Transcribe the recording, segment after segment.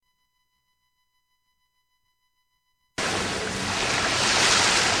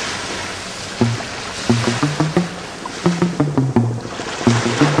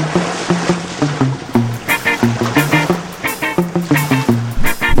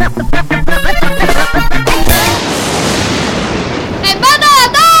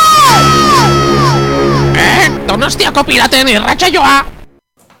Nagusi Piraten irratsaioa.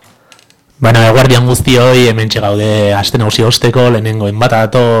 Bueno, eguardian guztioi, hementxe gaude Aste Nagusi osteko lehenengo Enbata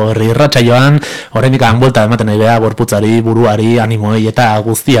Dator irratsaioan, oraindik buelta ematen nahi beha gorputzari, buruari, animoei eta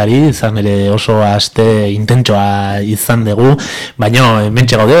guztiari, izan ere oso aste intentsoa izan dugu, baina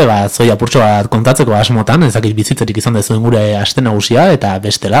hementxe gaude, zoi apurtxo bat kontatzeko asmotan, ezakit bizitzerik izan dezuen gure Aste Nagusia, eta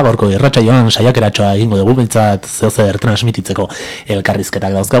bestela, gorko irratsaioan saiakeratxoa egingo dugu, bintzat zer transmititzeko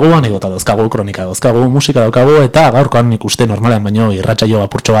elkarrizketak dauzkagu, anekdota dauzkagu, kronika dauzkagu, musika dauzkagu, eta gaurkoan ikuste normalean baino irratsaio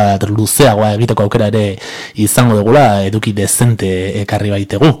apurtxo bat luzea egiteko aukera ere izango dugula, eduki dezente ekarri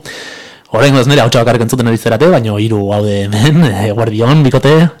baitegu. Orain goz nire hau txabakarrik entzuten ari zerate, baina hiru gaude hemen, eguardion,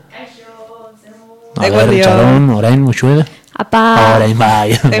 bikote? Eguardion. Orain, Uxue? Apa! Orain,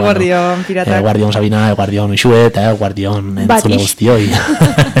 bai. Eguardion, Piratak. Eguardion, Sabina, eguardion, Uxue, eta eguardion entzule guztioi.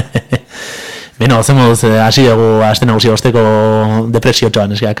 Beno, zemuz, hasi dugu Aste Nagusi osteko depresio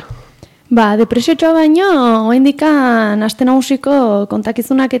txoan, eskiak. Depresio txoa baino, oendikan Aste Nagusiko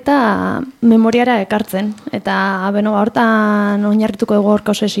kontakizunak eta memoriara ekartzen. Eta, hortan oinarrituko dugu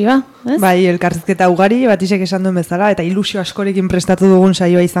gorka sesioa, ez? Bai, elkarrizketa ugari, batisek esan duen bezala, eta ilusio askorekin prestatu dugun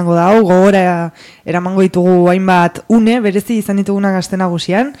saioa izango da hau, gogora eramango ditugu hainbat une, berezi izan ditugunak Aste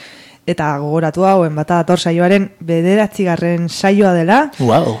Nagusian, eta gogoratu hau, Enbata Dator saioaren 9. saioa dela.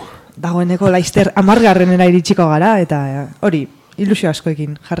 Wow. Dagoeneko laizter 10. iritsiko gara, eta hori, ilusio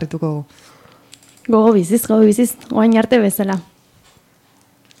askoekin jarrituko. Gogo biziz, oain arte bezala.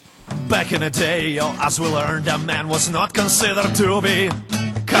 Back in the day, as we learned, a man was not considered to be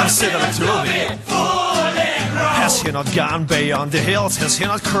fully grown. Has he not gone beyond the hills? Has he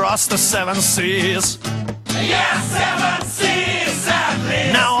not crossed the 7 seas? Yes, 7 seas at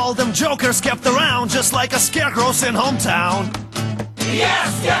least. Now all them jokers kept around just like a scarecrows in hometown. Yes,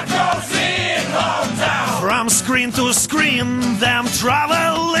 scarecrows in hometown. From screen to screen, them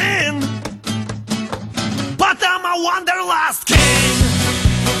traveling. But I'm a wanderlust king.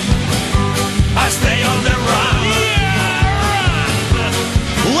 I stay on the run.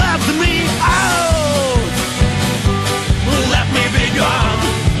 Let me out. Let me be gone.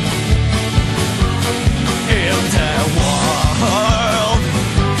 In the world,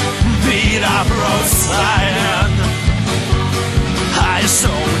 beat up road sign. I so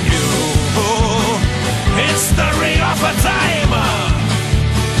new history of a time.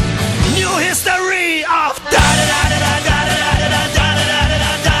 New history of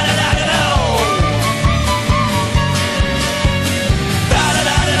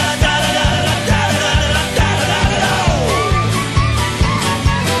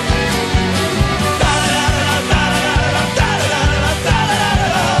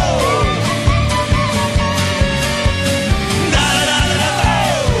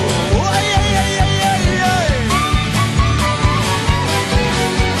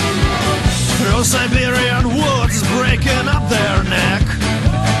Siberian woods breaking up their neck.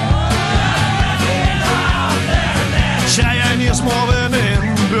 Chinese moving in,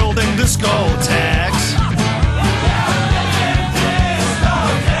 building discotheques.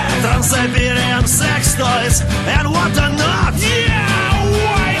 Trans-Siberian sex toys and what not. Yeah,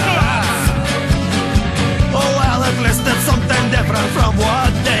 why not? Oh well, at least it's something different from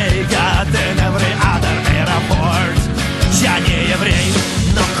what they got in every other airport. Я не еврей,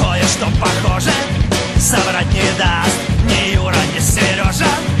 но кое-что похоже соврать не даст ни Юра, ни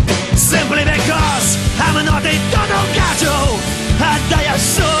Сережа. Simply because I'm not a total gajo. Да я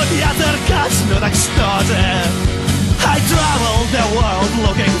шут, я циркач, ну так что же? I travel the world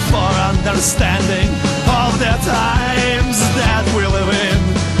looking for understanding of the times that we live in.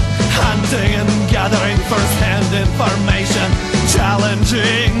 Hunting and gathering first-hand information,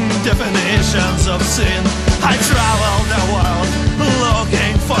 challenging definitions of sin. I travel the world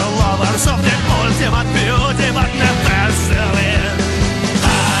looking for lovers of the ultimate beauty, but never selling.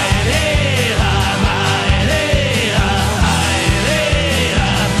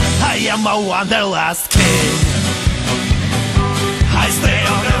 I am a wanderlust king. I stay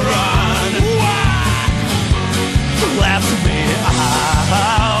on the run. Let me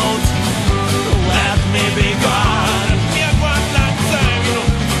out. Let me be gone.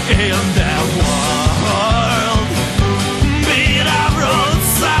 In the world, beat up road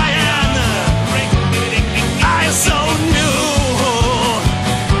sign. I so new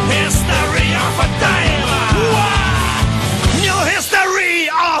history of a time. New history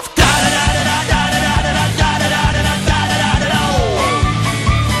of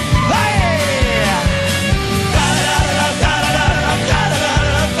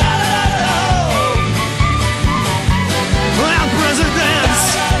and presidents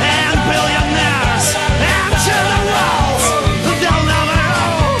and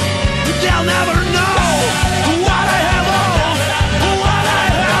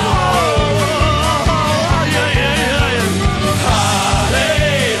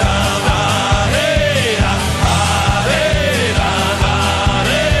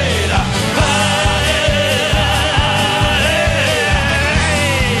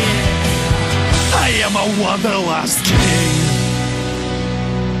last king.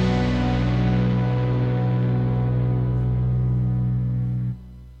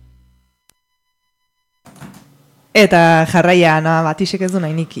 Eta jarraian, Batisek ez du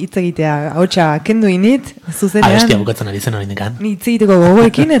nahinik hitz egitea, ahotsa kendu init, zuzenean. Abestia bukatzen ari zen hori nikan. Ni hitz egiteko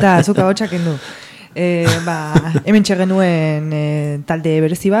gogoekin eta zuka ahotsa kendu. Hemen genuen talde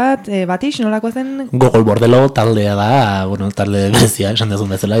berezi bat, Batis, nolako zen? Gogol Bordelo taldea da, bueno, talde berezia, esan dezun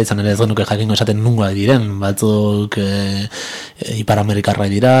bezala, izan ere ez genuke jakingo esaten nungoa diren, batzuk Ipar Amerikarra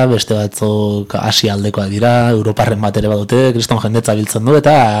dira, beste batzuk Asia aldekoa dira, Europarren bat ere badute, kriston jendetza biltzen du,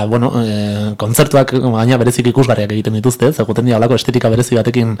 eta, bueno, kontzertuak baina berezik ikusgarriak egiten dituzte, zeguten dira olako estetika berezi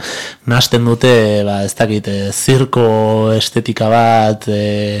batekin nahasten dute, ez dakit, zirko estetika bat,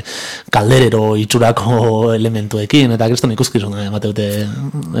 kalderero itxurako elementuekin, eta kriston ikuskizuna emateute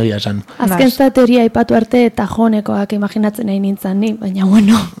egia esan. Azken zateria aipatu arte eta jonekoak imaginatzen nahi nintzen ni, baina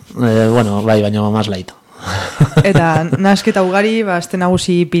bueno. Bueno, bai, baina mas laito. Eta nahasketa ugari, Aste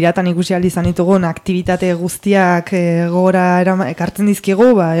Nagusi Piratan ikusi ahal izan ditugun aktibitate guztiak gogora ekartzen dizkigu,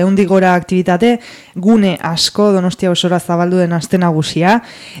 ehundik gora aktibitate, gune asko Donostia osora zabaldu den Aste Nagusia,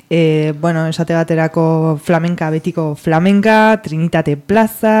 bueno, esate baterako flamenka, betiko flamenka, Trinitate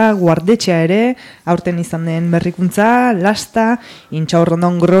Plaza, Guardetxea ere, aurten izan den berrikuntza, Lasta,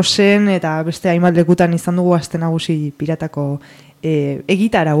 Intxaurrondon Grosen, eta beste hainbat lekutan izan dugu Aste Nagusi Piratako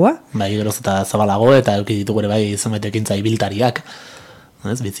egitaraua. Bai, geroz eta zabalago, eta eduki ditugu ere bai zenbait ekintza ibiltariak.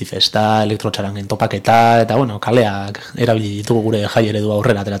 Bizifesta, elektrotxarangen topaketa, eta bueno, kaleak erabili ditugu gure jai eredua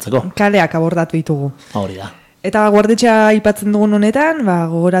aurrera ateratzeko. Kaleak abordatu ditugu. Hori da. Eta Guardetxea aipatzen dugun honetan,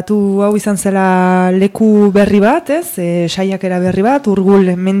 gogoratu hau izan zela leku berri bat, saiakera berri bat,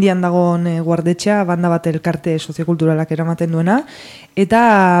 Urgul mendian dagoen Guardetxea, banda bat elkarte soziokulturalak eramaten duena,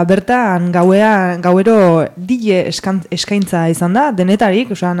 eta bertan gauero DJ eskaintza izan da, denetarik,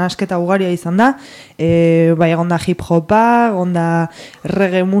 nahasketa ugaria izan da, egon da hip-hopa, egon da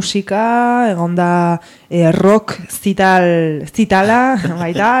reggae musika, egon da rock zitala,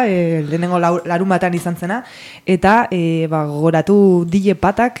 baita, lehenengo larun batan izan zena, eta gogoratu DJ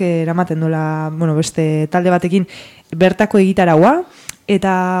Patak eramaten duela, bueno, beste talde batekin bertako egitaraua,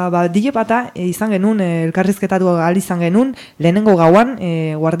 eta DJ Pata izan genuen, elkarrizketatu ahal izan genuen, lehenengo gauan,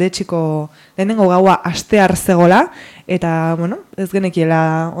 Guardetxeko lehenengo gaua astear zegola, eta, bueno, ez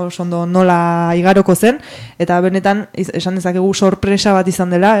genekiela oso ondo nola igaroko zen, eta benetan, esan dezakegu sorpresa bat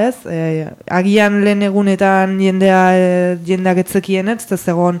izan dela, ez? Agian lehen egunetan jendeak etzekien ez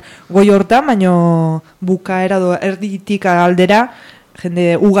zegoen goi hortan, baino bukaera erditik aldera,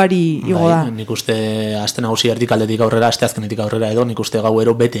 jende ugari igo da. Nik uste Aste Nagusi erdik aldetik aurrera, aste azkenetik aurrera edo, nik uste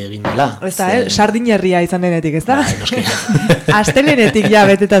gauero bete egin dela. Ez da, sardinerria izan denetik, ez da? Bai, noski. Astelenetik ja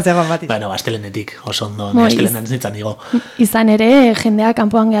beteta zegoen bat. Bueno, astelenetik, oso ondo, astelenan zitzan digo. Izan ere, jendeak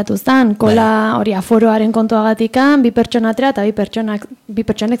kanpoan gehatu zen, kola hori aforoaren kontuagatikan, bi pertsonatera eta bi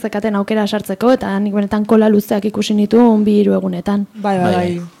pertsonek zekaten aukera sartzeko, eta nik benetan kola luzeak ikusi nituen 2-3 egunetan.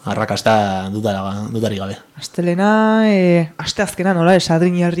 Bai. Arrakasta dudari gabe. Astelena, aste azkena nola,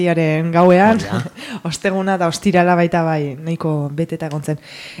 Sadriñerriaren gauean, osteguna eta ostirala baita bai, nahiko beteta egon zen.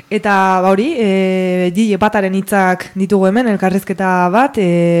 Eta hori, DJ Pataren hitzak ditugu hemen, elkarrizketa bat,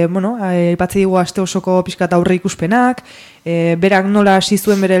 aipatze digu aste osoko pixkat aurre ikuspenak, berak nola hasi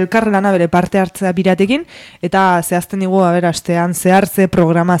zuen bere elkarlana, bere parte hartzea piratekin, eta zehazten digu, astean zehartze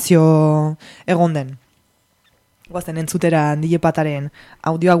programazio egon den. Guazen entzutera DJ Pataren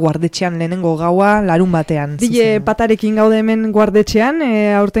audioa Guardetxean lehenengo gaua larun batean. DJ Patarekin gaude hemen Guardetxean,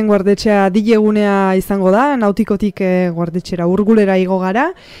 aurten Guardetxea DJ gunea izango da, nautikotik Guardetxera Urgulera igo gara,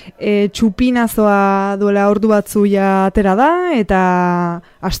 txupinazoa duela ordu batzu ja atera da, eta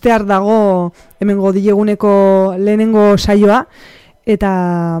astear dago hemengo DJ guneko lehenengo saioa,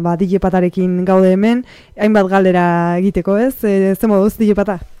 eta DJ Patarekin gaude hemen, hainbat galdera egiteko, ez? Ze moduz, DJ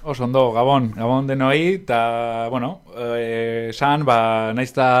Pata? Oso ondo, Gabon denoi, eta, esan,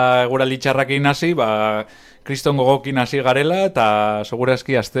 naizta eguraldi txarrakin hasi, kriston gogokin hasi garela, eta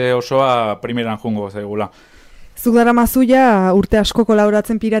segurazki aste osoa primeran jungo zaigula. Zuk dara mazuia urte asko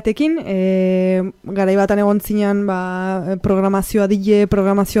kolaboratzen piratekin, garai batan egon zinean programazioa DJ,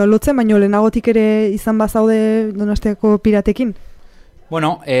 programazioa lotzen, baina lehenagotik ere izan bazaude Donostiako piratekin?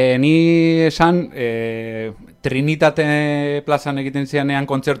 Ni esan, Trinitate plazan egiten zianean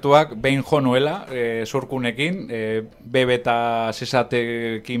kontzertuak behin jo nuela, surkunekin, bebe eta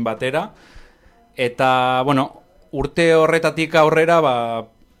sesatekin batera, eta, urte horretatik aurrera,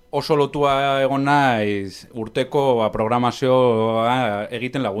 oso lotua egon naiz urteko programazioa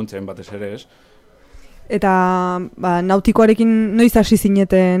egiten laguntzen batez ere, ez? Eta nautikoarekin noiz hasi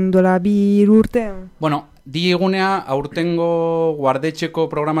zineten duela 2 urte? DJ gunea aurtengo Guardetxeko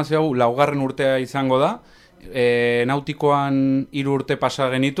programazio hau 4. urtea izango da, nautikoan 3 urte pasa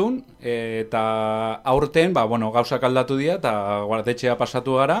genitun, eta aurten, gauzak aldatu dira, eta guardetxea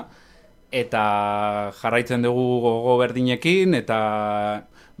pasatu gara, eta jarraitzen dugu gogo berdinekin, eta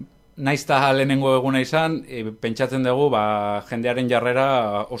naizta lehenengo eguna izan, pentsatzen dugu jendearen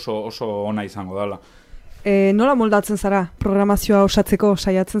jarrera oso ona izango dela. Nola moldatzen zara programazioa osatzeko?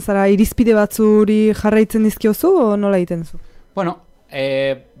 Saiatzen zara irizpide batzuri jarraitzen dizkiozu, o nola egiten zu?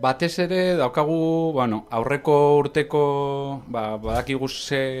 Batez ere daukagu, aurreko urteko badakigu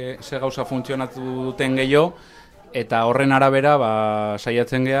ze gauza funtzionatu duten gehiago, eta horren arabera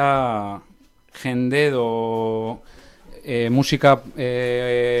saiatzen gea jende edo musika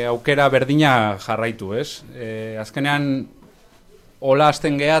aukera berdina jarraitu, ez? Azkenean hola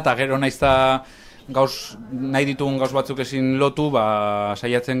hasten gea eta gero naizta nahi ditugun gauz batzuk ezin lotu,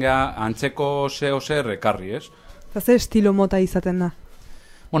 saiatzen gea antzeko zer ekarri, ez? Eta ze estilo mota izaten da?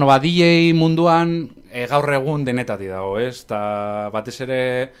 DJ munduan gaur egun denetati dago, ez? Eta batez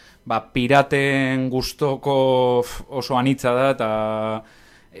ere piraten gustoko oso anitza da, eta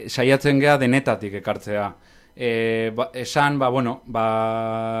saiatzen gea denetatik ekartzea. Esan,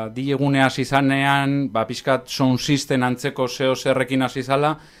 DJ gune hasi zanean, pixkat sound system antzeko zerrekin hasi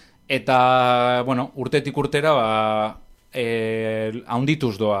zala, eta, urtetik urtera,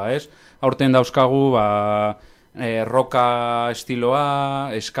 haundituz doa, ez? Aurten dauzkagu, roka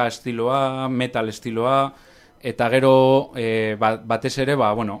estiloa, ska estiloa, metal estiloa, eta gero batez ere,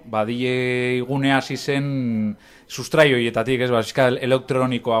 DJ gunea hasi zen sustrai horietatik, ez? Ska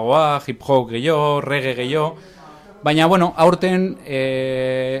elektronikoagoa, hip-hop gehiago, reggae gehiago, baina, aurten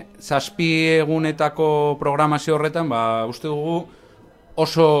 7 egunetako programazio horretan, uste dugu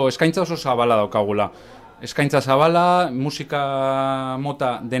eskaintza oso zabala daukagula. Eskaintza zabala, musika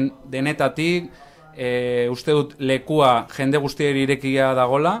mota denetatik, uste dut lekua jende guztieri irekia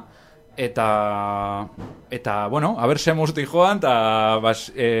dagola, eta aber semuzti joan, eta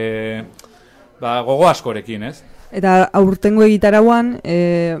gogo askorekin, ez? Eta aurtengo egitarauan,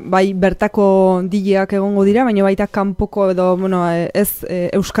 bai bertako DJak egongo dira, baina baita kanpoko edo, ez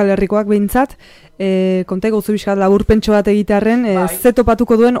Euskal Herrikoak behintzat, konta egozu bizkat laburpentxo bat egitarren, ze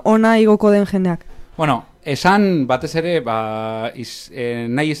topatuko duen ona igoko den jendeak? Esan batez ere,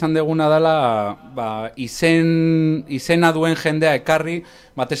 nahi izan deguna dela, izena duen jendea ekarri,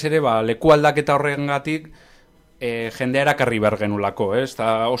 batez ere, leku aldaketa horrengatik, jendea erakarri behar genulako, ez?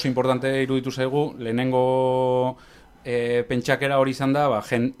 Eta oso importante iruditu zaigu, lehenengo pentsakera hori izan da,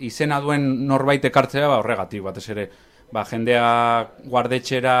 izena duen norbait ekartzea horregatik, batez ere. Jendea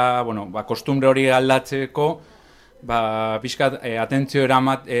guardetxera, kostumbre hori aldatzeko, pixkat atentzio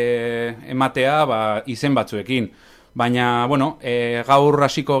ematea izen batzuekin. Baina, gaur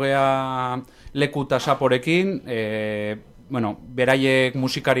hasiko gea leku eta saporekin, beraiek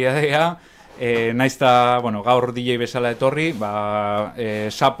musikaria dea, naizta, gaur DJ bezala etorri,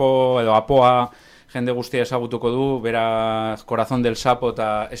 sapo edo apoa jende guztia ezagutuko du, bera Corazón del Sapo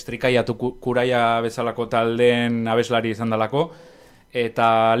eta Estrikaia Kuraia bezalako taldeen abeslari izan dalako,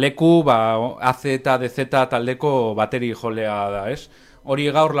 eta leku, AZ eta DZ taldeko bateri jolea da, ez?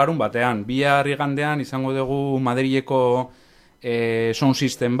 Hori gaur larun batean, bihar igandean izango dugu Madrileko sound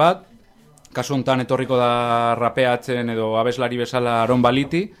system bat, kasu honetan etorriko da rapeatzen edo abeslari bezala Aron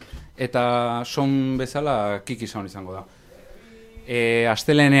Baliti, eta son bezala Kiki Sound izango da.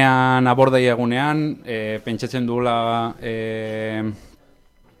 Astelenean abordai egunean, pentsatzen duela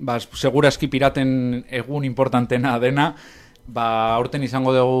segurazki piraten egun importantena dena, aurten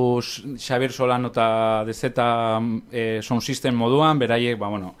izango dugu Xabier Solano eta DZ sound system moduan, beraiek,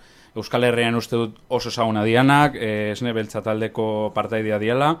 Euskal Herrian uste dut oso ezaguna dianak, esne beltza taldeko partaidea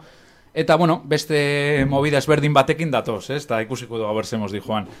diala, eta, beste movida ezberdin batekin datoz, eta ikusiko dugu abertzemos di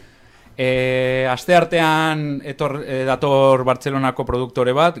joan. Aste artean dator Bartzelonako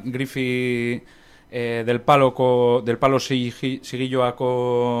produktore bat, Grifi del Palo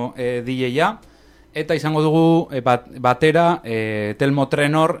Sigilloako DJ-a, eta izango dugu batera Telmo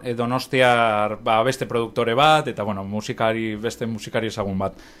Trenor Donostiar beste produktore bat, eta beste musikari ezagun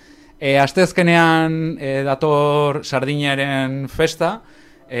bat. Asteazkenean dator Sardinaren festa,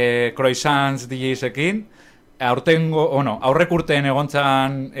 Croissants DJ-ekin, aurrek urteen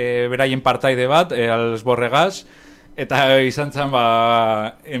egontzan beraien partaide bat, Alsborregaz, eta izan zen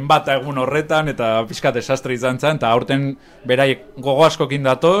Enbata egun horretan, eta pixkat desastre izan zen, eta aurten beraiek gogo askokin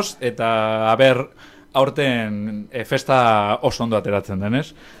datoz, eta aurten festa oso ondo ateratzen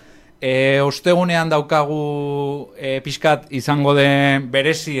denez. Ostegunean daukagu pixkat izango den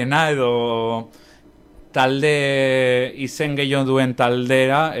bereziena edo talde izen gehiago duen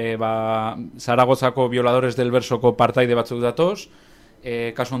taldera, Zaragozako Violadores del Bersoko partaide batzuk datoz,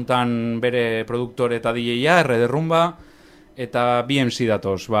 kasu honetan bere produktore eta DJ-a, errederrumba, eta BMC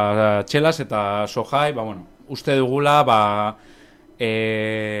datoz, txelas eta sojai, uste dugula,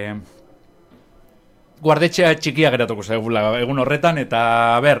 guardetxea txikia geratuko zaigula egun horretan,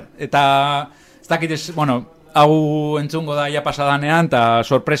 eta ez dakit hau entzungo da ja pasadanean, eta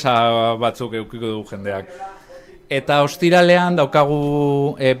sorpresa batzuk eukiko du jendeak. Eta ostiralean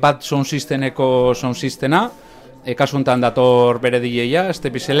daukagu bat sound systemeko sound systema, kasu honetan dator bere DJ-a,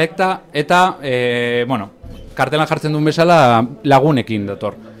 Aste Selecta, eta, kartelan jartzen duen bezala lagunekin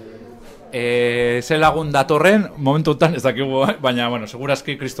dator. Ze lagun datorren, momentutan ez dakigu, baina,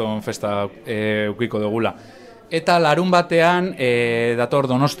 segurazki kriston festa eukiko dugula. Eta larun batean dator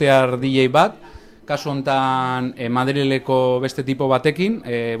donostiar DJ bat, kasu honetan Madrileko beste tipo batekin,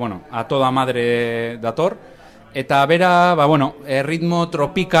 a toda madre dator, eta bera, ritmo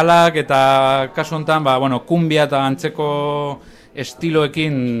tropikalak eta kasu honetan, kumbia eta antzeko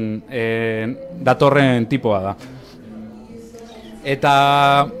estiloekin datorren tipoa da.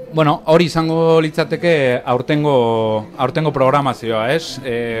 Eta, hori izango litzateke aurtengo programazioa, ez?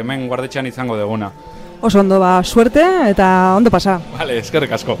 Hemen guardetxean izango duguna. Oso ondo, suerte eta ondo pasa. Vale,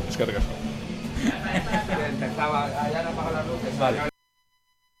 eskerrik asko.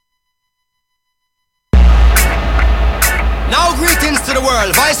 Now greetings to the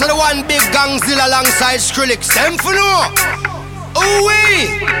world. Vice of the one big gangzilla alongside Skrillex. Them for no.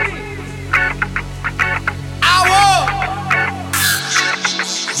 Ooh-wee. Ow.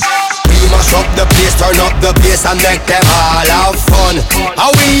 Mash up the place, turn up the bass and make them all have fun.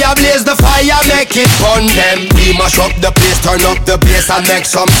 How we ablaze the fire, make it fun them. We mash up the place, turn up the bass and make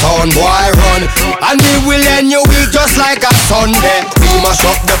some sound, boy run. And we will end your week just like a Sunday. We mash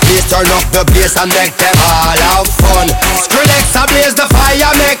up the place, turn up the bass and make them all have fun. Skrillex ablaze the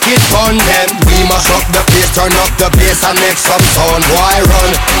fire, make it fun them. We mash up the place, turn up the bass and make some sound, boy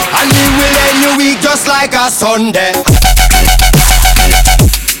run. And we will end your week just like a Sunday.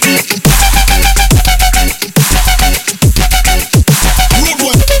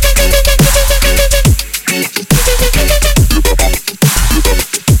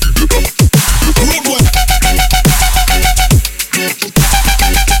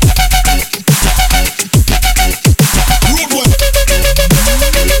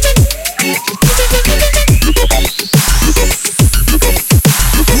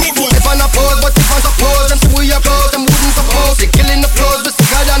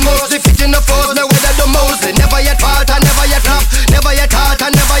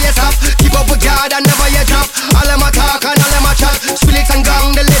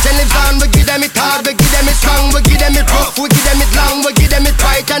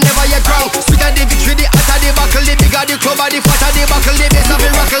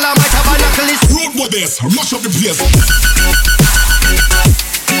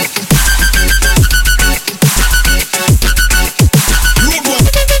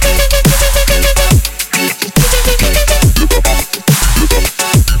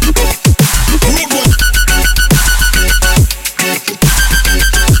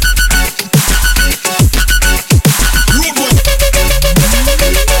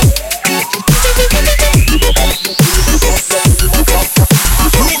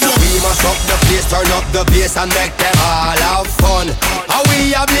 Mash up the place. And make them all have fun. How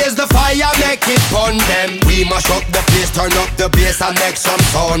we ablaze the fire, make it fun them. We mash up the place, turn up the bass and make some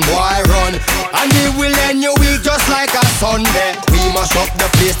sound, boy run. And we will end your week just like a Sunday. We mash up the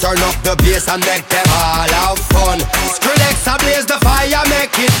place, turn up the bass and make them all have fun. Skrillex ablaze the fire,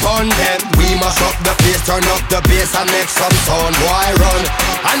 make it fun them. We mash up the place, turn up the bass and make some sound, boy run.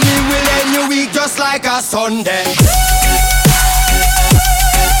 And we will end your week just like a Sunday.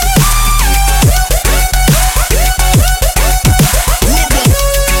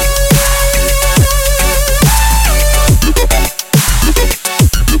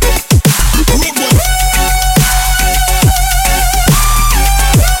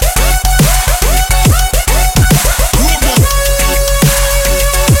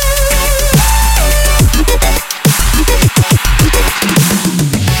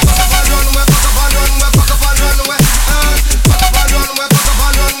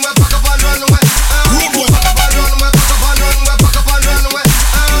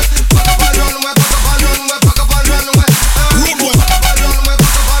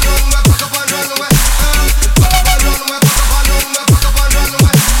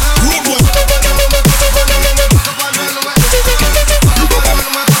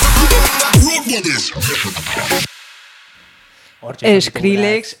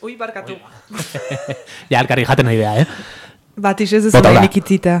 Skrillex, ui barkatu. Ja, elkarri jaten nahi beha, Batiz ez duzu nahi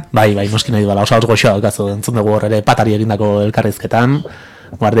ikitzita. Bai, noski nahi bala, oso goxoa okazu, entzun dugu hor ere patari erindako elkarrizketan,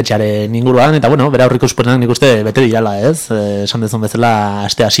 guardetxearen inguruan, eta bueno, bera aurreikuspenak nik uste bete dirala, ez? Esan dezun bezala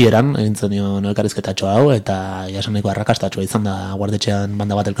aste hasieran egin zenion elkarrizketatxo hau, eta jasaneko arrakastatxoa izan da guardetxean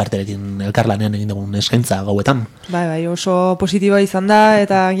banda bat elkarterekin elkarlanean egin dugun eskaintza gauetan. Bai, oso positiboa izan da,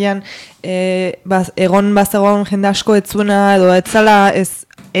 eta agian egon bazegoen jende asko etzuena edo etzala ez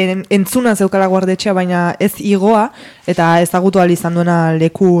entzuna zeukala guardetxea, baina ez igoa, eta ezagutu ahal izan duena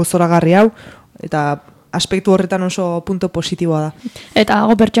leku zoragarri hau, eta aspektu horretan oso punto positiboa da. Eta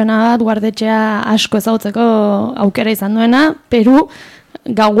hago pertsona bat guardetxea asko ezagutzeko aukera izan duena, Peru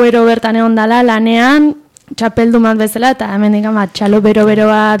gauero bertan egon dala lanean, txapeldu bat bezala, eta hemen dikamat txalo bero-bero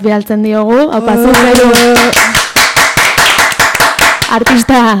bat bialtzen diogu, hau pasu Peru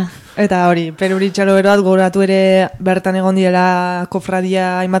artista. Eta hori, Peruri txalo beroat gogoratu ere bertan egon diela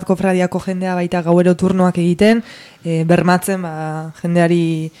hainbat kofradiako jendea baita gauero turnoak egiten, bermatzen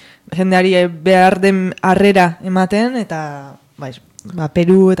jendeari behar den harrera ematen, eta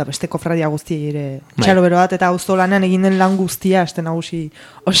Peru eta beste kofradia guzti ere txalo beroat, eta auzolanean egin den lan guztia Aste Nagusi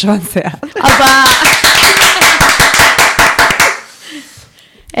osoan zea.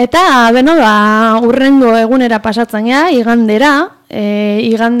 Eta, urrengo egunera pasatzen gea, igandean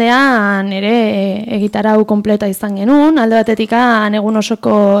ere egitarau kompleta izan genuen, alde batetikan egun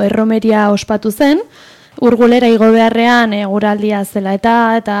osoko erromeria ospatu zen, urgulera igo beharrean eguraldia zela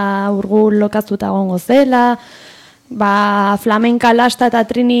eta urgul lokazuta gongo zela, flamenka lasta eta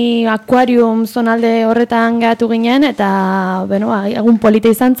trini akuarium zonalde horretan gehatu ginen, eta egun polita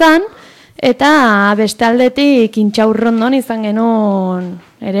izan zen, eta beste aldetik intxaurrondon izan genuen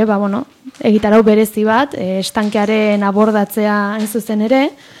ere, egitarau berezi bat, estankearen abordatzea hain zuzen ere,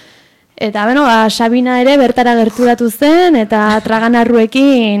 eta Sabina ere bertara gerturatu zen, eta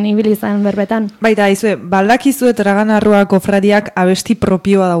traganarruekin ibili izan berbetan. Baita, baldakizue traganarrua kofradiak abesti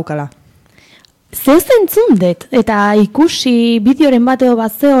propioa daukala. Zeu zentzun dut, eta ikusi bideoren bateo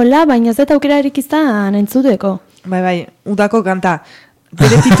bat zehola, baina zeta aukerarik izan entzuteko. Bai, udako kanta.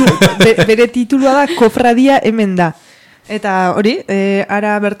 Bere titulua da Kofradia hemen da. Eta hori,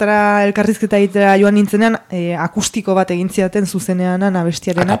 ara bertara elkarrizketa egitera joan nintzenean, akustiko bat egin zidaten zuzenean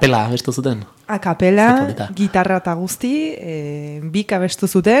abestiarena. Akapela abestu zuten? Akapela, gitarra eta guzti, bik abestu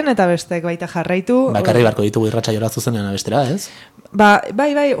zuten, eta besteek baita jarraitu. Bakarri barko ditugu irratsaiora zuzenean abestera, ez?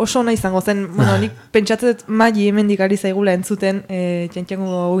 Bai, oso ona izango zen. Nik pentsatzet Maili hemendik ari zaigula entzuten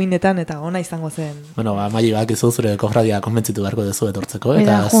txantxango uinetan, eta ona izango zen. Maili bakizu zure kofradia konbentzitu beharko dezu etortzeko,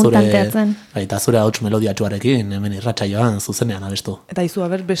 eta zure hauts melodiatxuarekin hemen irratsaioan zuzenean abestu. Eta izu,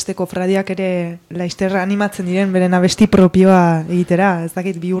 beste kofradiak ere laizterra animatzen diren beren abesti propioa egitera, ez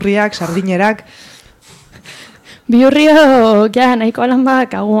dakit, biurriak, sardinerak. Biurrio, nahiko alan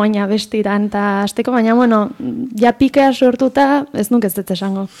bakagu baina bestiran, eta azteko baina, ja pikea sortuta, ez nuk ez dut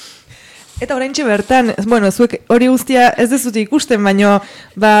esango. Eta oraintxe bertan, zuek hori guztia ez dezute ikusten, baina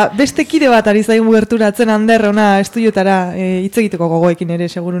beste kide bat ari zaigun gerturatzen Ander, ona estudiotara hitz egiteko gogoekin ere,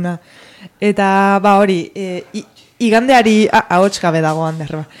 seguruna. Eta hori, igandeari ahots gabe dago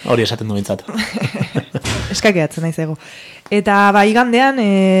Ander. Hori esaten du bintzat. Eskakeatzen nahi zego. Eta igandean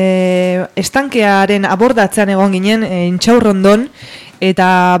estankearen abordatzean egon ginen intxaurrondon,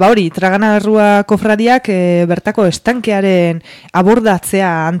 eta hori, traganarrua kofradiak bertako estankearen abordatzea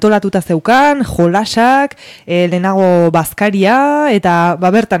antolatuta zeukan, jolasak, lehenago bazkaria, eta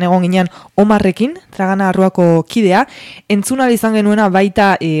bertan egon ginen Omarrekin, traganarruako kidea, entzunal izan genuena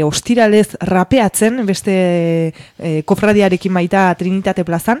baita ostiralez rapeatzen, beste kofradiarekin baita Trinitate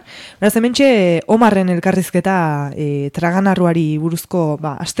plazan, beraz hementxe Omarren elkarrizketa traganarruari buruzko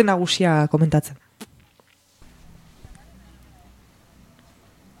Aste Nagusia komentatzen.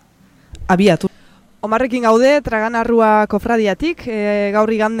 Abiatu. Omarrekin gaude, traganarrua kofradiatik,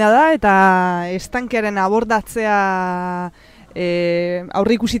 gaur igandea da, eta estankearen abordatzea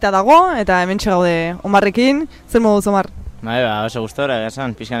aurreikusita dago, eta hementxe gaude Omarrekin. Zer moduz, Omar? Oso gustora,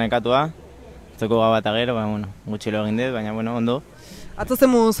 esan, pixkan ekatua. Zoko gau bat agero, gutxilo egin dut, baina ondo. Atzo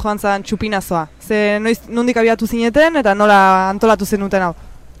zemuz joan zan txupinazoa. Nondik abiatu zineten, eta nola antolatu zenuten hau?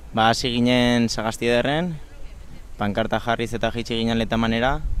 Hasi ginen Sagasti ederren, pankarta jarriz eta jitsi ginen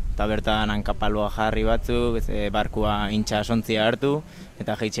letamanera, eta bertan hankapalua jarri batzuk, barkua intxa sontzia hartu,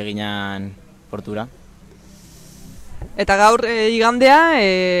 eta jaitxe ginen portura. Eta gaur igandea,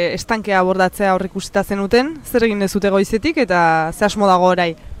 estankea abordatzea aurreikusita zenuten, zer egin dezute goizetik eta ze asmo dago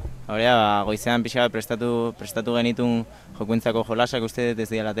orai? Horea, goizean pixka prestatu genitun jokuntzako jolasak uste ez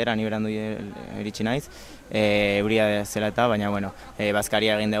dira latera, ni berandu iritsi naiz, euria zela eta, baina,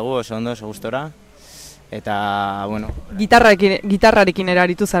 bazkaria egin dugu, oso ondo, oso gustora. Eta, Gitarrarekin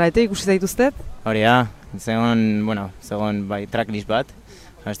eraritu zara, ikusi zaituztet? Hori da, zegoen bai tracklist bat,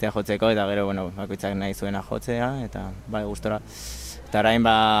 abestia jotzeko, eta gero, bakoitzak nahi zuena jotzea, eta bai gustora. Eta orain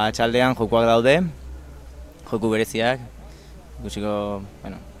atxaldean jokuak daude, joku bereziak, ikusiko,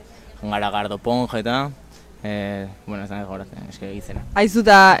 jongara gardo ponje eta, ez da goratzen, eske egizena. Aizu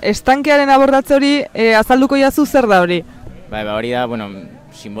da, estankearen abordatze hori, azalduko jazu zer da hori? Bai, hori da,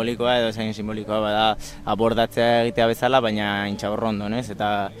 simbolikoa edo zain simbolikoa bada abordatzea egitea bezala, baina intxaurrondo, ez?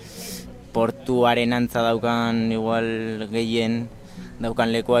 Eta portuaren antza daukan igual gehien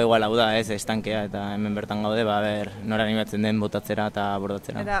daukan lekua igual hau da, ez, estankea, eta hemen bertan gaude, nora animatzen den botatzera eta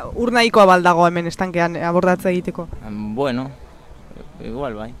abordatzera. Eta ur nahikoa baldago hemen estankean abordatzea egiteko?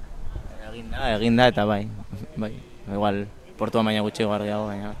 Igual bai. Eginda eta bai. Igual portua baina gutxi gardiago,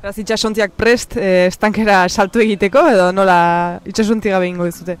 baina. Beraz, itxasontziak prest estankera saltu egiteko, edo nola itxasontzi gabe ingo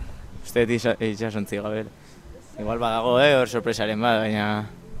dizute? Uste itxasontzi gabe. Igual badago, hor sorpresaren baina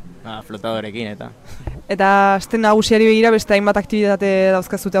flotadorekin eta. Eta Aste Nagusiari begira beste hainbat aktibitate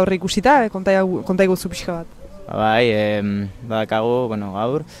dauzkazute aurre ikusita, konta iguzu pixka bat. Bai, badakagu,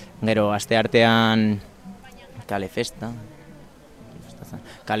 gaur, gero aste artean kale festa,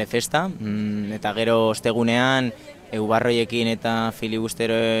 eta gero ostegunean eubarroiekin eta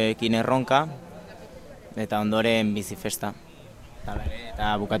filibusteroekin erronka, eta ondoren bizi festa.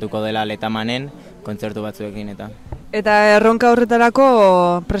 Eta bukatuko dela Letamanen kontzertu batzuekin eta. Eta erronka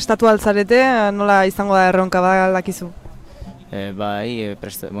horretarako prestatu altzarete, nola izango da erronka badakizu? Bai,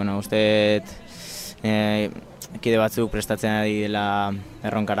 usteet kide batzuk prestatzen ari dela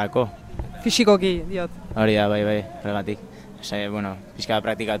erronkarako. Fisikoki, diot. Hori da, bai, horregatik. Pixka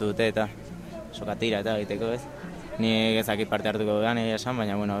praktikatu dute eta sokatira eta egiteko, ez? Ni ezakit parte hartuko dudan egia esan,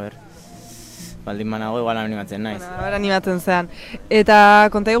 baina, baldin manago igual animatzen naiz. Animatzen zean. Eta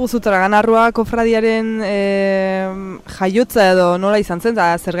konta iguzutora, Ganarrua kofradiaren jaiotza edo nola izan zen,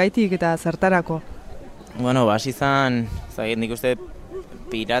 da zergaitik eta zertarako? Hasi izan, nik uste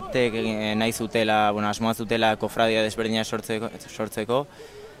piratek nahi zutela, asmoa zutela kofradia desberdina sortzeko,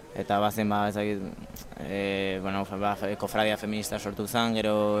 eta bazen kofradia feminista sortu zen,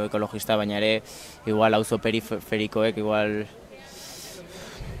 gero ekologista, baina ere igual auzo periferikoek, igual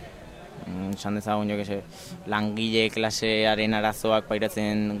esan dezagun langile klasearen arazoak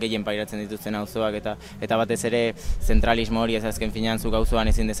gehien pairatzen dituzten auzoak eta batez ere zentralismo hori ez azken finean zuk auzoan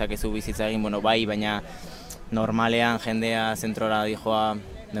ezin dezakezu bizitza egin, bai, baina normalean jendea zentrora dijoa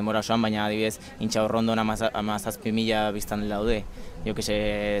denbora osoan, baina adibidez Intxaurrondon 17.000 biztanle daude,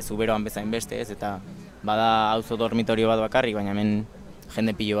 Zuberoan bezain beste, ez, eta bada auzo dormitorio bat bakarrik, baina hemen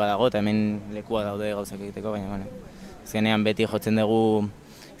jende pilo bat dago eta hemen lekua daude gauzak egiteko, baina azkenean beti jotzen dugu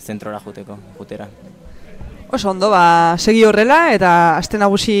zentrora jutera. Oso ondo, segi horrela eta Aste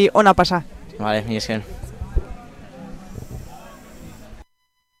Nagusi ona pasa. Vale, mi esker.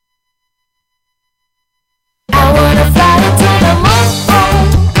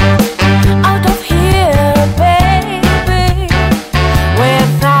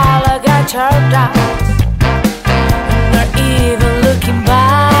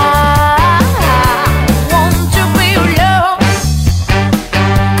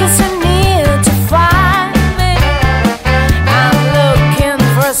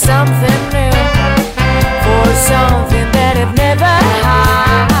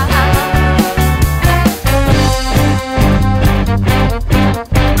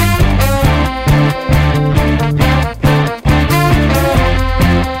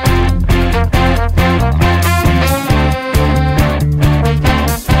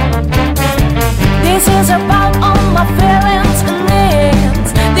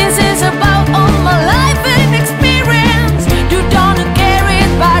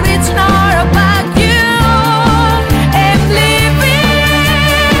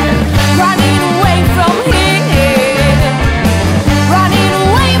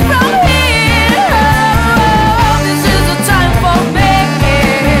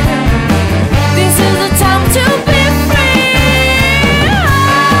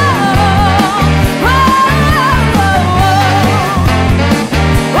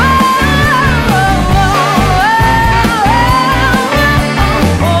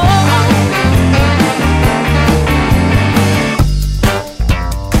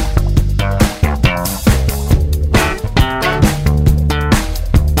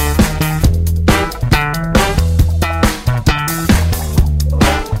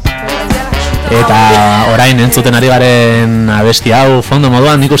 Orain entzuten ari garen abesti hau fondo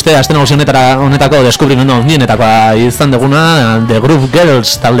moduan, nik uste Aste Nagusi honetako deskubrimendu handienetakoa izan duguna, The Groove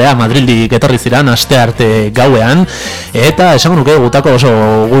Girls taldea Madrildik etorri ziren aste arte gauean, eta esango nuke gutako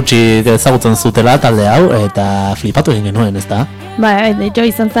oso gutxi ezagutzen zutela talde hau, eta flipatu egin genuen, ezta? Jo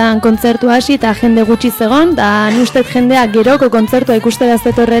izan zen kontzertu hasi eta jende gutxi zegon, da ni uste jendeak geroko kontzertua ikustera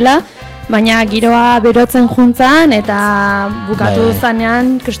zetorrela, baina giroa berotzen juntzan eta bukatu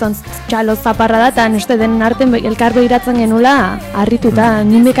zanean kriston txalo zaparra da eta uste den arten elkar begiratzen genula harrituta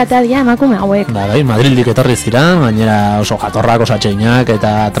nindekatea dira emakume hauek. Madrildik etorri ziren, gainera oso jatorrak, oso atseinak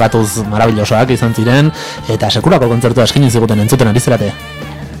eta tratuz marabillosoak izan ziren eta sekulako kontzertua eskaini ziguten entzuten ari zerate.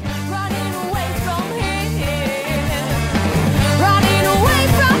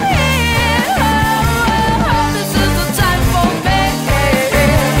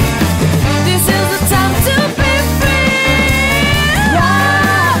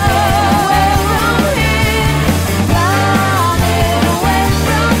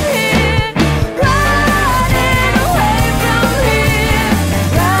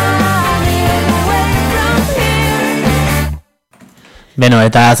 Beno,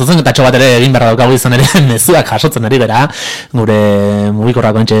 eta zuzenketatxo bat ere egin behar daukagu izan ere mezuak jasotzen ari gara, gure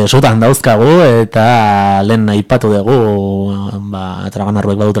mugikorrako entxe sutan dauzkagu, eta lehen aipatu dugu,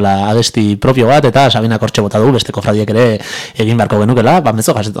 traganarruek badutela abesti propio bat, eta Sabinak hortxe bota du, beste kofradiek ere egin beharko genukela,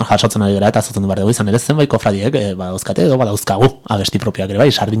 mezu jasotzen ari gara, eta zuzen du behar dugu izan ere zenbait kofradiek badauzkate edo badauzkagu abesti propioak ere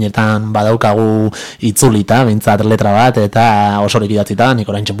bai, sardinetan badaukagu itzulita, bintzat letra bat, eta osorik idatzita, nik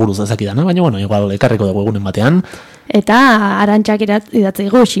oraintxe buruz ezakidan, baina bueno, igual ekarriko dugu egunen batean. Eta Arantxak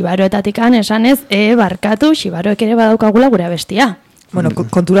idatzigu Xibaroetatikan esanez, barkatu, Xibaroek ere badaukagula gure abestia. Bueno,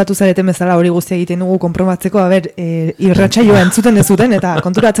 konturatu zareten bezala hori guztia egiten dugu konprobatzeko, irratsaioa entzuten dezuten, eta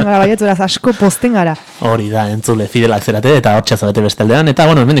konturatzen gara baiet, beraz asko posten gara. Hori da, entzule fidelak zerate, eta hortxe zabete besteldean, eta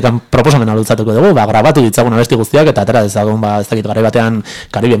bueno, hemendikan proposamen lutzatuko dugu, grabatu ditzagun abesti guztiak, eta atera dezagun, ez dakit garai batean,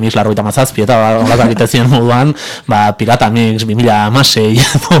 Karibe Mix 97, eta horretak egitezien moduan, Pirata Mix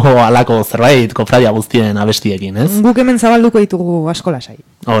 2016, alako zerbait, kofradia guztien abestiekin, ez? Guk hemen zabalduko ditugu asko lasai.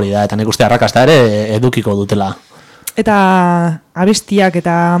 Hori da, eta nik uste arrakasta ere edukiko dutela. Eta abestiak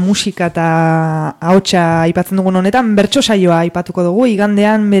eta musika eta ahotsa aipatzen dugun honetan, bertso saioa aipatuko dugu,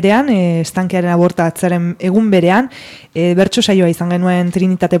 igandean berean, estankearen abortatzaren egun berean, bertso saioa izan genuen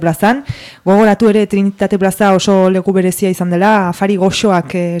Trinitate plazan. Gogoratu ere Trinitate plaza oso leku berezia izan dela, afari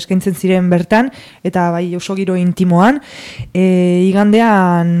goxoak eskaintzen ziren bertan, eta bai oso giro intimoan.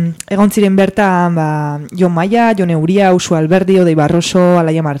 Igandean egon ziren bertan Jon Maia, Jon Euria, Usu Alberdi, Odei Barroso,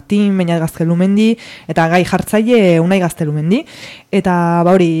 Alaia Martin, Beñat Gaztelumendi, eta gai jartzaile Unai Gaztelumendi. Eta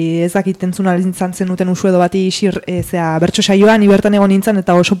hori ez dakit entzuna izan zen uten Usu edo bati bertso saioan, bertan egon nintzen,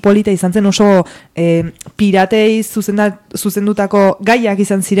 eta oso polita izan zen, oso piratei zuzendutako gaiak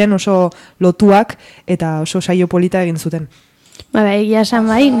izan ziren, oso lotuak, eta oso saio polita egin zuten. Egia esan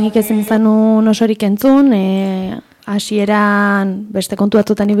nik ezin izan nun osorik entzun, hasieran beste kontu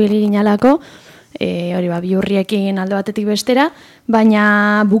batzutan ibili ginalako, hori biurriekin alde batetik bestera,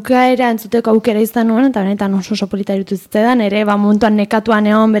 baina bukaera entzuteko aukera izan nuen, eta benetan oso polita irutu zitzetan, ere momentuan nekatuan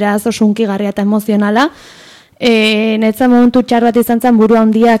egon, beraz oso hunkigarria eta emozionala. Netzan momentu txar bat izan zen buru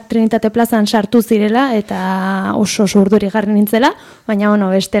handiak Trinitate plazan sartu zirela, eta oso urduri garri nintzela, baina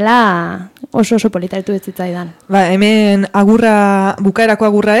bestela oso polita irutu zitzaidan. Hemen bukaerako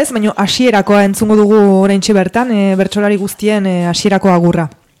agurra ez, baina hasierakoa entzungo dugu oraintxe bertan, bertsolari guztien hasierako agurra.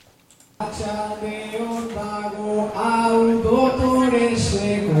 Atxaldeon dago hau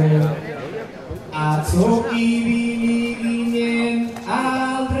dotoreseko, atzo ibili ginen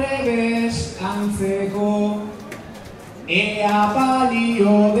aldrebes antzeko, ea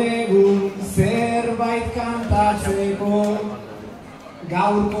balio degun zerbait kantatzeko,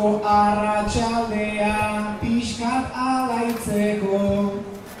 gaurko arratsaldea pixkat alaitzeko,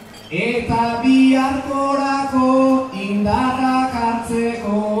 eta biharkorako indarrak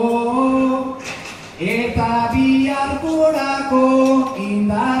hartzeko, eta biharkorako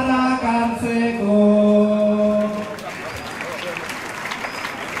indarrak hartzeko.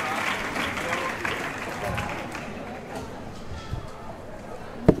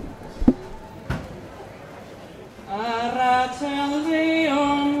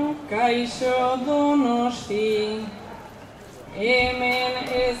 Arratsaldeon, kaixo Donosti, hemen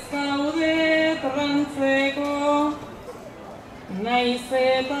ez gaude trantzeko, naiz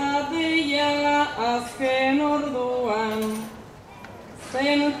eta deia azken orduan,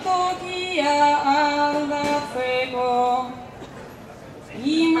 zentokia aldatzeko,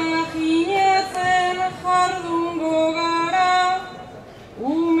 imaginatzen jardungo gara,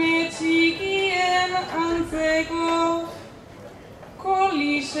 ume txikien antzeko,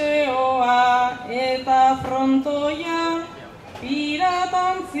 koliseoa eta frontoia,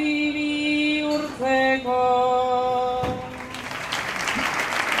 piratantzi bihurtzeko.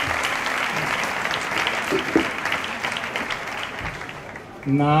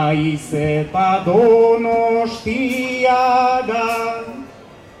 naiz eta Donostiara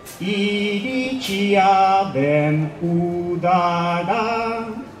iritsia den udara,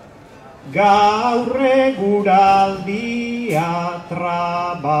 gaur eguraldia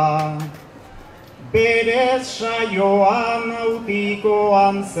traba. Berez saioan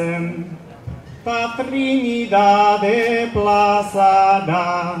nautikoan zen, ta Trinidade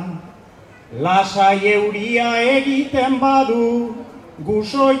plazara. Lasai euria egiten badu,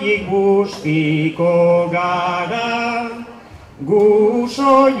 gusoilik bustiko gara.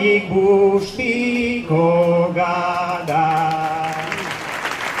 Gusoilik bustiko gara.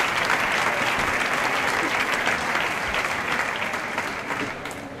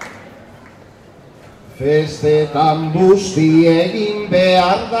 Festetan busti egin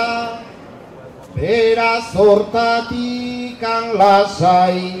behar da, beraz hortatikan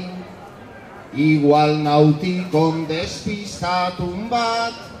lasai, igual nautikon despistatun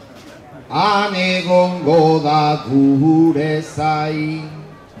bat, han egongo da gure zai.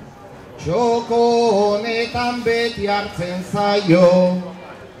 Txoko honetan beti hartzen zaio,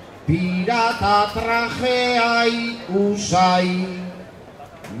 pirata trajeai usai.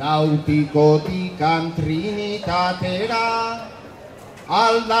 Nautikotikan Trinitatera,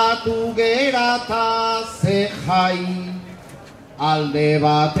 aldatu gerata ze jai. Alde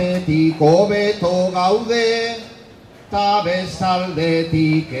batetik hobeto gaude, ta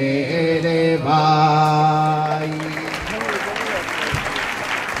bestaldetik ere bai.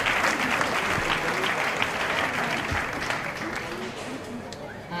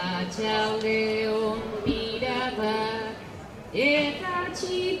 Atxaldeon piratak eta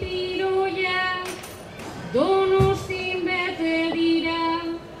txipiroiak, Donostin bete dira,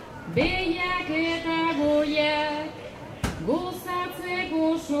 behiak eta goiak,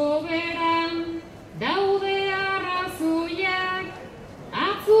 gozatzeko soberan, daude arrazoiak,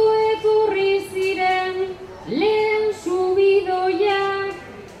 atzo etorri ziren, lehen subidoiak,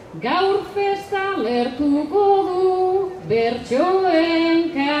 gaur festa lertuko du,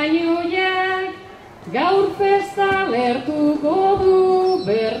 bertsoen kainoiak, gaur festa lertuko du,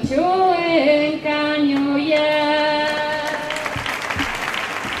 bertsoen kainoiak.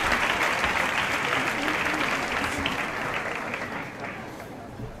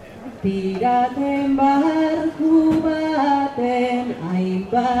 Piraten barku baten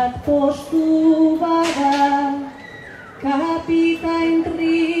hainbat postu bada, kapitain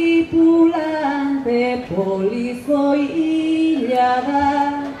tripulante polizoi hila da,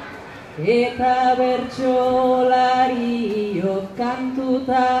 eta bertsolariok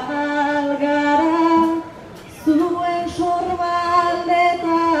kantuta algara, zuen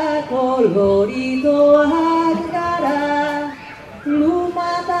sorbaldetako loritoak gara,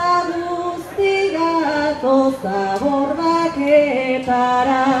 lumata guzti gatoz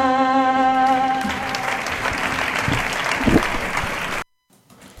abordaketara.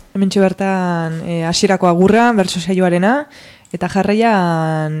 Hementxe bertan hasierako agurra, bertso saioarena, eta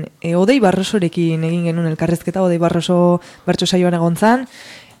jarraian Odei Barrosorekin egin genuen elkarrezketa. Odei Barroso bertso saioan egon zan,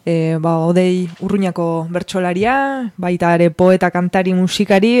 Odei Urruñako bertsolaria, baita ere poeta, kantari,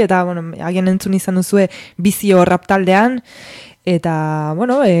 musikari, eta hagen entzun izan duzue bizio rap taldean, eta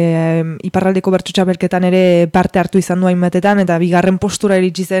iparraldeko bertso txapelketan ere parte hartu izan du hainbatetan, eta bigarren postura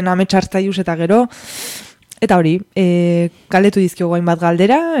iritsi zen amets hartzaiuz eta gero. Eta hori, galdetu dizkiogu hainbat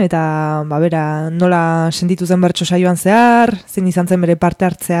galdera, eta bera nola sentitu zen bertso saioan zehar, zein izan zen bere parte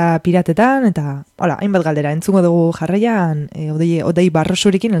hartzea piratetan, eta hainbat galdera, entzungo dugu jarraian Odei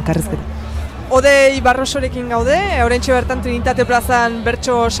Barrosorekin elkarrezketa. Odei Barrosorekin gaude, oraintxe bertan Trinitate plazan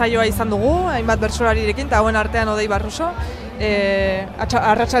bertso saioa izan dugu, hainbat bertsolarirekin, eta hauen artean Odei Barroso.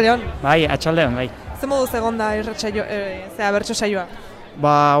 Arratsaldeon. Bai, atxaldeon, bai. Zer moduz egon da bertso saioa?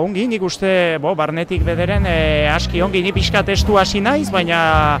 Ongi, nik uste, barnetik bederen, aski ongi, ni pixka testu hasi naiz,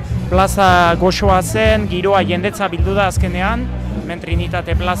 baina plaza goxoa zen, giroa jendetza bildu da azkenean, hemen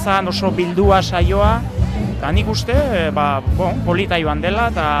Trinitate plazan oso bildua saioa, eta nik uste, polita joan dela,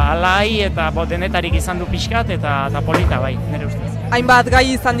 eta alai, eta denetarik izan du pixkat, eta polita, bai, nire ustez. Hainbat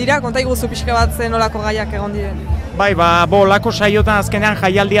gai izan dira, konta iguzu pixka bat zen olako gaiak egon diren? Bai, lako saiotan azkenean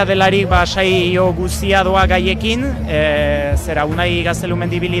jaialdia delarik saio guztia doa gaiekin, zera Unai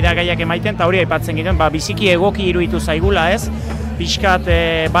Gaztelumendi da gaiak emaiten, eta hori aipatzen ginen, biziki egoki iruditu zaigula, ez? Pixkat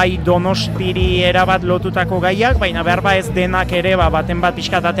bai Donostiri erabat lotutako gaiak, baina behar ez denak ere baten bat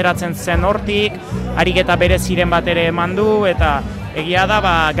pixkat ateratzen zen hortik, ariketa bereziren bat ere eman du, eta egia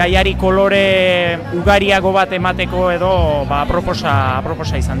da gaiari kolore ugariago bat emateko edo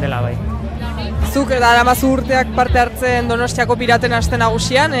aproposa izan dela, bai. Zuk daramazu urteak parte hartzen Donostiako piraten Aste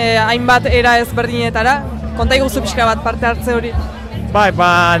Nagusian, hainbat era ezberdinetara. Konta iguzu pixka bat parte hartze hori? Bai,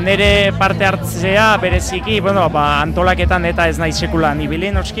 nire parte hartzea bereziki, antolaketan eta ez nahi sekulan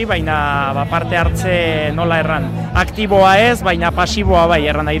ibili noski, baina parte hartze nola erran. Aktiboa ez, baina pasiboa bai,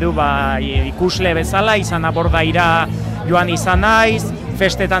 erran nahi du ikusle bezala, izan abordaira joan izan naiz,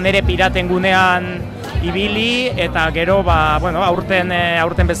 festetan ere piraten gunean ibili, eta gero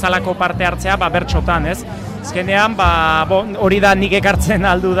aurten bezalako parte hartzea bertxotan, ez? Azkenean, hori da nik ekartzen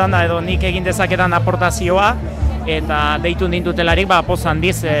aldu dana edo nik egin dezaketan aportazioa, eta deitu nindutelarik poz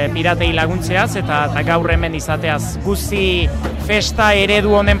handiz piratei laguntzeaz eta gaur hemen izateaz. Guzti festa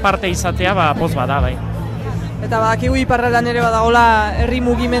eredu honen parte izatea poz bada bai. Eta badakigu iparraldean ere badagola herri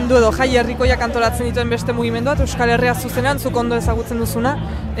mugimendu edo jai herrikoiak antolatzen dituen beste mugimendua, Euskal Herria zuzenean zuk ondo ezagutzen duzuna.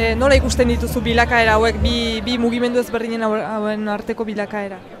 Nola ikusten dituzu bilakaera hauek, bi mugimendu ezberdinen hauen arteko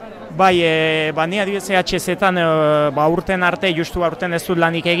bilakaera? Bai, ni adibidez EHZ-etan urten arte, justu urten ez dut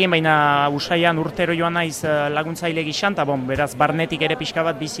lanik egin, baina usaian urtero joan naiz laguntzaile gizan, eta beraz barnetik ere pixka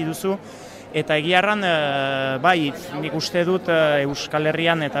bat bizi duzu. Eta egiarran, nik uste dut Euskal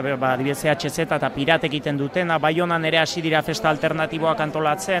Herrian eta adibidez EHZ eta piratek egiten dutena, Baionan ere hasi dira festa alternatiboak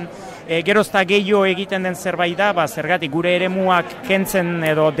antolatzen. Gerozta gehiago egiten den zerbait da, zergatik gure eremuak kentzen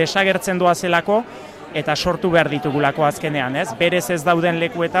edo desagertzen doazelako, eta sortu behar ditugulako azkenean, ez? Berez ez dauden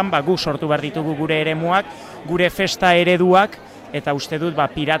lekuetan, gu sortu behar ditugu gure eremuak, gure festa ereduak, eta uste dut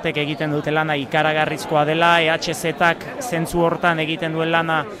piratek egiten dute lana ikaragarrizkoa dela, EHZ-ak zentzu hortan egiten duen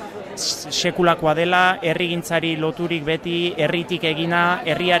lana sekulakoa dela, herrigintzari loturik beti, herritik egina,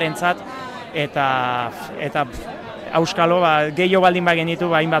 herriarentzat, eta auskalo, gehiago baldin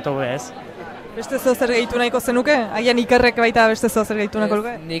bagenitu hainbat hobe, ez? Beste zer gehitu nahiko zenuke? Agian Ikerrek baita beste zer gehitu nahiko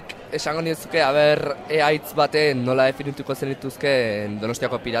luke? Nik esango nizuke, haitz baten nola definituko zenituzke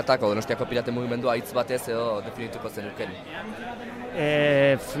Donostiako piratak o Donostiako piraten mugimendu haitz batez edo definituko zenuken?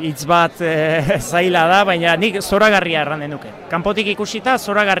 Hitz bat zaila da, baina nik zoragarria erranen nuke. Kanpotik ikusita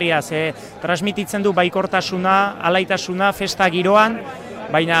zoragarria, transmititzen du baikortasuna, alaitasuna, festa giroan,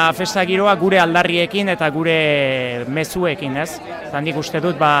 baina festa giroa gure aldarriekin eta gure mezuekin, ez? Eta nik uste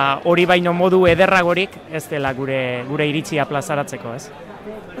dut, hori baino modu ederragorik ez dela gure iritzia plazaratzeko, ez?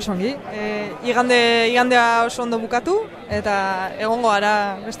 Osongi, igandea oso ondo bukatu eta egongo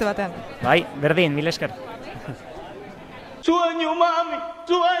gara beste batean. Bai, berdin, mil esker. Sueño, mami,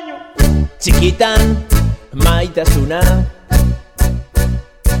 sueño. Txikitan maitasuna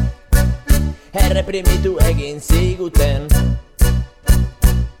erreprimitu egin ziguten,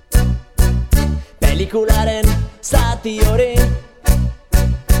 pelikularen zati hori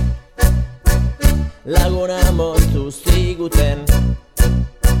laguna moztu ziguten.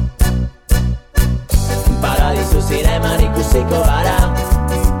 Paradisu zineman ikusiko gara,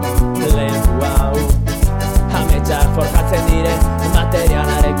 leku hau ametsak forjatzen diren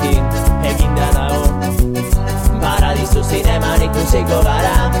materialarekin eginda dago. Paradisu zineman ikusiko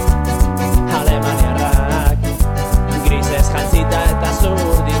gara, alemaniarrak grisez jantzita eta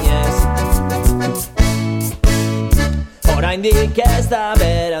zurdinez. Oraindik ez da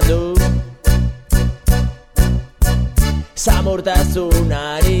berandu,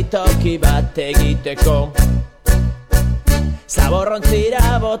 samurtasunari toki bat egiteko,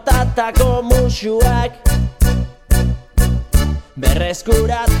 zaborrontzira botatako musuak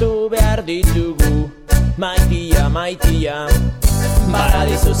berreskuratu behar ditugu, maitia, maitia.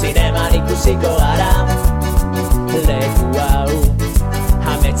 Paradisu zineman ikusiko gara, leku hau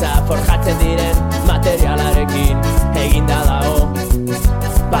ametsa forjatzen diren materialarekin eginda dago.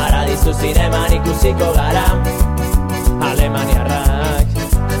 Paradisu zineman ikusiko gara, alemaniarrak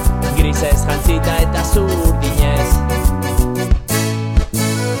grisez jantzita eta zurdinez.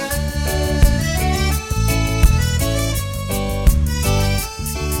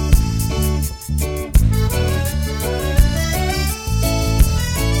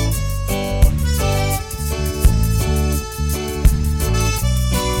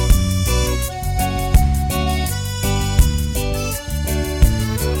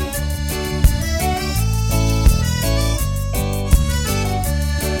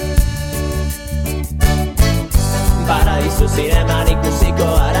 Zineman ikusiko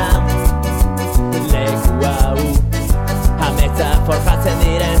gara, leku hau ametsa forjatzen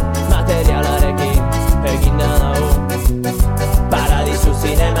diren materialarekin eginda dago. Paradisu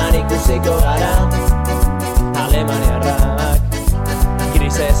zineman ikusiko gara, alemaniarrak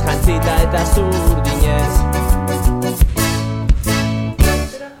grisez jantzita eta zurdinez.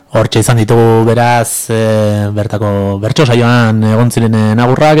 Hortxe izan ditugu beraz bertako bertso saioan egon ziren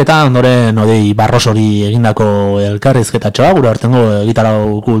agurrak eta ondoren Odei Barrosori egindako elkarrizketatxoa, gure aurtengo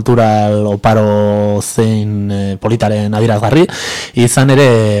gitarau kultural oparo zein politaren adierazgarri. Izan ere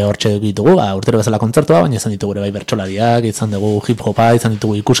hortxe ditugu, urtero bezala kontzertua, baina izan ditugu ere bai bertsolariak, izan dugu hip-hopa, izan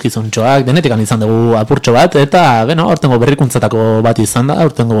ditugu ikuskizuntxoak, denetikan izan dugu apurtxo bat, eta aurtengo berrikuntzatako bat izan da,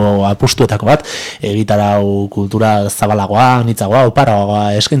 aurtengo apustuetako bat, gitarau kultura zabalagoa, nitzagoa,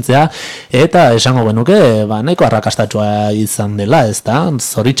 oparoagoa eskin eta esango genuke nahiko arrakastatsua izan dela, ezta?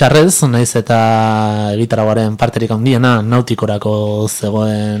 Zoritxarrez, naiz eta gitarauaren parterik handiena nautikorako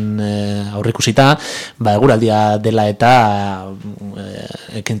zegoen aurrikusita, eguraldia dela eta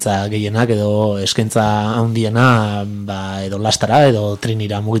ekintza gehienak edo eskaintza handiena edo lastara edo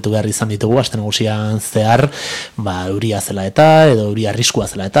trinira mugitu behar izan ditugu Aste Nagusian zehar, euria zela eta edo euria arriskua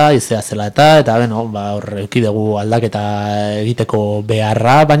zela eta izea zela eta hor eukidegu aldaketa egiteko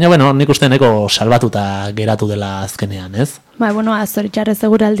beharra, baina nik uste nahiko salbatuta geratu dela azkenean, ez? Zoritxarrez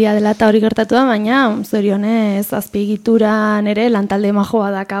eguraldia dela eta hori gertatu da, baina zorionez azpiegituran ere lantalde majoa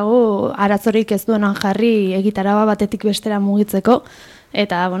dakagu, arazorik ez duenan jarri egitaraba batetik bestera mugitzeko,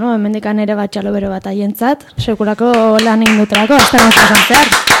 eta, hemendikan ere bat txalo bero bat aientzat, sekulako lan egin dutelako, Aste Nagusian zehar.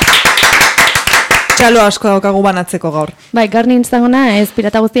 Txalo asko daukagu banatzeko gaur. Gaur nintzaguna ez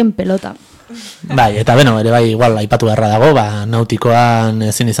pirata guztien pelota. Eta ere igual aipatu beharra dago, nautikoan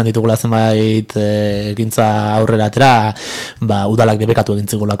ezin izan ditugula zenbait egintza aurrera atera, udalak debekatu egin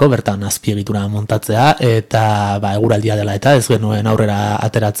zigulako, bertan azpiegitura montatzea, eta eguraldia dela eta ez genuen aurrera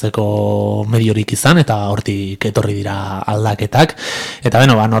ateratzeko mediorik izan, eta hortik etorri dira aldaketak, eta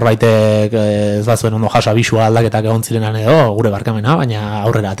norbaitek ez bazuen ondo jaso abisua aldaketak egon zirenan edo, gure barkamena, baina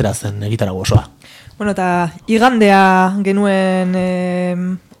aurrera ateratzen egitara gozoa. Eta igandea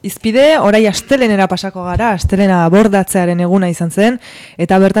genuen izpide, orai astelenera pasako gara, astelena abordatzearen eguna izan zen,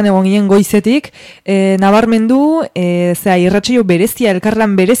 eta bertan egon ginen goizetik, nabarmendu, irratsaio berezia,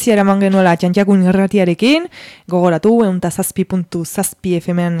 elkarlan berezia eraman genuela Txantxakun irratiarekin, gogoratu, 107.7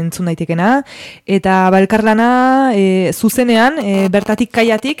 FM-an entzun daitekena, eta elkarlana zuzenean, bertatik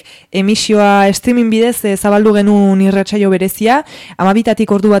kaiatik, emisioa streaming bidez zabaldu genuen irratsaio berezia, 12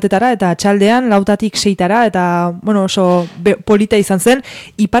 ordu batetara, eta txaldean, 4 6 eta, oso polita izan zen,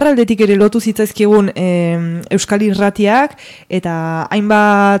 iparraldetik ere lotu zitzaizkigun Euskal Irratiak, eta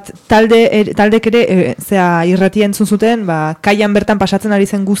hainbat taldek ere irratia entzun zuten, kaian bertan pasatzen ari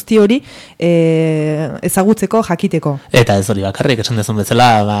zen guzti hori ezagutzeko, jakiteko. Eta ez hori bakarrik, esan dezun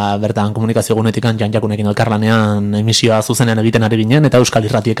bezala, bertan komunikazio gunetikan Txantxakunekin elkarlanean emisioa zuzenean egiten ari ginen, eta Euskal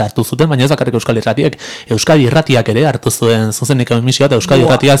Irratiek hartu zuten, baina ez bakarrik Euskal Irratiek, Euskal Irratiak ere hartu zuen zuzeneko emisioa, eta Euskal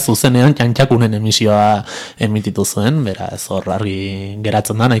Irratiak zuzenean Txantxakunen emisioa emititu zuen, beraz hor argi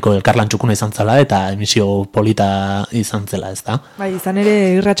geratzen da, nahiko elkarlan txukuna izan zela eta emisio polita izan zela, ez da? Izan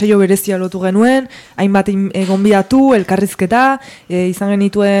ere irratsaio berezia lotu genuen, hainbat gonbidatu, elkarrizketa, izan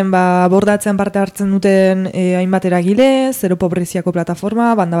genituen abordatzean parte hartzen duten hainbat eragile, Zero Pobreziako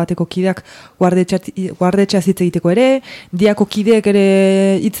plataforma, banda bateko kideak guardetxea hitz egiteko ere, diako kideek ere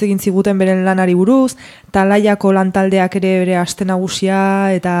hitz egin ziguten beren lanari buruz, Talaiako lantaldeak ere bere Aste Nagusia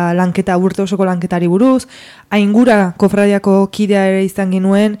eta lanketa urte osoko lanketari buruz, Aingura kofradiako kidea ere izan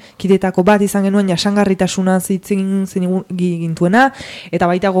genuen, kidetako bat izan genuen jasangarritasuna zitzin gintuena, eta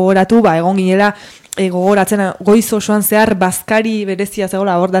baita gogoratu, egon ginela, gogoratzen goiz osoan zehar bazkari berezia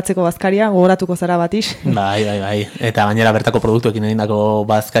zegoela, abordatzeko bazkaria, gogoratuko zara batiz. Bai, eta gainera bertako produktuekin egindako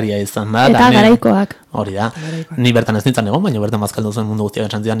bazkaria izan da. Eta garaikoak. Hori da, ni bertan ez nintzen egon, baina bertan bazkaldu zen mundu guztiak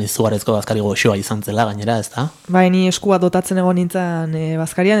esan zidan, izugarrezko bazkari goxoa izan zela gainera, ez da? Ni eskua dotatzen egon nintzen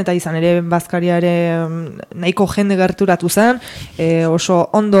bazkarian, eta izan ere bazkaria ere nahiko jende gerturatu zen, oso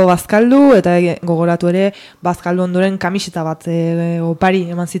ondo bazkaldu, eta gogoratu ere bazkaldu ondoren kamiseta bat opari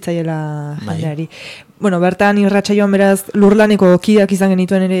eman zitzaiela jendeari. Bertan irratsaioan beraz lurlaneko kideak izan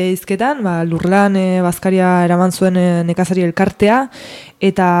genituen ere hizketan, lurlan bazkaria eraman zuen nekazari elkartea,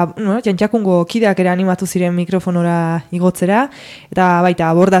 eta Txantxakungo kideak ere animatu ziren mikrofonora igotzera, eta baita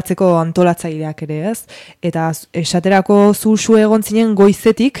abordatzeko antolatzaileak ere, ez? Eta esaterako zu egon zinen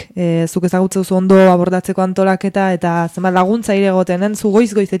goizetik, zuk ezagutzen zu ondo abordatzeko antolaketa, eta zenbat laguntzaile egoten den, zu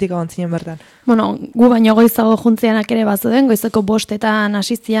goizetik egon zinen bertan. Gu baino goizago juntzianak ere bazuden, goizeko 5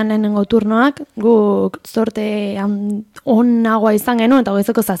 hasi zian lehenengo turnoak, guk zorte onagoa izan genuen, eta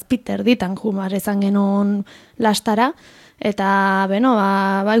goizeko 7 ditan jumar izan genuen lastara, Eta,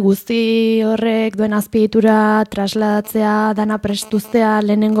 bai guzti horrek duen azpiegitura trasladatzea, dana prestuztea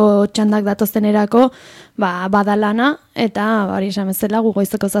lehenengo txandak datozenerako, bada lana, eta hori esan bezala gu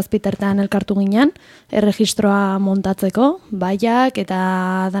goizeko 7 elkartu ginen, erregistroa montatzeko, baiak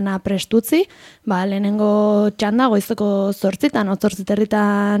eta dana prestutzi, lehenengo txanda goizeko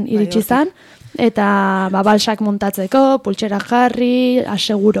 8 iritsi zan, eta balsak montatzeko, pultxerak jarri,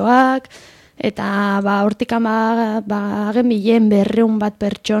 aseguroak, eta hortikan genbilen 200 bat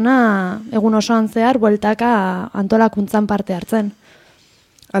pertsona egun osoan zehar bueltaka antolakuntzan parte hartzen.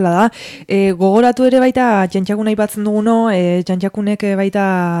 Hala da, gogoratu ere baita Jantxakun aipatzen duguno, Jantxakunek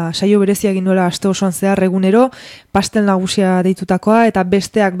baita saio berezia egin duela aste osoan zehar egunero, pastel nagusia deitutakoa, eta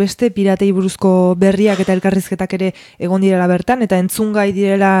besteak beste piratei buruzko berriak eta elkarrizketak ere egon direla bertan, eta entzungai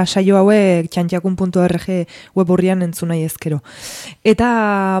direla saio hauek jantxakun.org web horrian entzun nahi ezkero.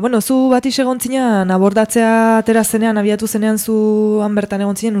 Eta, zu bat egon zinean, abordatzea atera zenean, abiatu zenean zuan bertan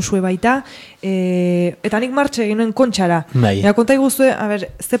egon zinen, usue baita, eta nik martxe egin nuen kontxara. Ega konta iguzue,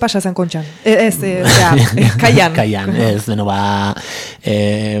 ze pasa zen kontxan? Kaian. Kaian,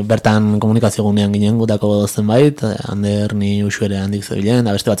 bertan komunikazio gunean ginen gutako zenbait, Ander ni usuere handik zebilen,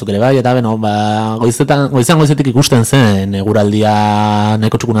 da beste batzuk ere bai, eta goizetik ikusten zen, eguraldia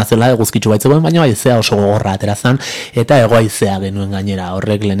nahiko txukuna zela, eguzkitzu baitzegoen, baina haizea oso gogorra atera zen, eta ego haizea genuen gainera,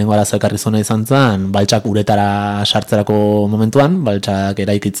 horrek lehenengo arazo ekarri zona izan zen, baltsak uretara sartzerako momentuan, baltsak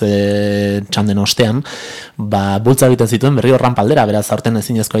eraikitze txanden ostean, bultza egiten zituen berri horran paldera, beraz aurten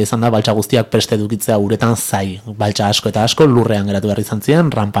ezinezkoa izan da, baltsa guztiak preste edukitzea uretan zai, baltsa asko eta asko lurrean geratu behar izan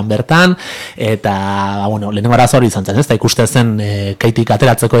ziren, rampan bertan, eta lehenengo arazo hori izan zen, ez da ikuste zen kaitik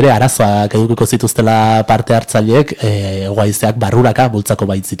ateratzeko ere arazoak edukiko zituztela parte hartzaileek goizeak barruraka bultzako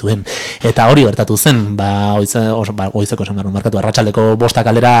baitzituen. Eta hori gertatu zen, goizeko esan behar markatu, arratsaldeko 5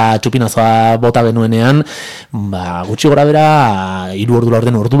 aldera txupinazoa bota genuenean, gutxi gora bera 3 ordu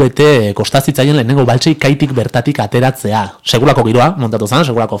laurden ordu bete kostazitzaien lehenengo baltsei kaitik bertatik ateratzea. Segulako giroa montatu zen,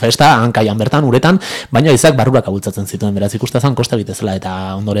 segulako festa, hankaian bertan, uretan, baina izak barruraka bultzatzen zituen, beraz ikustezan kosta egitezela, eta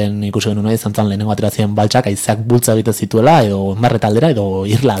ondoren ikusi genuen nahi izan zen lehenengo aterazien baltsak aizak bultza egite zituela, edo Enbarreta aldera, edo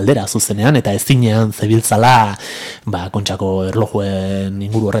Irla aldera zuzenean, eta ezinean zebiltzala kontxako erlojuen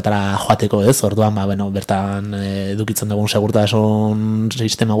inguru horretara joateko ez, orduan, bertan edukitzen dugun segurtasun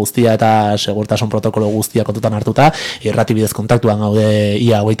sistema guztia eta segurtasun protokolo guztia kontutan hartuta, irratibidez kontaktuan gaude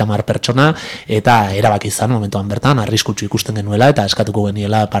ia 30 pertsona, eta erabaki izan momentuan bertan, arriskutsu ikusten genuela, eta eskatuko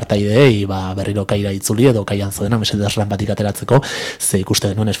geniela partaideei berriro kaira itzuli edo kaian zodena mesedez ranpatik ateratzeko, ze ikuste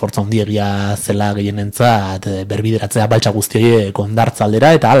genuen esfortza handiegia zela gehienentzat berbideratzea baltsa guztioi kondartza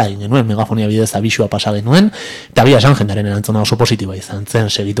aldera, eta hala egin genuen megafonia bidez abisua pasa genuen, eta bia esan jendearen erantzuna oso positiboa izan zen,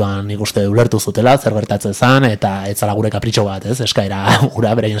 segituan ikuste ulertu zutela, zer gertatzen zen, eta etzala gure kapritxo bat, ez, eskaera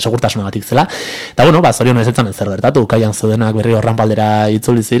gura beraien segurtasuna batik zela, eta zorion ez etzan zer gertatu, kaian zodenak berri ranpaldera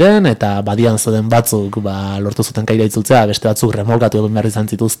itzuli ziren, eta badian zoden batzuk lortu zuten kaira itzultzea, beste batzuk remolkatu egin behar izan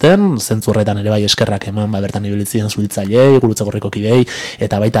zituzten, zentzurretan ere bai eskerrak eman, bertan ibilitzien zuhiltzailei, gurutzegorriko kidei,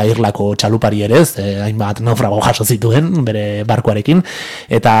 eta baita Irlako txalupari ere, hainbat naufrago jaso zituen bere barkuarekin,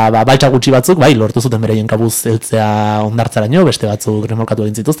 eta baltsa gutxi batzuk, lortu zuten bereien kabuz heltzea ondartzaraino, beste batzuk remolkatu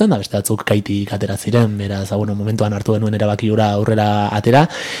egin zituzten, da beste batzuk kaitik atera ziren, beraz, momentuan hartu genuen erabaki hura aurrera atera,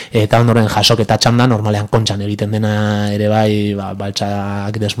 eta ondoren jasok eta txanda normalean kontxan egiten dena ere bai,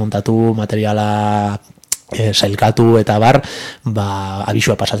 baltsak desmontatu, materiala sailkatu eta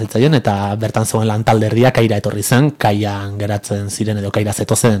abisua pasazitzaien, eta bertan zegoen lan talderdia kaira etorri zen, kaian geratzen ziren edo kaira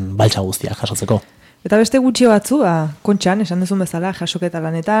zetozen baltsa guztiak jasotzeko. Eta beste gutxi batzu, kontxan, esan duzun bezala, jasoketa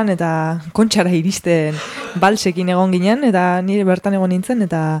lanetan, eta kontxara iristen balsekin egon ginen, eta nire bertan egon nintzen,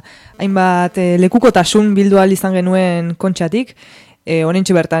 eta hainbat lekukotasun bildu ahal izan genuen kontxatik,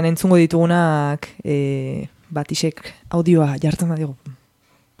 honentxe bertan entzungo ditugunak batisek audioa jartzen badigu.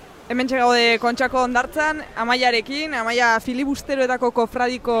 Hementxe gaude Kontxako hondartzan, Amaiarekin, Amaia filibusteroetako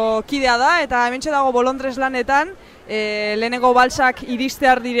kofradiko kidea da, eta hementxe dago bolondres lanetan, lehenengo baltsak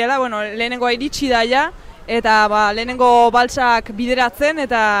iristear direla, lehenengoa iritsi da ja, eta lehenengo baltsak bideratzen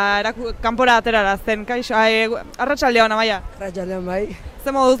eta kanpora aterarazten. Arratsaldeon, Amaia. Arratsaldeon bai.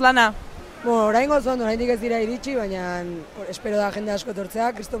 Zer moduz lana? Oraingo zondo, oraindik ez dira iritsi, baina espero da jende asko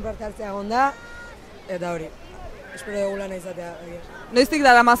etortzea, kriston parte hartzea egon da, eta hori. Espero dugu lana izatea. Noiztik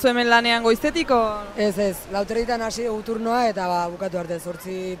dara mazu hemen lanean goizetik? Ez, 4:00 hasi dugu turnoa eta bukatu arte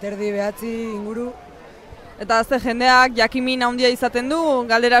 8:30 inguru. Eta ze jendeak jakimin handia izaten du,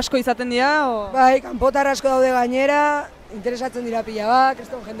 galdera asko izaten dira? Bai, kanpotar asko daude gainera, interesatzen dira pila bat,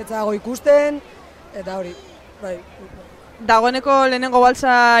 kriston jendetza dago ikusten, eta hori, bai. Dagoeneko lehenengo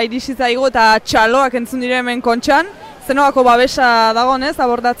baltsa iritsi zaigu eta txaloak entzun dire hemen Kontxan, zenolako babesa dagoen ez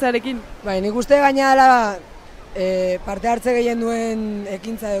abordatzearekin? Bai, nik uste gaina dela parte hartze gehien duen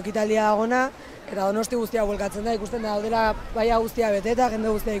ekintza edo ekitaldia dagona, eta Donosti guztia buelkatzen da, ikusten da daudela baia guztia beteta, jende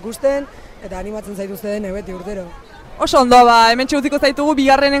guztia ikusten, eta animatzen zaituzte den beti urtero. Oso ondo, hemen txegutiko zaitugu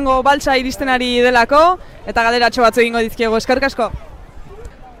bigarrenengo baltsa iristen ari delako, eta galderatxo batzu egingo dizkiego, eskerrik asko.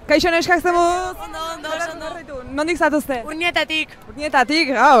 Kaixo neskak zemuz? Ondo. Nondik zatuzte? Urnietatik.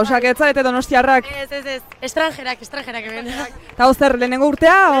 Urnietatik? Osak ez zarete donostiarrak. Ez. Estranjerak hemen. Eta zer, lehenengo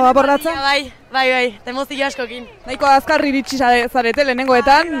urtea, o abordatzen? Bai, emozio askokin. Nahiko azkar iritsi zarete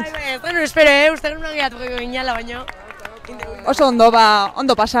lehenengoetan? Bai, ez genuen espero, uste genuen gehiatuko ginala, baino. Oso ondo,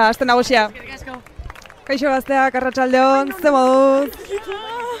 ondo pasa, Aste Nagusia. Eskerrik asko. Kaixo gazteak, arratsaldeon, ze moduz?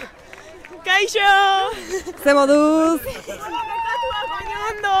 Kaixo! Ze moduz?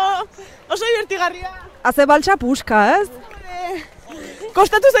 Ondo! Oso divertigarria. Haze baltsa puska, ez?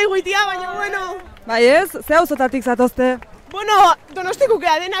 Kostatu zaigu itia, baina bueno. Bai ez? Ze auzotatik zatozte? Bueno, Donostikuk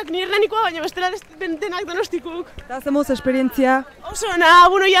denak, ni Hernanikoa, baina bestela denak Donostikuk. Eta ze moduz esperientzia? Oso ona,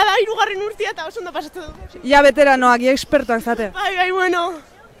 ja da 3. urtea eta oso ondo pasatzen du. Ja veteranoak, ekspertuak zate? Bai, bueno.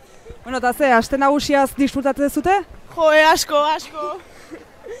 Bueno, eta ze, Aste Nagusiaz disfrutatzen zute? Jo, asko.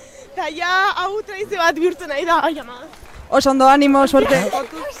 Eta ja, hau tradizio bat bihurtu nahi da, ai ama. Oso ondo, animo, suerte.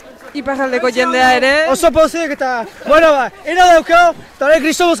 Iparraldeko jendea ere. Oso pozik eta, bueno ina daukau, eta hori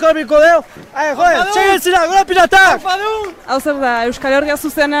kristo buzkara bilko deo. Txegetzira, gora piratak! Hau zer da, Euskal Herria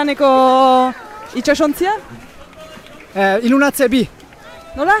zuzeneaneko itxasontzia? Ilunatze bi.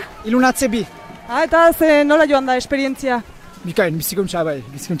 Nola? Ilunatze bi. Eta ze nola joan da esperientzia? Bikain, bizikuntza bai,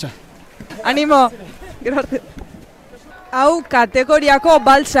 bizikuntza. Animo, gero arte. Hau kategoriako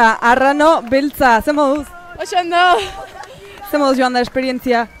baltsa, arrano, beltza, ze moduz? Oso ondo. Ze moduz joan da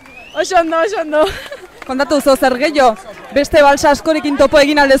esperientzia? Oso ondo. Kontatu zo zer gehiago, beste baltsa askorekin topo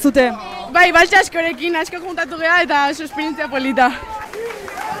egin aldezute? Bai, baltsa askorekin asko juntatu geha eta oso esperientzia polita.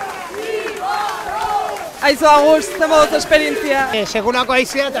 Aizu Agus, ze moduz esperientzia? Sekulako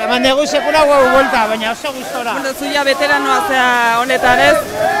aizia eta eman dugu sekulako buelta, baina oso gustora. Bueno, zuia veteranoa zea honetan ez?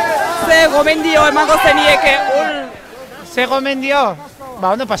 Ze gomendio emango zenieke? Ze gomendio?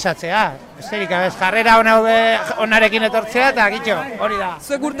 Ondo pasatzea. Besterik, jarrera onarekin etortzea eta gitxo, hori da.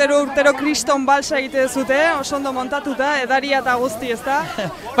 Zuek urtero kriston balsa egite zute, oso ondo montatuta, edaria eta guzti, ezta?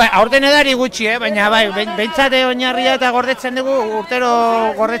 Bai, aurten edari gutxi, baina behintzate oinarria eta gordetzen dugu,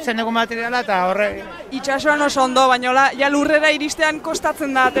 urtero gordetzen dugu materiala eta horre... Itxasoan oso ondo, baina ja lurrera iristean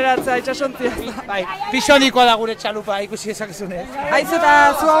kostatzen da ateratzea itxasontzia. Bai, pisonikoa da gure txalupa, ikusi ezakizune. Aizu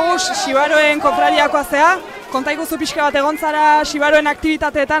eta zu Agus, Xibaroen kofradiakoa zea, konta iguzu pixka bat egon zara Xibaroen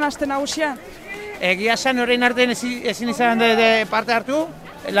aktibitateetan Aste Nagusia? Egia esan horrein artean ezin izan de parte hartu,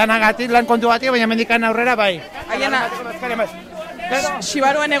 lan kontu batik, baina mendikan aurrera bai.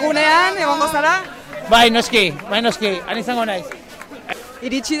 Xibaroen egunean, egongo zara? Bai, noski, han izango naiz.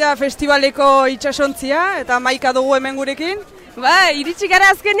 Iritsi da festivaleko itxasontzia eta maika dugu hemen gurekin? Bai, iritsi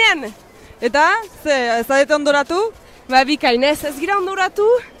gara azkenean. Eta, ez da ondoratu? Ba, bikainez, ez gira ondoratu,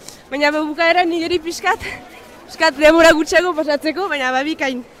 baina bukaeran nigeri pixkat demora gutxago pasatzeko, baina ba,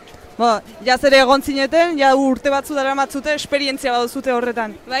 bikain. Ja zere egon zineten, ja urte batzu dara matzute, esperientzia baduzute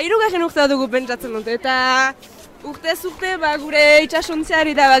horretan. Ba, 3. urtea dugu pentsatzen dute, eta urtez urte gure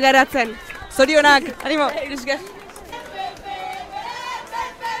itxasontzeari da bagaratzen. Zorionak, animo!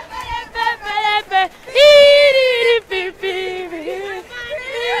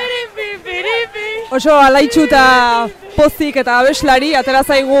 Oso alaitxu eta pozik eta abeslari atera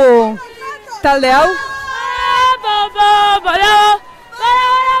zaigu talde hau.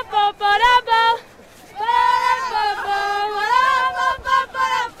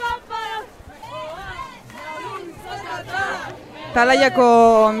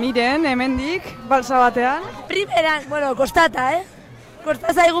 Talaiako Miren, hemendik, balsa batean. Primeran, kostata,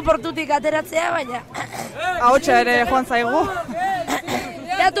 Kosta zaigu portutik ateratzea, baina... Ahotsa ere joan zaigu.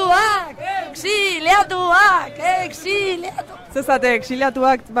 Exiliatuak! Zezate,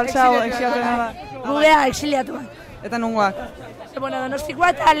 exiliatuak, balsa exiliatuena da. Gugea, exiliatuak. Eta nungoak? Donostikoa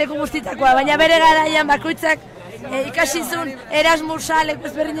eta leku guztitakoa, baina bere garaian bakoitzak ikasizun Erasmusa leku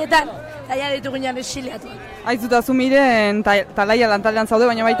ezberdinetan, eta ditu ginen exiliatuak. Aizuta zu Miren talaia lantaldean zaude,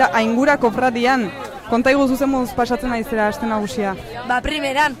 baina baita Aingura kofradian. Konta iguzu zemuz pasatzen naizera Aste Nagusia? Ba,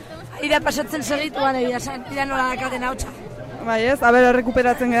 primeran, aira pasatzen segituan egia zen, ira nola dakaten ahotsa. Bai ez,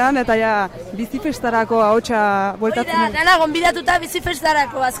 errekuperatzen gedan eta ja bizifestarako ahotsa bueltatzen. Hori da, dana gonbidatuta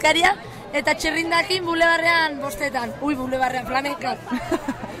bizifestarako azkaria eta txirrindakin bulebarrean bostetan. Bulebarrean, flamenkan.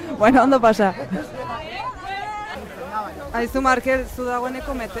 Bueno, ondo pasa. Aizu Markel, zu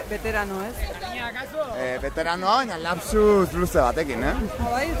dagoeneko veterano, ez? Veteranoa, baina lapsuz luze batekin,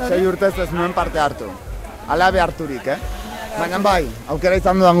 6 urtez ez nuen parte hartu. Ala beharturik, Baina bai, aukera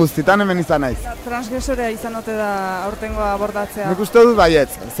izan dudan guztitan hemen izan naiz. Transgresorea izan ote da aurtengo abordatzea? Nik uste dut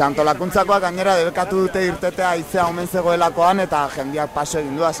baietz, ze antolakuntzakoak gainera debekatu dute irtetea haizea omen zegoelakoan eta jendeak paso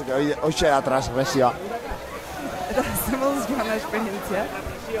egin du, hasi hoxe da transgresioa. Eta zer moduz joan da esperientzia?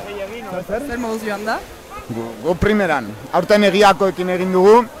 Zer moduz joan da? Gu primeran, aurten egiakoekin egin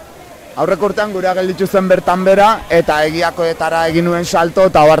dugu, aurreko urtean gurea gelditu zen bertan bera, eta egiakoetara egin nuen salto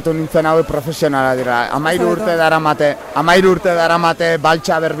eta hartu nintzen hauek profesionala dira. 13 urte daramate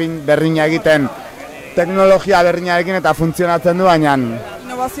baltsa berdina egiten, teknologia berdinarekin eta funtzionatzen du, baina...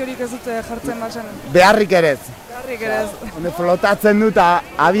 Innovaziorik ez dute jartzen batzen? Beharrik ere ez. Beharrik ere ez. Flotatzen du eta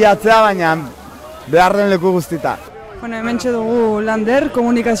abiatzea, baina behar den leku guztita. Bueno, hementxe dugu Lander,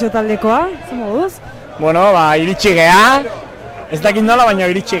 komunikazio taldekoa, zer moduz? Bueno, iritsi geha, ez dakit nola, baina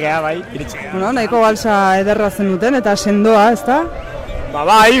iritsi geha, bai, iritsi geha. Bueno, nahiko balsa ederra zen duten eta sendoa, ezta?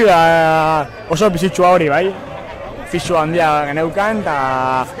 Bai, oso bizitsua hori, bai. Fisu handia geneukan,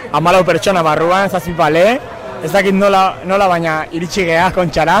 eta 14 pertsona barruan, zazpipale, ez dakit nola, baina iritsi geha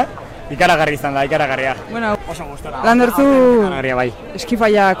kontxara, ikaragarri izan da, ikaragarria. Bueno, oso gustora. Landerzu bai.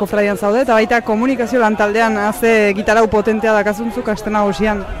 Eskifaia kofradian zaude, eta baita komunikazio lantaldean haze gitarau potentea dakazuntzuk Aste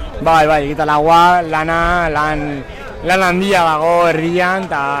Nagusian. Bai, gitaragua, lan handia dago herrian,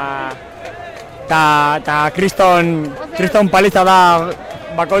 eta kriston paliza da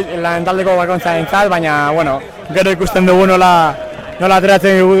lantaldeko bakontzarentzat, baina, bueno, gero ikusten dugu nola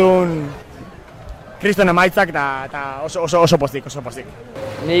ateratzen dugudun kriston emaitzak, eta oso pozik.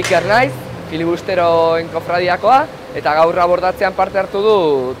 Ni Iker naiz, filibusteroen kofradiakoa, eta gaur abordatzean parte hartu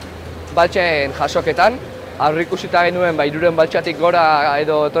dut baltsen jasoketan. Aurreikusita genuen 300 baltsatik gora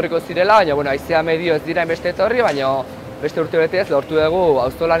edo etorriko zirela, baina haizea medio ez dira beste etorri, baina beste urte betez lortu dugu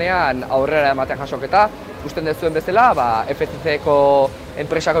auzolanean aurrera ematen jasoketa. Ikusten dezuen bezala, FCC-ko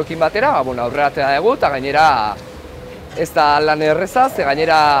enpresakoekin batera, aurrera atera dugu, eta gainera ez da lan erreza, ze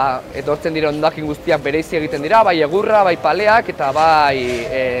gainera etortzen dira hondakin guztiak bereizi egiten dira, bai egurra, bai paleak, eta bai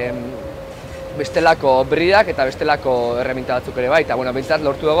bestelako bridak eta bestelako erreminta batzuk ere bai. Eta behintzat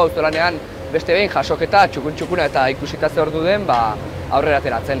lortu dugu auzolanean beste behin jasoketa txukun-txukuna eta ikusita ze ordu den aurrera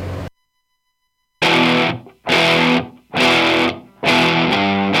ateratzen.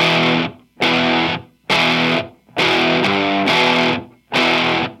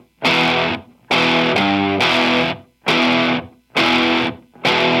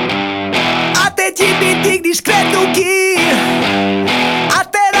 Ate txipitik diskretuki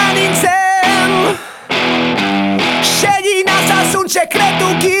atera nintzen, segin azazun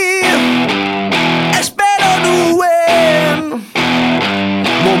sekretuki espero nuen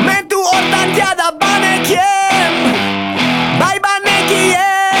moment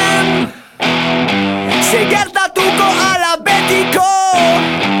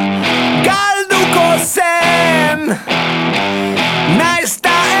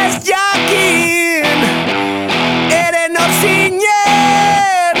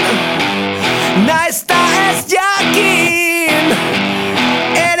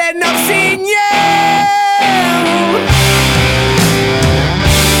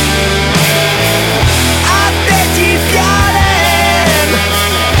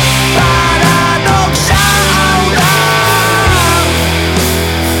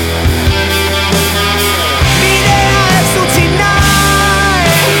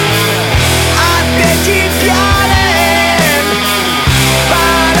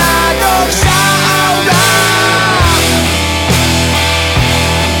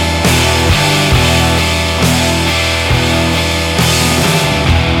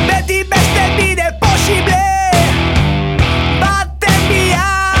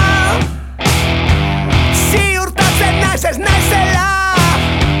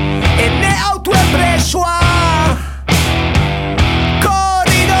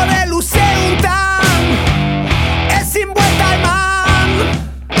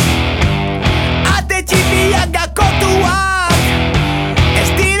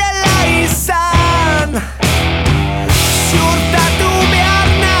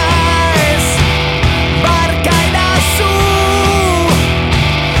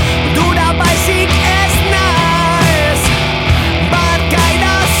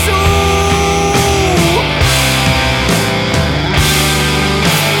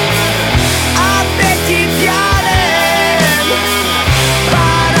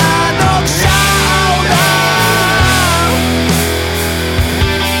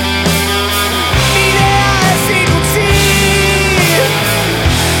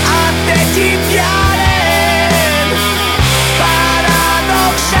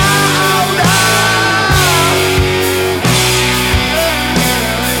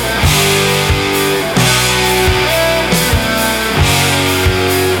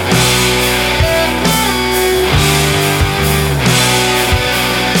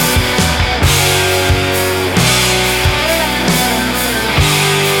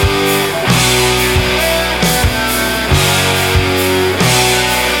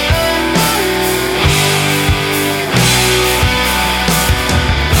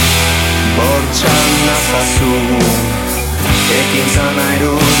ezazu ekin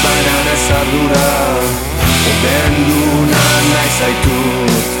zanairut baina ez ardura obenduna nahi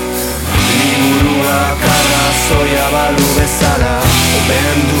zaitut liburuak arrazoia balu bezala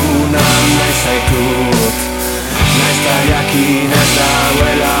obenduna nahi zaitut naiz ta jakin ez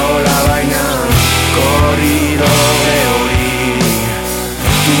dagoela hola baina korridore hori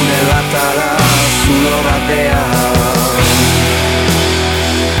tunel bat ala zulo batean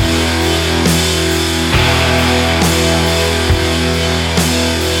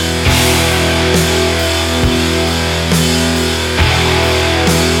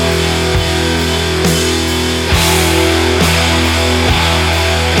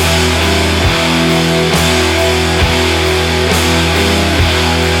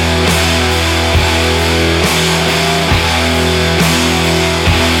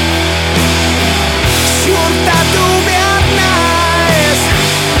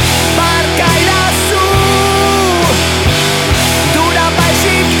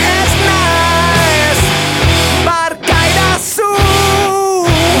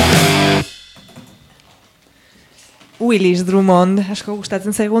Willis Drummond, asko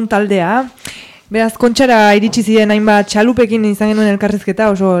gustatzen zaigun taldea. Beraz, kontxara iritsi ziren hainbat txalupekin izan genuen elkarrizketa,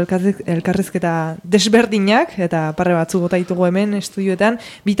 oso elkarrizketa desberdinak, eta parre batzuk bota ditugu hemen estudioetan.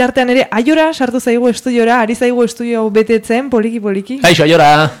 Bitartean ere, Aiora sartu zaigu estudiora, ari zaigu estudio betetzen, poliki-poliki. Kaixo,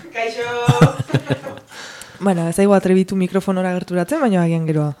 Aiora! Kaixo! Bueno, ez zaigu atrebitu mikrofonora gerturatzen, baina agian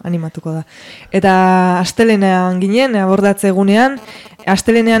gero animatuko da. Eta astelenean ginen, abordatze egunean,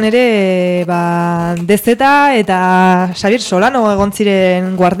 astelenean ere Dezeta eta Xabier Solano egon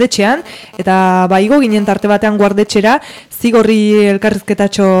ziren guardetxean, eta igo ginen tarte batean guardetxera, zigorri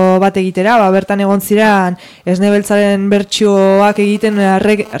elkarrizketatxo bat egitera, bertan egon ziren esnebeltzaren bertsioak egiten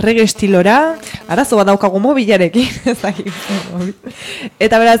reggae estilora, arazo bat daukagu mobilarekin,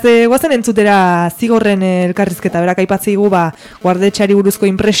 eta beraz, guazen entzutera zigorren elkarrizketa, berak aipatzei gu guardetxeari buruzko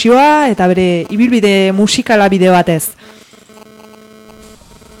impresioa, eta bere ibilbide musikala bide batez.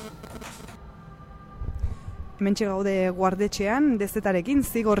 Hementxe gaude guardetxean, Dezetarekin,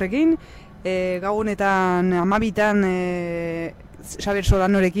 zigorrekin, gaunetan 12an Xabier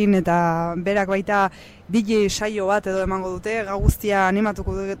Solanorekin eta berak baita DJ saio bat edo emango dute, gau guztia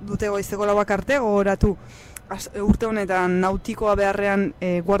animatuko dute goizeko 4 arte, gogoratu urte honetan nautikoa beharrean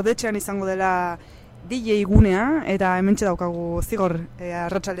guardetxean izango dela DJ gunea, eta hementxe daukagu zigor,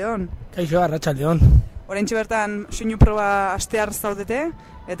 arratsaldeon. Kaixo, arratsaldeon. Oraintxe bertan soinu proba astear zaudete,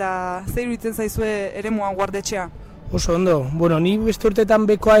 eta zer iruditzen zaizue eremua guardetxea? Oso ondo. Bueno, ni beste urteetan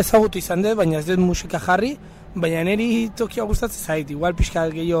bekoa ezagutu izan dut, baina ez dut musika jarri, baina niri tokia gustatzen zait, igual pixka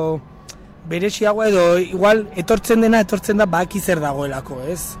gehiago bereziagoa edo igual etortzen da baki zer dagoelako,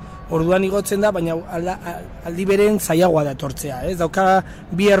 ez? Orduan igotzen da, baina aldi beren zailagoa da etortzea, ez? Dauka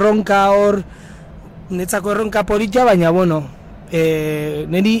bi erronka hor, netzako erronka polita, baina bueno,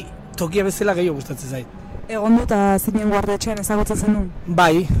 niri tokia bezala gehiago gustatzen zait. Egon dut zinen guardetxean ezagutzen zenun?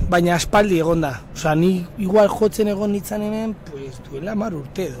 Bai, baina aspaldi egon da. Osa, ni igual jotzen egon nintzen hemen, pues, duela 10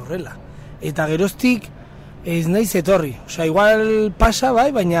 urte edo horrela. Eta geroztik ez naiz etorri. Osa, igual pasa,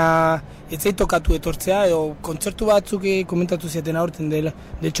 bai, baina ez zait tokatu etortzea, edo kontzertu batzuk komentatu ziaten aurten dela.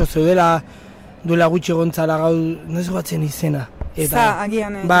 De hecho, zeudela duela gutxi egontzala gau, nahiz batzen izena. Eta,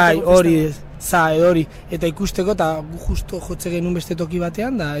 agian, bai, hori ez. Hori, eta ikusteko, eta gu justo jotze genuen beste toki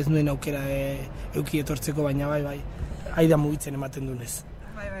batean, da ez nuen aukera euki etortzeko, baina bai, aida mugitzen ematen dunez.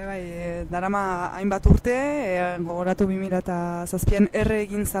 Bai, darama hainbat urte, gogoratu 2007an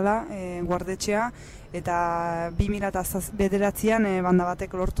egin zala guardetxea, eta 2009an banda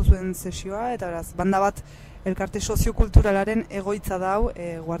batek lortu zuen sesioa, eta beraz, banda bat elkarte soziokulturalaren egoitza dau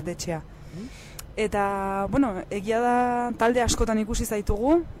guardetxea. Eta, bueno, egia da talde askotan ikusi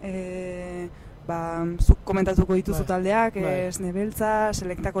zaitugu, zuk komentatuko dituzu taldeak, Esnebeltza,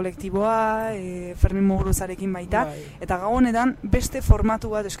 Selekta kolektiboa, Fermin Muguruzarekin baita, eta gau honetan beste formatu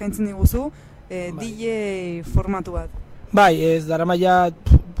bat eskaintzen diguzu, DJ formatu bat. Bai, ez darama ja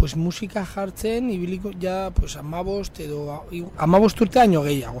musika jartzen, ibiliko ja 15 edo 15 urte haino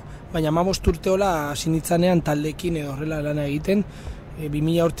gehiago, baina 15 urte hola sinitzanean taldekin edo horrela lana egiten,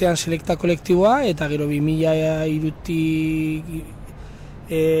 2000 urtean Selekta kolektiboa, eta gero 2003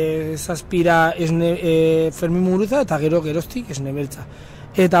 zazpira Fermin Muguruza, eta geroztik Esnebeltza.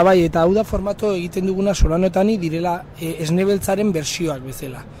 Eta bai, eta hau da formato egiten duguna Solanoetani direla Esnebeltzaren bersioak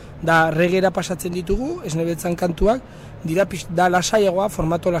bezala. Da reggaera pasatzen ditugu, Esnebeltzan kantuak, da lasaiagoa,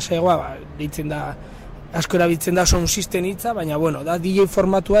 formato lasaiagoa, deitzen da, asko erabiltzen da sound system hitza, baina bueno, da DJ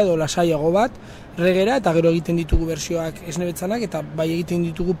formatua edo lasaiago bat, reggaera, eta gero egiten ditugu bersioak Esnebeltzanak, eta bai egiten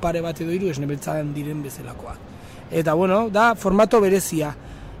ditugu pare bat edo 3 Esnebeltzan diren bezalakoak. Eta bueno, da formato berezia.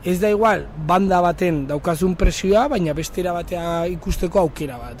 ez da igual banda baten daukazun presioa, baina bestera batea ikusteko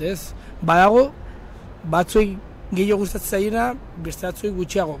aukera bat, ez? Badago, batzuei gehiago gustatzen zaiena, beste batzuei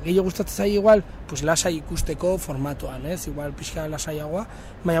gutxiago. Gehiago gustatzen zaie igual, pues lasai ikusteko formatoan, ez? Igual pixka lasaiagoa.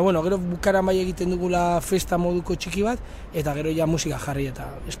 Baina, bueno, gero bukaran bai egiten dugula festa moduko txiki bat, eta gero ja musika jarri, eta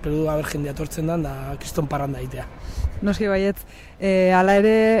espero du haber jendea tortzen dan, da kriston parranda egitea. Noski baietz, hala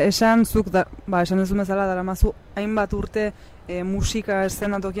ere esan zuk, esan ez bezala daramazu, hainbat urte musika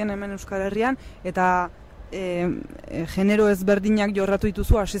eszenatokien hemen Euskal Herrian, eta genero ezberdinak jorratu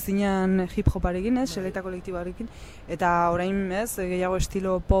dituzu, hasi zinean hip-hoparekin, seleita kolektibarekin, eta orain gehiago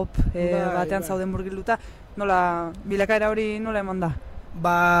estilo pop batean zauden murgilduta, nola, bilakaera hori nola eman da?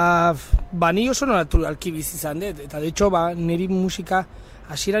 Ni oso naturalki bizi izan dut, eta de hecho, niri musika,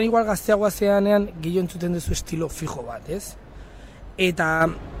 hasieran igual gazteagoa zeanean, gehiago entzuten duzu estilo fijo bat, ez? Eta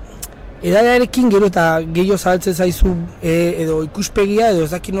edadarekin gero eta gehiago zabaltzen zaizu edo ikuspegia, edo ez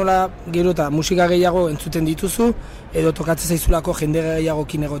dakit nola gero eta musika gehiago entzuten dituzu, edo tokatzen zaizulako jende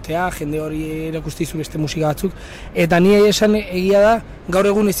gehiagokin egotea, jende hori erakuste dizu beste musika batzuk, eta ni esan egia da, gaur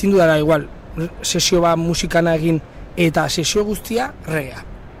egun ezin dudala igual, sesio bat musikana egin, eta sesio guztia reggaea,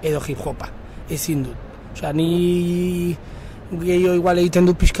 edo hip-hopa, ezin dut. Osea, ni gehiago igual egiten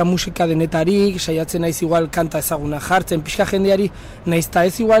du pixka musika denetarik, saiatzen naiz igual kanta ezaguna jartzen, pixka jendeari naiz eta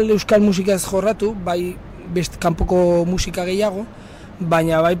ez igual euskal musika ez jorratu, bai best kanpoko musika gehiago,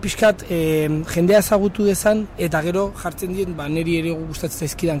 baina bai pixkat jendea ezagutu dezan, eta gero jartzen dien, niri ere gustatzen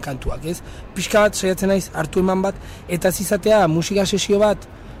zaizkidan kantuak, ez? Pixka bat saiatzen naiz hartu eman bat, eta ez izatea musika sesio bat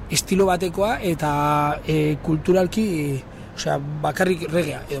estilo batekoa, eta kulturalki osea, bakarrik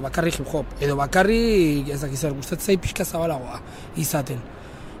reggaea, edo bakarrik hip-hop, edo bakarrik, ez dakizar, gustatzen zai pixka zabalagoa izaten.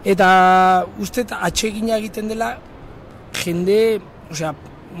 Eta uste atsegina egiten dela jende, osea,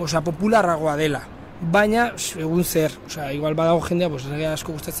 popularragoa dela. Baina, egun zer, osea, igual badago jendea, pues reggaea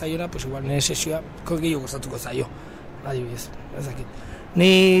asko gustatzen zaiona, pues igual nire sesioa gehiago gustatuko zaio. Adibidez, ez dakit.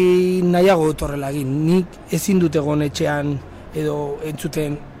 Ni nahiago dut horrela egin, nik ezin dut egon etxean edo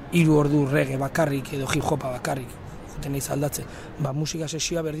entzuten 3 ordu reggae bakarrik edo hip-hopa bakarrik. Naiz aldatzen, musika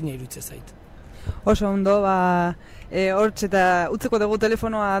sesioa berdina iruditzen zait. Oso ondo, hortz eta utzeko dugu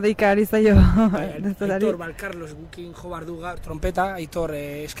telefonoa deika ari zaio. Aitor Balkarlos gukin jo bar du trompeta, Aitor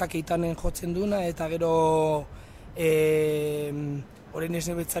eskakeitanen jotzen duna, eta gero orain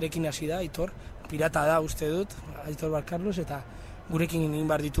esnebetzarekin hasi da, Aitor, pirata da uste dut, Aitor Balkarlos, eta gurekin egin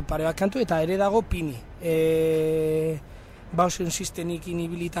bar ditu pare bat kantu, eta ere dago Pini. Bausen sistenikin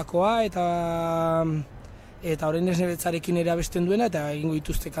ibilitakoa, eta orain esnebetzarekin ere abesten duena, eta egingo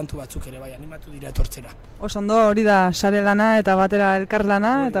dituzte kantu batzuk ere, bai, animatu dira etortzera. Oso ondo, hori da sare lana eta batera elkar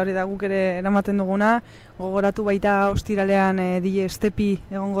lana, eta hori da guk ere eramaten duguna, gogoratu baita ostiralean DJ Estepi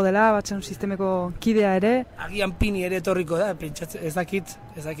egongo dela, batzen sistemeko kidea ere. Agian Pini ere etorriko da, pentsatzen, ez dakit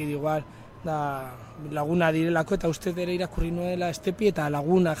igual, da laguna direlako, eta uste ere irakurri nuela Estepi, eta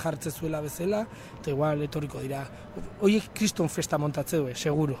laguna jartzen zuela bezala, eta igual etorriko dira. Hoiek kriston festa montatze du,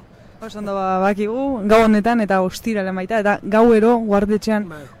 seguro. Oso ondo bakigu, gau honetan eta ostiralean baita, eta gauero guardetxean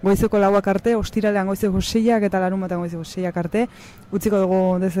goizeko 4 arte, ostiralean goizeko 6 eta larunbatean goizeko 6 arte, utziko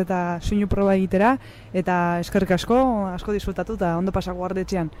dugu dez eta soinu proba egitera, eta eskerrik asko disfrutatu eta ondo pasak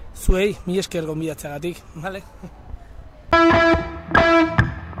guardetxean. Zuei, mi esker gonbidatzeagatik, bale?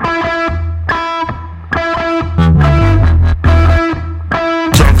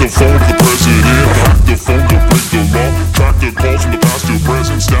 Time to phone the president, have to phone to break the law. Track the calls from the past to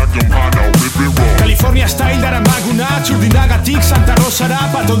present, stack them high, now rip it raw. California style daramaguna, txurdinagatik Santa Rosara,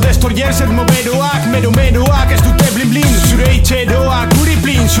 patol destroyer zer moberoak, meroak ez dute blin blin, zure itxeroak guri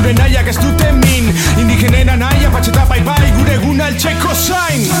plin, zure nahiak ez dute min, indigenena nahi apatxeta bai gure eguna eltseko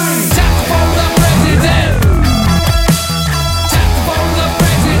zain. Tap for the president.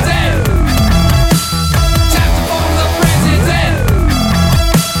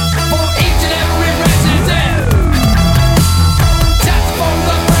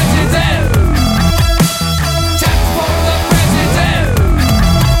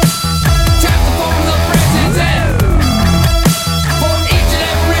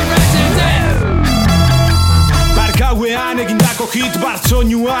 Egindako hit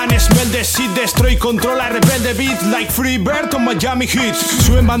bartzoinuan esmelde zit destroy kontrola rebelde beat like free bird on Miami Heat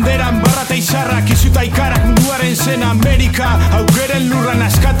zuen banderan barra eta izarrak izuta ikarak munduaren zen Amerika aukeren lurran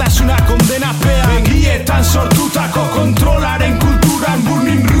askatasuna kondenapea begietan sortutako kontrolaren kulturan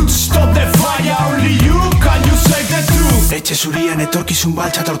burning roots stop the fire only you can you say the truth etxe zurian etorkizun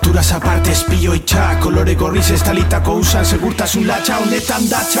baltza torturaz aparte espio itxa kolore gorriz estalitako usan segurtasun latxa honetan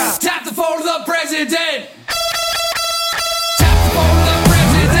datxa Tap for the president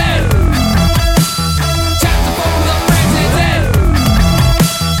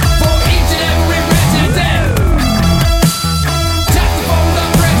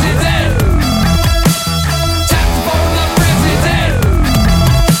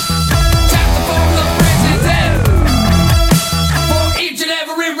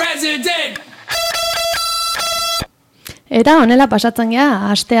Eta honela pasatzen gea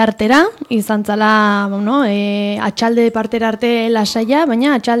aste artera, izan zala, atxalde partera arte lasaia,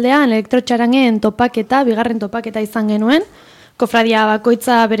 baina atxaldean elektrotxarangen topaketa, bigarren topaketa izan genuen. Kofradia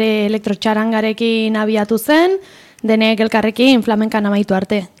bakoitza bere elektrotxarangarekin abiatu zen, denek elkarrekin flamenkan amaitu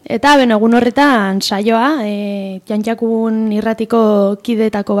arte. Eta egun horretan saioa, Jantxakun irratiko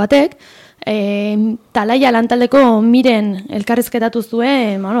kidetako batek, Talaia lantaldeko Miren elkarrizketatu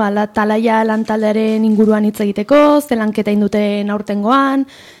zuen, Talaia lantaldearen inguruan hitz egiteko, zelanketa induten aurtengoan,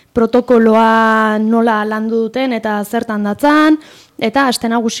 protokoloa nola landu duten eta zertan datzan, eta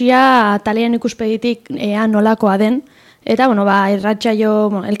Aste Nagusia Talaian ikuspegitik nolakoa den. Eta,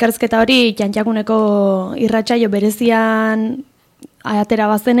 irratsaio, elkarrizketa hori Jantxakuneko irratsaio berezian atera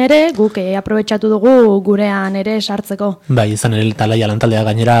bazen ere, guk aprobetxatu dugu gurean ere sartzeko. Bai, izan ere Talaia lantaldea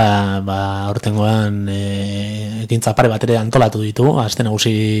gainera, aurtengoan ekintza pare bat ere antolatu ditu, Aste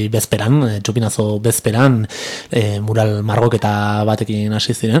Nagusi bezperan, txupinazo bezperan, mural margoketa batekin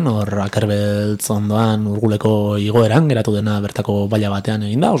hasi ziren, hor Akerbeltz ondoan urguleko igoeran, geratu dena bertako baila batean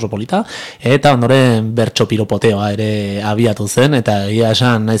eginda, oso polita, eta ondoren bertso piropoteoa ere abiatu zen, eta egia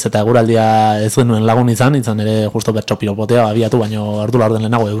esan, naiz eta eguraldia ez genuen lagun izan ere justo bertso piropoteoa abiatu, baino ordula orden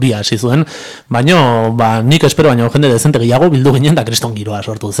lehenago euria hasi zuen, baino nik espero baino jende dezente gehiago bildu ginen da kriston giroa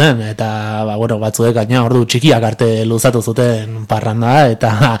sortu zen, eta batzuek gaina ordu txikiak arte luzatu zuten parranda,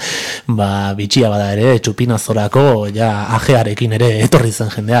 eta bitxia bada ere txupinazorako ajearekin ere etorri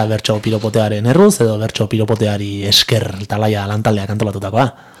zen jendea bertso piropotearen erruz, edo bertso piropoteari esker Talaia lantaldeak antolatutakoa.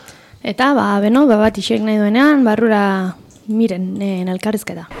 Eta bat isek nahi duenean, barrura Miren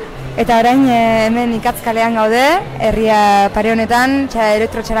elkarrizketa. Eta orain hemen Ikatzkalean gaude, herria pare honetan,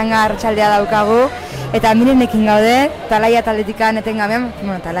 elektrotxaranga arratsaldea daukagu, eta Mirenekin gaude, Talaia taldetikan etengabean,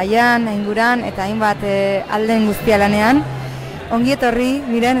 Talaian, inguran, eta hainbat alden guztia lanean. Ongi etorri,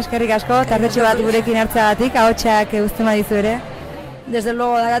 Miren, eskerrik asko, tardetxo bat gurekin hartzagatik, ahotsak uzten badizu ere. Desde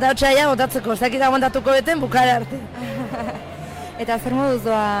luego, dagat ahotsaia botatzeko, ez dakit aguantatuko beten bukara arte. Eta zer moduz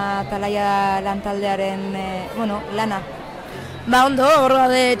doa Talaia lantaldearen, lana? Ondo, hor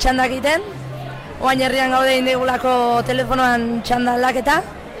gaude txandak egiten, oain herrian gaude indigulako telefonoan txanda aldaketa,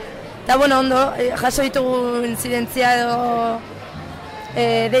 eta ondo, jaso ditugu inzidentzia edo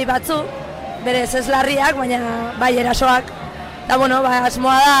dei batzu, berez ez larriak, baina bai erasoak, eta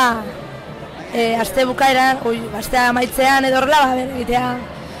asmoa da, aste bukaeran, astea amaitzean edo horrela, egitea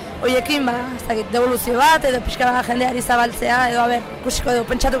hoiekin, ez dakit, devoluzio bat, edo pixka jendeari zabaltzea, edo ikusiko edo,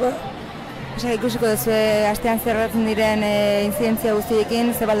 pentsatuko edo. Ikusiko duzu astean zerratzen diren inzidentzia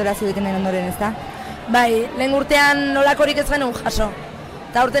guztiekin, ze balorazio egiten den ondoren, ez da? Bai, lehen urtean nolakorik ez genuen jaso.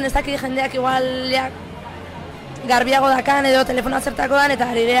 Eta urten ez dakit jendeak igualiak garbiago dakan edo telefonoa zertakoan, eta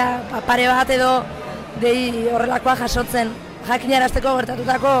arirea pare bat edo dei horrelakoa jasotzen jakinarazteko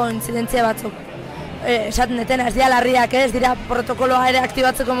gertatutako inzidentzia batzuk. Esaten detena, ez dira larriak, ez dira protokoloa ere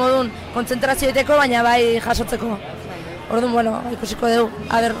aktibatzeko modun kontzentrazioeteko, baina bai jasotzeko. Orduan, ikusiko dugu,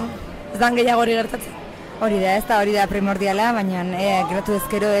 ez dan gehiago hori gertatzen. Hori da primordiala, baina geratu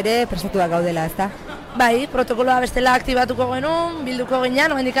ezkero ere prestatuak gaudela, ez da? Bai, protokoloa bestela aktibatuko genuen, bilduko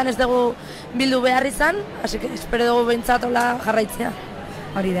ginean, oendikan ez dugu bildu behar izan, hasi que espero dugu behintzatola jarraitzea.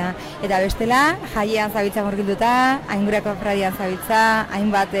 Hori da, eta bestela, jaiean zabitza murgilduta, aingurako fradian zabitza,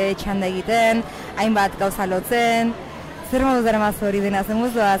 hainbat txanda egiten, hainbat gauza lotzen, zer moduz dara mazu hori dena, zen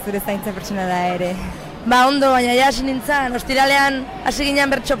guztua zure zaintza pertsona da ere? Ondo, baina hasi nintzen, ostiralean hasi ginen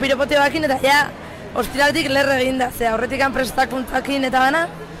bertso piropoteoakin, eta ostiraletik lerre egin da, horretik prestakuntakin eta bana,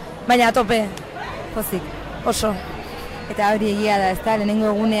 baina tope. Pozik. Oso. Eta hori egia da, ez da, lehenengo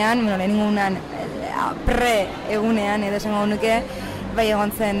egunean, pre-egunean, edo esango nuke, bai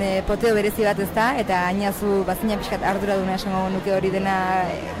egon zen poteo berezi bat, ez da, eta ainazu bazina pixkat arduraduna esango nuke hori dena,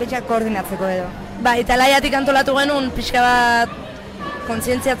 betxak koordinatzeko edo. Bai, Talaiatik antolatu genuen pixka bat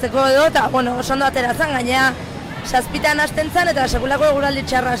kontzientziatzeko edo, eta, oso ondo ateratzen, gainea, 7 hasten zen, eta sekulako eguraldi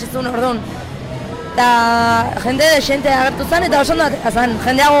txarra hasizun orduan. Eta jende desente agertu zen, eta oso ondo ateratzen,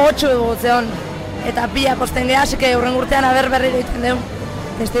 jendea gogotxu dugu zeon. Eta pila posten geha, asike hurren urtean berriro egiten dugu.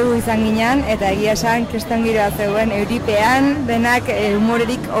 Testegu izan ginen, eta egia esan, kriston giroa zegoen, euripean, denak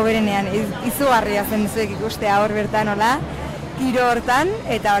humorerik oberenean. Izugarria zen zuek ikustea hor bertan, hola, giro hortan,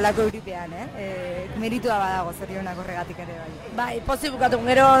 eta holako euripean, meritua badago zorionak horregatik ere bai. Bai, pozik bukatu,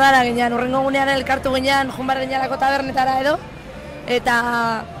 gero dara ginean, urrengo gunean elkartu ginean, junbar ginealako tabernetara edo, eta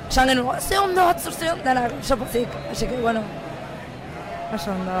esan genuen, ze ondo batzu, ze ondo, dara, oso pozik, asik,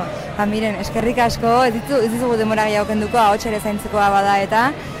 Oso ondo. Miren, eskerrik asko, ez ditugu demora gehiago kenduko, ahotsa ere zaintzekoa bada eta,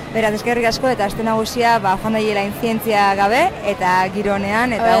 beraz, eskerrik asko, eta Aste Nagusia, joan daiela inzientzia gabe, eta giro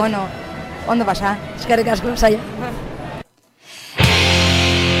honean, eta, ondo pasa. Eskerrik asko, saia.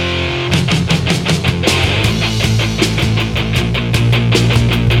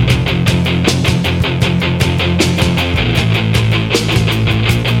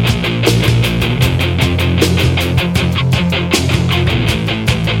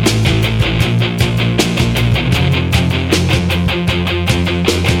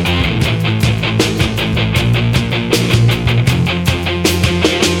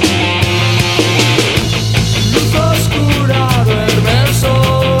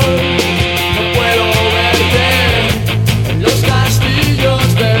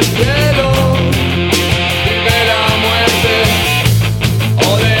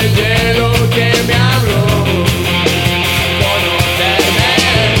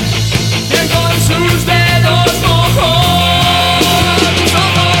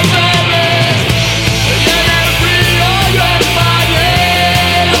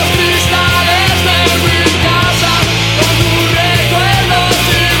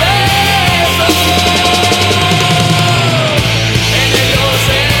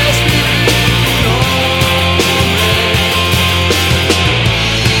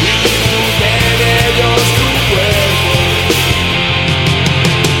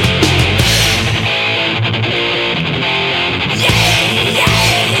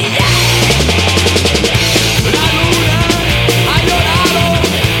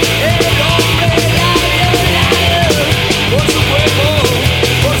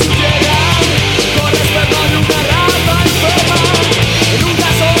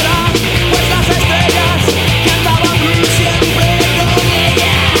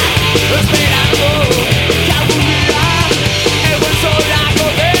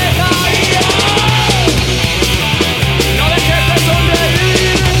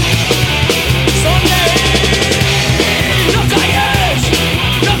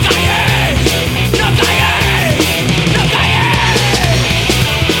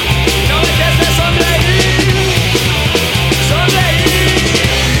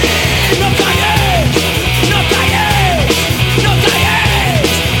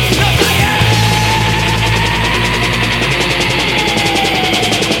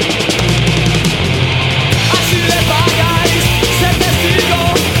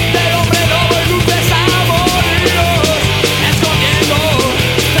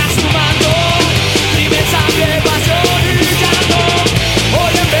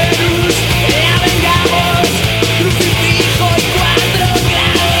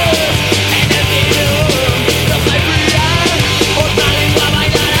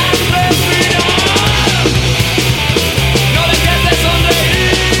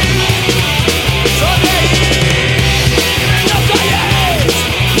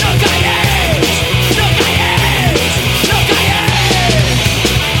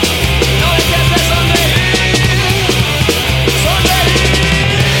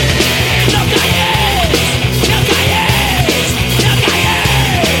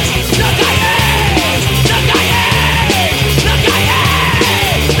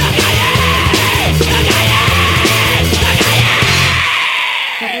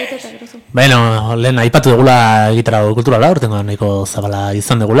 Bueno, lehen aipatu dugula gitarra kulturala, urtengo nahiko zabala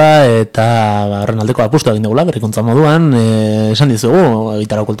izan dugula, eta horren aldeko apustu egin dugula, berrikuntza moduan, esan dizugu,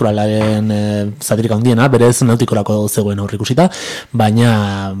 gitarra kulturalaren zatirik handiena, berez nautikorako zegoen aurrikusita, baina,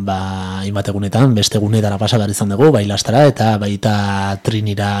 hainbat egunetan, beste egunetara pasagar izan dugu, bai lastara eta baita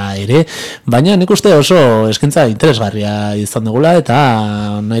trinira ere, baina nik uste oso eskaintza interesgarria izan dugula, eta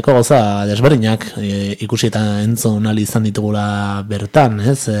nahiko gauza desberdinak ikusi eta entzun ahal izan ditugula bertan,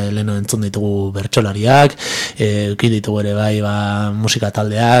 ez? Leheno entzun ditugu bertsolariak, euki ditugu ere bai musika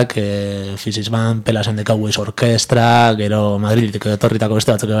taldeak, Physics Band, Pelas and the Cowboys Orkestra, gero Madridik etorritako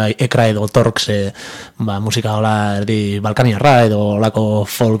beste batzuk bai Ekra edo Torx, musika hola erdi balkaniarra edo olako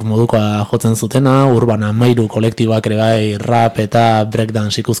folk modukoa jotzen zutena, Urbana Mairu kolektiboak ere bai rap eta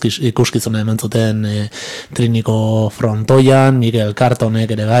breakdance ikuskizuna eman zuten Triniko frontoian, Miguel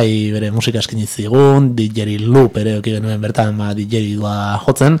Cartonek ere bai bere musika eskini zigun, DJ Loop ere euki genuen bertan DJ dua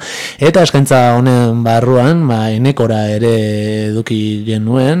jotzen, eta eskaintza honen barruan Enekora ere eduki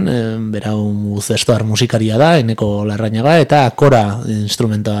genuen, berau zestoar musikaria da, Eneko Larrañaga, eta kora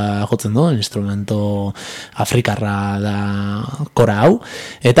instrumentoa jotzen du, instrumento afrikarra da kora hau,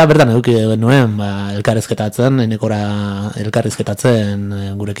 eta bertan eduki genuen elkarrizketatzen, Enekora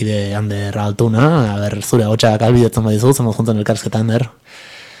elkarrizketatzen gurekide Ander Altuna, zure hotxak albidetzen badizu, zemot juntzen elkarrizketa Ander?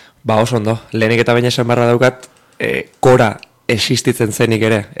 Oso ondo, lehenik eta baina esan barra daukat, kora existitzen zenik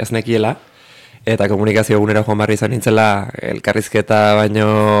ere ez nekiela, eta komunikazio egunera joan barri izan nintzela, elkarrizketa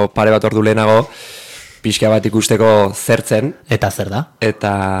baino pare bat ordu lehenago, pixka bat ikusteko zertzen. Eta zer da?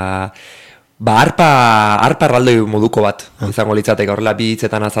 Eta arpa erraldoi moduko bat izango litzateke, horrela bi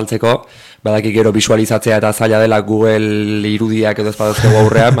hitzetan azaltzeko, badaki gero visualizatzea eta zaila dela Google irudiak edo ez badozkego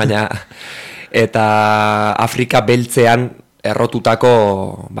aurrean, baina eta Afrika beltzean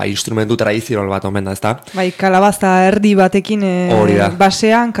errotutako instrumentu tradizional bat omen da, ezta? Kalabaza erdi batekin, hori da.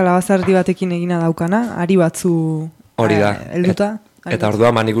 Basean, kalabaza erdi batekin egina daukana, ari batzu hori da. Helduta. Eta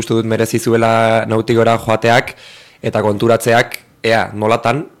orduan, nik uste dut merezi zuela nautikora joateak eta konturatzeak,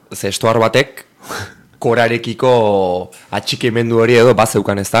 nolatan, zestoar batek, korarekiko atxikimendu hori edo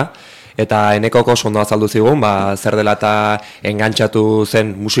bazeukan, ezta? Eta Enekoko ondo azaldu zigun, zer dela eta engantxatu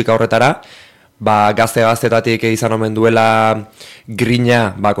zen musika horretara, gazte-gaztetatik izan omen duela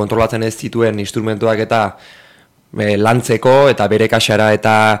grina kontrolatzen ez zituen instrumentuak eta lantzeko eta bere kaxara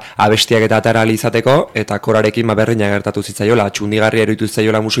eta abestiak eta atera izateko, eta korarekin berrina gertatu zitzaiola, txundigarri eruditu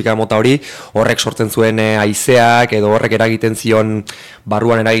zitzaiola musika mota hori, horrek sortzen zuen haizeak edo horrek eragiten zion,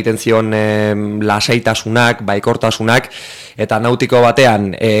 barruan eragiten zion lasaitasunak, baikortasunak, eta nautiko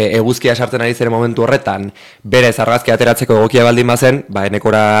batean eguzkia sartzen ari ziren momentu horretan, bere argazkia ateratzeko egokia baldin bazen,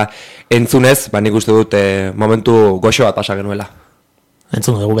 Enekora entzunez, nik uste dut momentu goxo bat pasa genuela.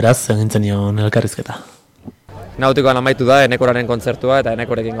 Entzun dugu beraz, egintzen nion elkarrizketa. Nautikoan amaitu da Enekoraren kontzertua eta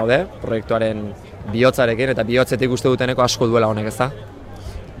Enekorekin gaude, proiektuaren bihotzarekin, eta bihotzetik uste dut Eneko asko duela honek, ezta?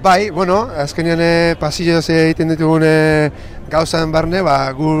 Azkenean pasilloz egiten ditugun gauzan barne,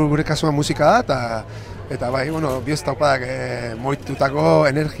 gure kasuan musika da, eta bihotz taupadak moitutako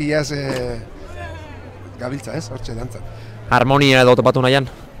energiaz gabiltza, hortxe dantzan. Harmonia edo topatu nahian?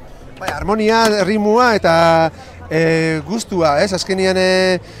 Harmonia, ritmua eta gustua, azkenean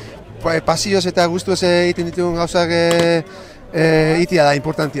pasilloz eta guztuaz egiten ditugun gauzak itia da,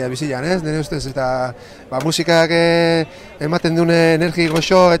 importantia bizilan, nire ustez, eta musikak ematen duen energi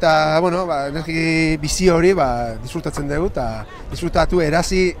goxo eta energi bizi hori disfrutatzen dugu eta disfrutatu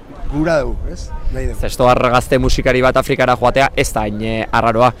erazi gura dugu, nahi dugu. Zestoar gazte musikari bat Afrikara joatea ez da hain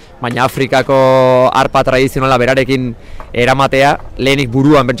arraroa, baina Afrikako arpa tradizionala berarekin eramatea, lehenik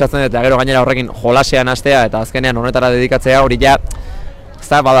buruan pentsatzen eta gero gainera horrekin jolasean hastea eta azkenean honetara dedikatzea hori ja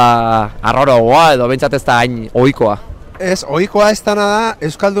bada arraroagoa edo bentsat ez da hain ohikoa. Ez, ohikoa ez dana da,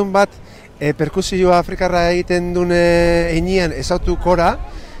 euskaldun bat perkusioa afrikarra egiten duen einean ezautu kora,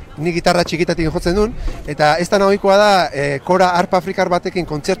 ni gitarra txikitatik jotzen duen, eta ez dana ohikoa da kora arpa afrikar batekin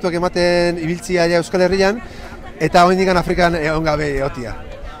kontzertuak ematen ibiltzia Euskal Herrian, eta hori indikan Afrikan egon gabe egotia.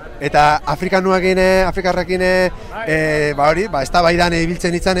 Eta afrikarrakin ez da baidan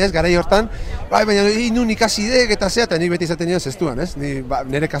ibiltzen itzan ez, garai hortan, baina nun ikasi dek eta zea, eta nik beti izaten nion zestuan,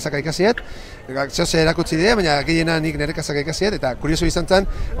 nire kasaka ikasiet, zehose erakutsi dira, baina gehiena nik nire kasaka ikasiet, eta kurioso izan zen,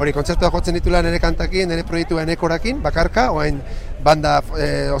 hori kontzertua jotzen ditula nire kantakin, nire proiektua Enekorakin, bakarka, oain banda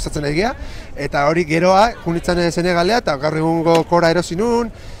osatzen egia, eta hori geroa, junitzen Senegalea, eta gaur egungo kora erosi nun,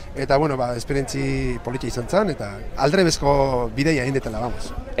 eta esperientzi politia izan zen, eta aldrebezko bideia indetela,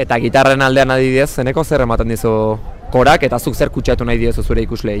 vamos. Eta gitarren aldean adibidez, Eneko zer ematen dizu korak, eta zuk zer kutsatu nahi diozu zure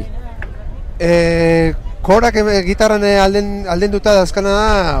ikuslei? Korak gitarren alden duta dazkana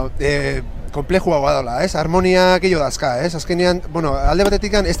da, komplejua badala, ez? Harmonia gehiago dazka, ez? Azkenean, bueno, alde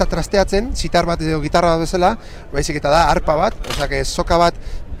batetik ez da trasteatzen, sitar bat edo gitarra bat bezala, baizik eta da arpa bat, osea, soka bat,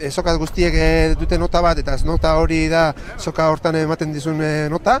 soka guztiek dute nota bat, eta nota hori da soka hortan ematen dizun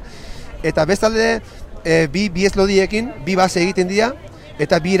nota, eta bestalde bi eslodiekin, bi base egiten dira,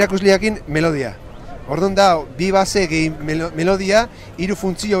 eta bi erakusleekin melodia. Orduan da, bi base gehi melodia, 3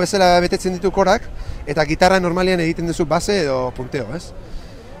 funtzio bezala betetzen ditu korak, eta gitarra normalian egiten duzu base edo punteo, ez?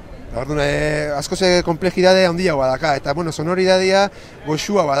 Orduan, askoz komplejidade handiagoa daka, eta bueno, sonoridadea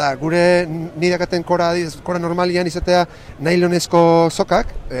goxua bada. Gure nidakaten kora normalian izatea nailonezko sokak,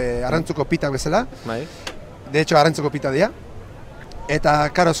 arantzuko pitak bezala. Bai. De hecho, arantzuko pita dira. Eta,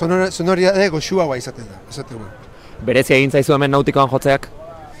 karo, sonoridade goxua izatea da. Berezia egin zaizu hemen nautikoan jotzeak?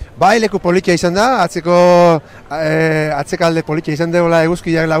 Bai, leku politia izan da, atzekalde politia izan deola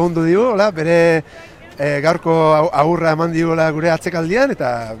eguzkiak lagundu digu, bere gaurko agurra eman digula gure atzekaldian,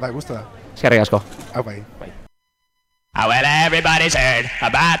 eta bai, guztu da. Eskerrik asko. Hau bai. Oh, well, everybody's heard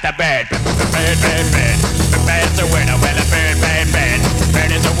about the bird. Bird, bird, bird. The bird's a winner, well, a bird, bird, bird.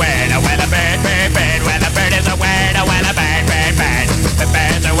 Bird is a winner, well, a bird, bird, bird. Well, a bird is a winner, well, a bird, bird, bird. The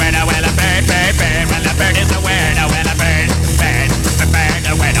bird's a winner, well, a bird, bird, bird. Well, a bird is a winner, well, a bird, bird. The bird's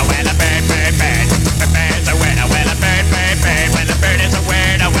a winner, well, a bird, bird, bird. The bird's a winner, well, a bird, bird, bird. Well, the bird is a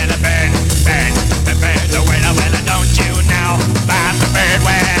winner, well, a bird, bird. The bird's a winner, well, don't you know about the bird?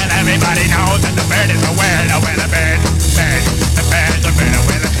 Well, everybody knows that the bird is a winner, well, a bird. The bird's a winner,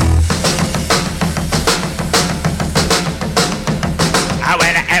 well,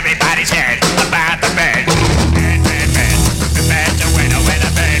 everybody's heard about the bird. Bird, bird, bird. The bird's a winner, well,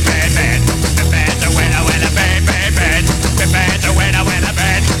 a bird, bird, bird. The bird's a winner, well, a bird, bird, bird. The bird's a winner, well, a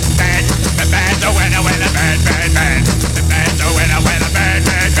bird, bird. The bird's a winner, well, a bird, bird, bird. The bird's a winner, well, a bird,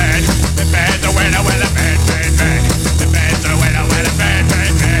 bird, bird. The bird's a winner, well, a bird, bird, bird. The bird's a winner, well, a bird,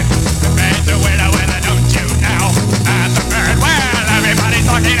 bird, bird. The bird's a winner, well, don't you know about the bird? Well, everybody's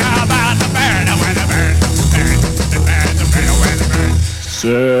talking about the bird, well, the bird, bird. The bird's a winner, well, the bird.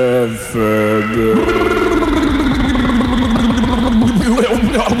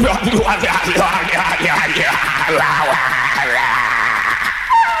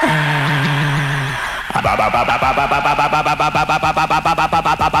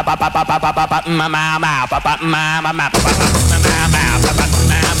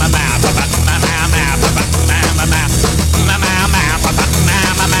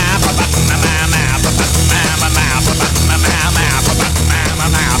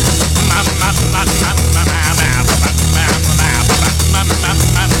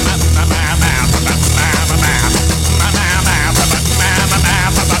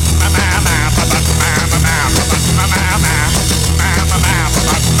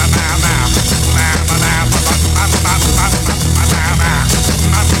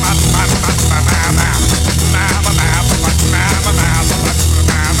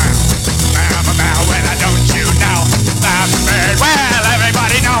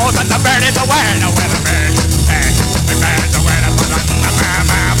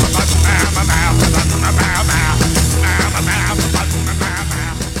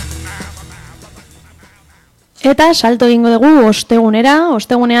 Eta salto egingo dugu ostegunera.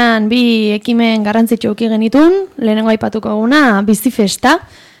 Ostegunean bi ekimen garrantzitsu eduki genitun. Lehenengo aipatuko eguna bizifesta.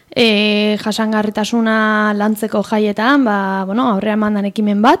 Jasangarritasuna lantzeko jaietan, aurrean mandan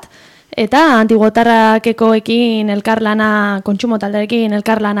ekimen bat. Eta antiguotarrakekoekin elkarlana, kontsumo talderekin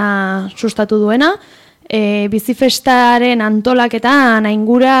elkarlana sustatu duena. Bizifestaren antolaketan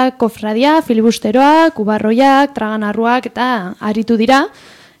aingura, kofradia, filibusteroak, ubarroiak, traganarruak eta aritu dira.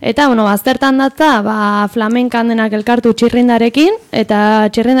 Eta, aztertan datza, flamenkan denak elkartu txirrindarekin, eta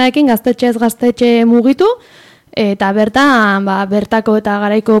txirrindarekin gaztetxe gaztetxe mugitu, eta bertan, bertako eta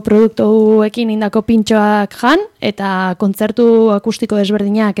garaiko produktuekin indako pintxoak jan, eta kontzertu akustiko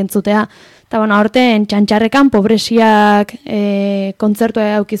desberdinak entzutea. Eta, aurten txantxarrekan pobresiak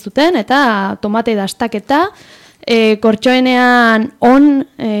kontzertua aukizuten, eta tomate dastaketa, kortxoenean on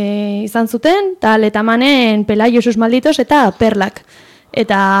izan zuten, eta letamanen pelaiosus malditos eta perlak.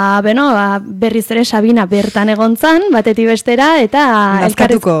 Eta, berriz ere Sabina bertan egontzan, batetik bestera, eta...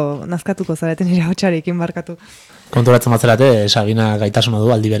 Nazkatuko zareten nire hotxarekin barkatu. Konturatzen batzerate, Sabina gaitasuna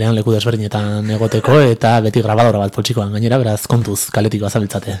du aldi berean leku desberdinetan egoteko, eta beti grabadora bat poltsikoan gainera, beraz kontuz kaletiko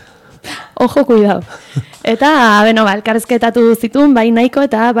azabiltzate. Ojo, cuidado. Eta, elkarrezketatu zituen, bai nahiko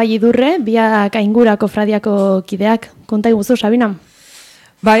eta bai idurre, biak aingurako fradiako kideak. Konta iguzu, Sabina?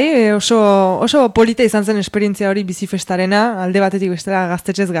 Bai, oso polita izan zen esperientzia hori bizifestarena, alde batetik bestela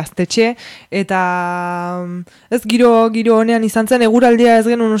gaztetxez gaztetxe, eta ez giro honean izan zen, eguraldia ez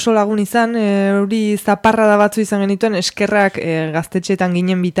genuen oso lagun izan, hori zaparra da batzu izan genituen, eskerrak gaztetxeetan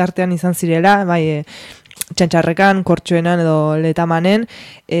ginen bitartean izan zirela, bai, txantxarrekan, kortxoenan edo letamanen,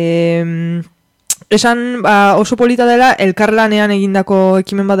 esan oso polita dela elkarlanean egindako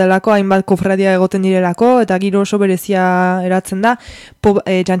ekimen bat delako, hainbat kofradia egoten direlako, eta giro oso berezia eratzen da,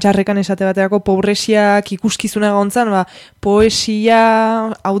 txantxarrekan esate baterako pobresiak ikuskizuna egontzan, poesia,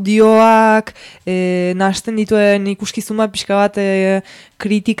 audioak, nahasten dituen ikuskizun bat, pixka bat,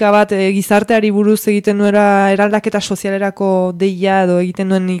 kritika bat, gizarteari buruz egiten duera eraldaketa sozialerako deia edo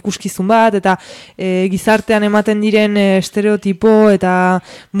egiten duen ikuskizun bat, eta gizartean ematen diren estereotipo eta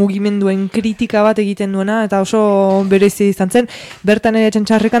mugimenduen kritika bat egiten duena, eta oso berezi izan zen. Bertan ere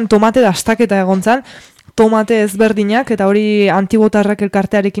txantxarrekan tomate dastaketa egon zen, tomate ezberdinak, eta hori antibotarrak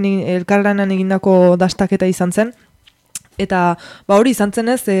elkarlanan egindako dastaketa izan zen. Eta hori izan zen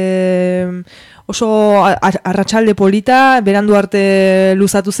ez, oso arratsalde polita, berandu arte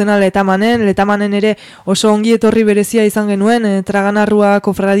luzatu zena letamanen ere oso ongi etorri berezia izan genuen, Traganarrua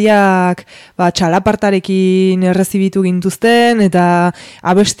kofradiak txalapartarekin errezibitu gintuzten, eta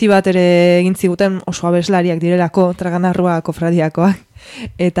abesti bat ere egin ziguten, oso abeslariak direlako Traganarrua kofradiakoak.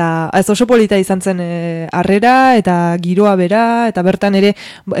 Eta ez oso polita izan zen harrera eta giroa bera, eta bertan ere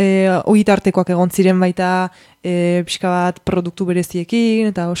ogitartekoak egon ziren baita pixka bat produktu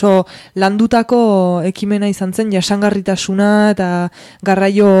bereziekin, eta oso landutako ekimena izan zen jasangarritasuna eta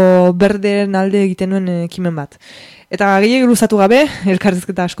garraio berdeen alde egiten duen ekimen bat. Eta gehiago luzatu gabe,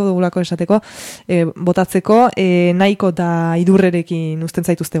 elkarrizketa asko dugulako esateko, botatzeko, nahiko eta idurrerekin uzten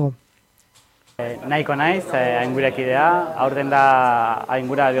zaituztego. Nahiko naiz, aingurekidea, aurten da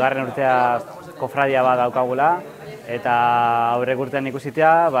aingura bigarren urtea kofradia bat daukagula, eta aurrek urtean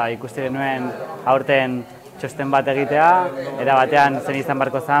ikusitea, ikusti genuen aurten txosten bat egitea, era batean zen izan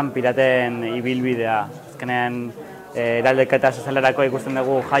barko zen piraten ibilbidea. Azkenean eraldeketa sozialerako ikusten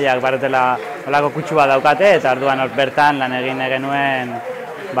dugu jaiak barotela olako kutsu bat daukate, eta orduan bertan lan egin genuen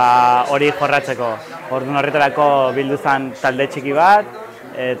hori jorratzeko. Orduan horretarako bildu zen talde txiki bat,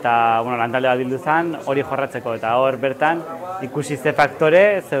 eta lantalde bat bildu zen hori jorratzeko, eta hor bertan ikusi ze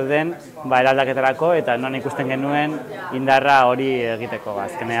faktore zeuden eraldaketarako, eta non ikusten genuen indarra hori egiteko.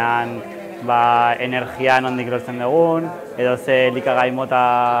 Azkenean energia nondik lortzen dugun, edo ze elikagai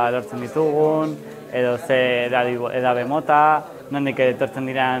mota lortzen ditugun, edo ze edabe mota, nondik etortzen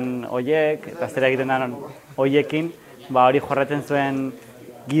diren horiek, eta zera egiten da horiekin, hori jorratzen zuen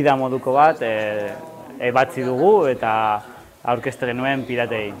gida moduko bat ebatzi dugu eta aurkezte genuen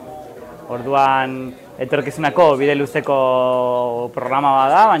piratei. Orduan, etorkizunako bide luzeko programa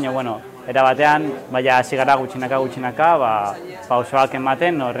bada, baina, era batean, hasi gara gutxinaka, pausoak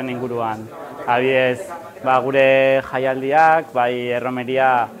ematen horren inguruan. Adibidez, gure jaialdiak,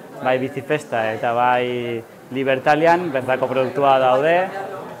 erromeria, bizifesta eta libertalian, bertako produktua daude,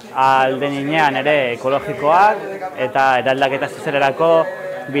 alden inean ere ekologikoak eta eraldaketa sozialerako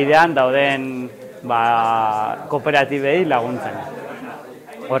bidean dauden kooperatibei laguntzen.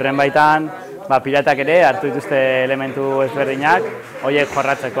 Horren baitan, piratak ere hartu dituzte elementu ezberdinak, horiek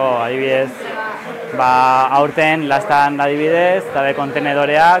jorratzeko, adibidez, aurten lastan adibidez, eta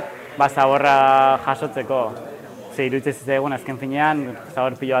kontenedoreak zaborra jasotzeko. Iruditzen zitzaigun azken finean,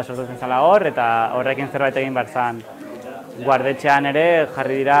 zabor piloa sortzen zela hor, eta horrekin zerbait egin behar zen. Guardetxean ere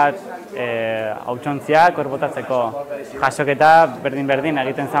jarri dira hautsontziak hor botatzeko. Jasoketa berdin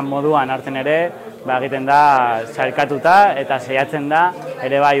egiten zen moduan aurten ere, egiten da sailkatuta eta saiatzen da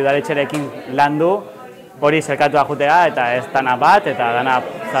ere udaletxerekin landu hori sailkatua joatea eta ez dana bat eta dana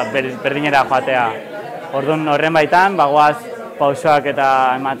berdinera joatea. Orduan horren baitan, goaz pausoak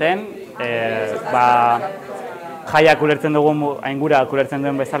eta ematen, jaiak ulertzen dugun, aingura ulertzen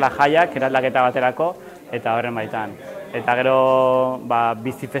duen bezala jaiak, eraldaketa baterako, eta horren baitan. Eta gero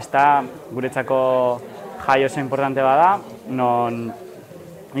bizifesta guretzako jai oso importante bada, non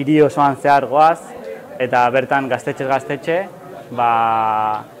hiri osoan zehar goaz, eta bertan gaztetxe,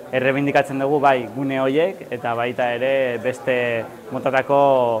 errebindikatzen dugu gune horiek, eta baita ere beste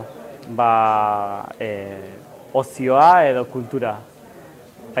motatako ozioa edo kultura.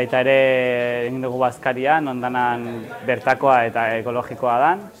 Baita ere egin dugu bazkaria, non danan bertakoa eta ekologikoa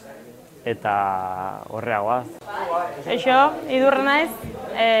dan, eta horreagoaz. Eixo, idurra naiz,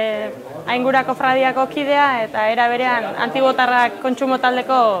 aingura kofradiako kidea eta era berean antibotarrak kontsumo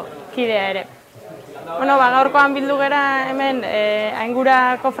taldeko kidea ere. Gaurkoan bildu gera hemen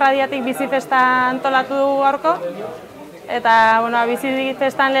aingura kofradiatik bizifesta antolatu dugu gaurko, eta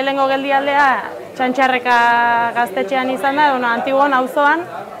bizifestan lehenengo geldialdea Txantxarreka gaztetxean izan da, Antigon auzoan,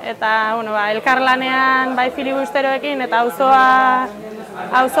 eta elkarlanean bai filibusteroekin eta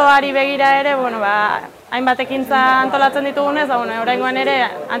auzoari begira ere, hainbat ekintza antolatzen ditugunez, oraingoan ere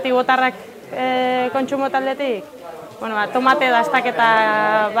antibotarrak kontsumo taldetik, tomate dastaketa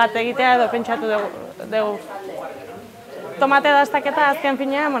bat egitea edo pentsatu dugu. Tomate dastaketa azken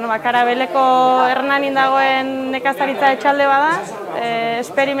finean, Karabeleko Hernanin dagoen nekazaritza etxalde bada,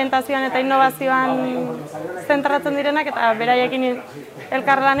 esperimentazioan eta innovazioan zentratzen direnak eta beraiekin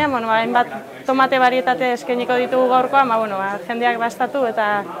elkarlanean, hainbat tomate barietate eskainiko ditugu gaurkoan, jendeak bastatu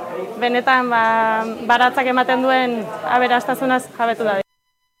eta benetan baratzak ematen duen aberastasunaz jabetu da.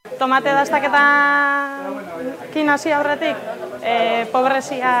 Tomate dastaketan hasi aurretik,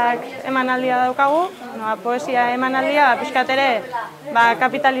 pobreziak emanaldia daukagu, poesia emanaldia, pixkat ere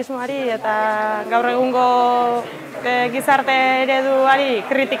kapitalismoari eta gaur egungo gizarte ereduari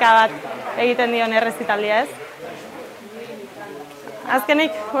kritika bat egiten dion errezitaldia, ez?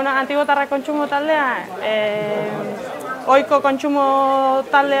 Azkenik, antibotarra kontsumo taldea, ohiko kontsumo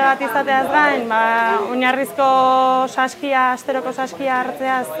talde bat izateaz gain, oinarrizko saskia, asteroko saskia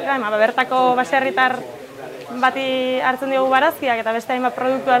hartzeaz gain, bertako baserritar bati hartzen ditugu barazkiak eta beste hainbat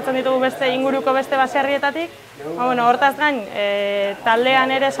produktu hartzen ditugu beste inguruko beste baserrietatik. Hortaz gain,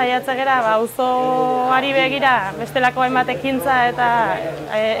 taldean ere saiatze gera, auzoari begira bestelako hainbat ekintza eta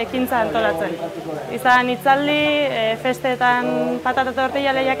ekintza antolatzen. Izan hitzaldi, festetan patata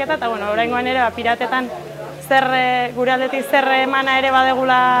tortilla lehiaketa eta oraingoan ere piratetan gure aldetik zer emana ere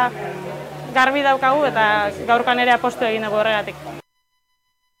badegula garbi daukagu eta gaurkoan ere apostu egin dugu horregatik.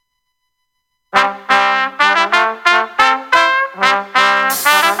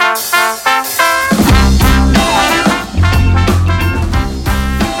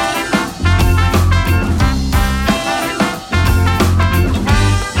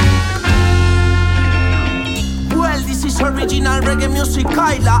 Original reggae music,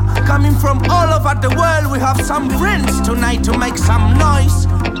 Kyla. Coming from all over the world, we have some friends tonight to make some noise.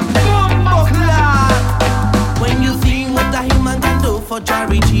 When you think what a human can do for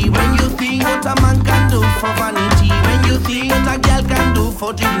charity, when you think what a man can do for vanity, when you think what a girl can do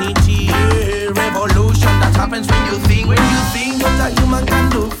for dignity, revolution that happens when you think what a human can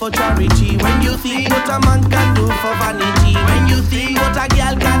do for charity, when you think what a man can do for vanity, when you think what a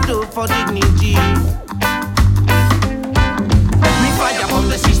girl can do for dignity.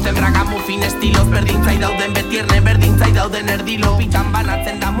 Ragamuffin estilos berdintzai dauden betierne berdintzai dauden erdilo bitan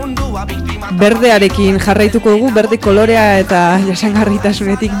banatzen da mundua biktima. Berdearekin jarraituko dugu, berde kolorea eta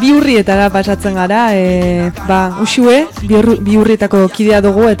jasangarritasunetik bihurrietara pasatzen gara. Uxue bihurrietako kidea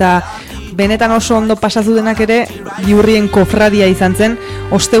dugu eta benetan oso ondo pasatu denak ere bihurrien kofradia izan zen.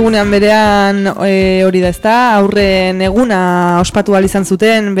 Ostegunean berean hori da ezta, aurren eguna ospatu ahal izan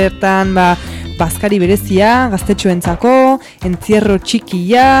zuten, bertan bazkari berezia, gaztetxoentzako, entzierro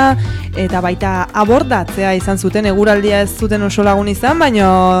txikia, eta baita abordatzea izan zuten, eguraldia ez zuten oso lagun izan,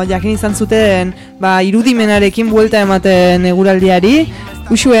 baina jakin izan zuten irudimenarekin buelta ematen eguraldiari.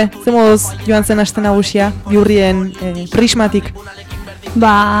 Uxue, ze moduz joan zen Aste Nagusia, bihurrien prismatik?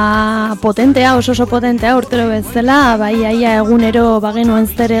 Potentea, oso potentea, urtero bezala, aia egunero bagenuen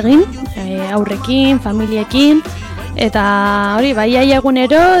zer egin, aurrekin, familiekin, eta hori, aia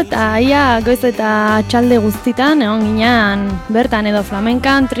egunero, eta aia goiz eta txalde guztitan, egon ginean bertan edo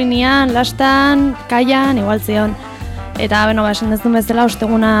flamenkan, trinian, lastan, kaian, igual zion. Eta, esan ez duen bezala,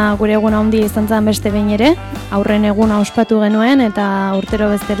 osteguna gure eguna handia izan zen beste behin ere, aurren eguna ospatu genuen, eta urtero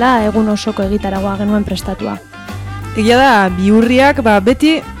bezala egun osoko egitaragoa genuen prestatua. Egia da, bihurriak,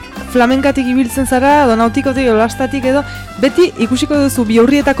 beti flamenkatik ibiltzen zara, edo nautikotik, edo lastatik edo, beti ikusiko duzu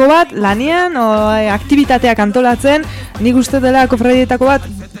bihurrietako bat, lanean, aktivitateak antolatzen, nik uste dela kofradietako bat,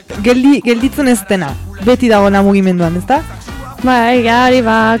 gelditzen ez dena, beti dagoena mugimenduan, ezta? Hori,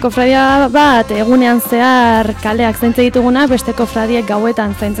 kofradia bat, egunean zehar kaleak zaintzen dituguna, beste kofradiek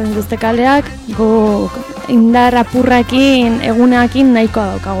gauetan zaintzen dituzte kaleak, indar apurrakin, eguneakin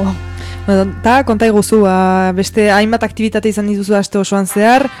nahikoa daukago. Eta konta iguzu, beste hainbat aktivitate izan dituzu aste osoan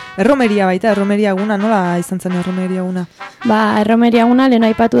zehar, erromeria baita, erromeria eguna, nola izan zen erromeria eguna? Erromeria eguna, lehen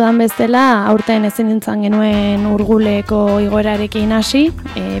aipatu dan bezala, aurten ezin nintzen genuen urguleko igoerarekin hasi,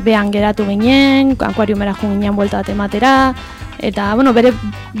 behan geratu ginen, akuariumera jo ginen buelta bat ematera, eta,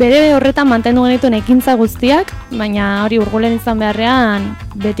 bere horretan mantendu genituen ekintza guztiak, baina hori urgulen izan beharrean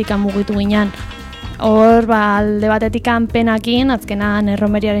betikan mugitu ginen. Hor, alde batetik penakin, azkenan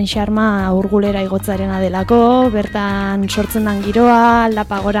erromeriaren xarma urgulera igotzarena delako, bertan sortzen dan giroa,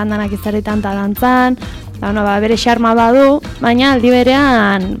 aldapa goran danak izaretan eta dantzan, Bere xarma badu, baina aldi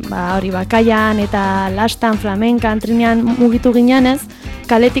berean, hori bakaian eta lastan, flamenkan, trinean mugitu ginenez,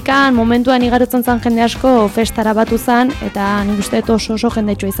 kaletikan momentuan igarotzen zen jende asko festara batu zen, eta nik uste oso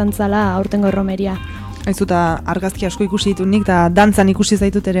jendetsua izan zela aurtengo erromeria. Aizu, eta argazki asko ikusi ditut nik, eta dantzan ikusi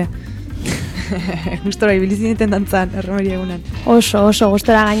zaitut ere. Gustora ibilizineten dantzan, erromeria egunan. Oso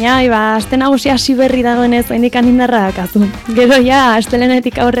gustora gaina, Aste Nagusi hasi berri dagoenez haindikan indarra dakazu. Gero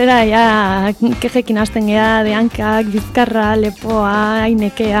astelenetik aurrera, kejekin hasten gea, dehankak, bizkarra, lepoa,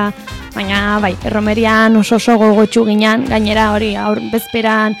 ainekea. Baina, erromerian oso gogotsu ginen, gainera hori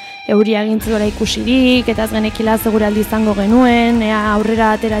bezperan euria gintzuela ikusirik, eta ez genekila seguraldi izango genuen,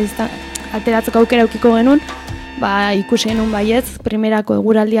 aurrera ateratzeko aukera aukiko genuen, ikusi genuen baietz, primerako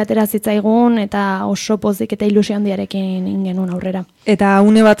eguraldi atera zitzaigun, eta oso pozik eta ilusio handiarekin genuen aurrera. Eta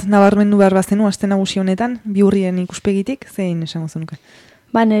une bat nabarmendu behar bazenu Aste Nagusi honetan, Bihurrien ikuspegitik, zein esango zenuke?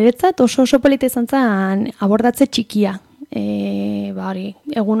 Niretzat oso polita izan zen abordatze txikia.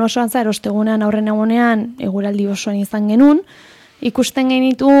 Egun osoan zara, ostegunean aurren egunean eguraldi osoan izan genuen, ikusten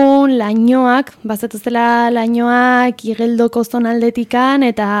genitun lainoak, bazetuzela lainoak igeldoko zonaldetikan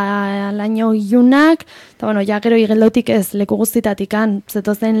eta laino ilunak, eta gero igeldotik ez leku guztitatikan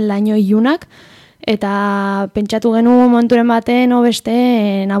zetozen laino ilunak, eta pentsatu genuen momenturen baten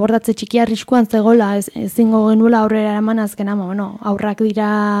obesten abordatze txikia arriskuan zegoela, ezingo genuela aurrera eraman azkena, aurrak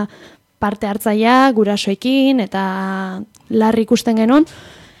dira parte hartzaia, gurasoekin, eta larri ikusten genuen,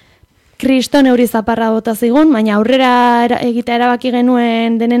 kriston euri zaparra bota zigun, baina aurrera egitea erabaki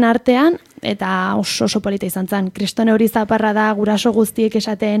genuen denen artean, eta oso polita izan zen. Kriston euri zaparra da guraso guztiek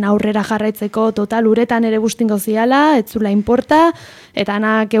esaten aurrera jarraitzeko total uretan ere bustingo ziala, ez zula inporta, eta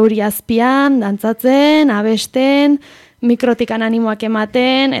anak euri azpian, dantzatzen, abesten, mikrotikan animoak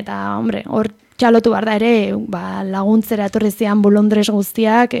ematen, eta hor txalotu behar da ere, laguntzera etorri zian bolondres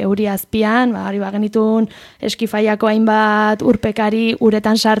guztiak, euri azpian, genitun eskifaiako hainbat urpekari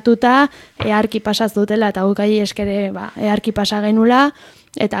uretan sartuta, eharki pasaz dutela, eta gukai eskere eharki pasa genula,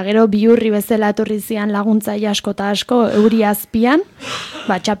 eta gero Bihurri bezala etorri zian laguntzaile asko eta asko euri azpian,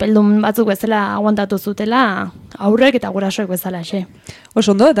 txapeldun batzuk bezala aguantatu zutela, aurrek eta gurasoek bezala xe.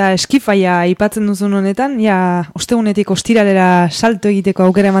 Oso ondo, eta eskifaia aipatzen duzun honetan, ostegunetik ostiralera salto egiteko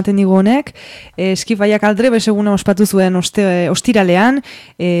aukera ematen digu honek, eskifaiak Aldrebes eguna ospatu zuen ostiralean,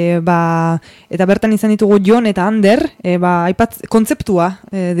 eta bertan izan ditugu Jon eta Ander, kontzeptua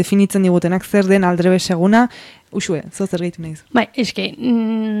definitzen digutenak zer den Aldrebes eguna. Uxue, zer gehitu nahiz?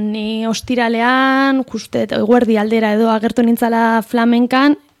 Ni ostiralean, eguerdi aldera edo agertu nintzala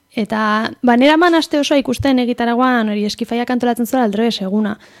flamenkan, eta neraman aste osoa ikusten egitaragoan hori eskifaiak antolatzen zuela Aldrebes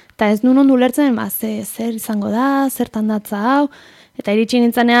eguna. Eta ez nuen ondu lertzen, zer izango da, zertan datza hau, eta iritsi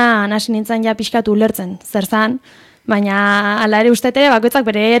nintzanean, hasi nintzen ja pixkatu ulertzen, zer zan, baina ala ere ustete bakoitzak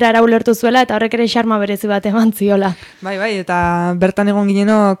bere erara ulertu zuela eta horrek ere xarma berezi bat eman ziola. Bai, eta bertan egon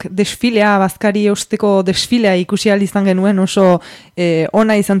ginenok desfilea, bazkari osteko desfilea ikusi ahal izan genuen oso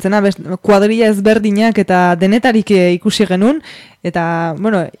ona izan zena, kuadrilla ezberdinak eta denetarik ikusi genuen, eta,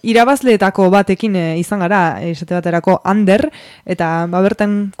 irabazleetako batekin izan gara, esate baterako Ander, eta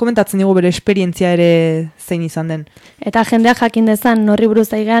bertan komentatzen digu bere esperientzia ere zein izan den. Eta jendeak jakin dezan norri buruz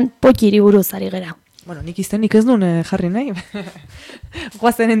aigean, potxiri buruz ari gera. Nik iztenik ez duen jarri nahi.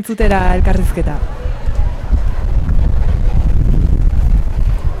 Goazen entzutera elkarrizketa.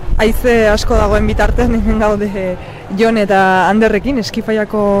 Haize asko dagoen bitartean hemen gaude Jon eta Anderrekin,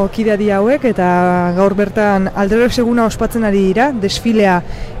 eskifaiako kidea dira hauek, eta gaur bertan Aldrebes eguna ospatzen ari dira, desfilea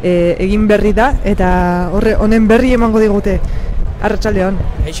egin berri da, eta honen berri emango digute. Arratsaldeon.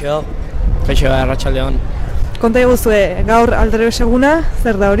 Kaixo, arratsaldeon. Konta eguzue, gaur Aldrebes eguna,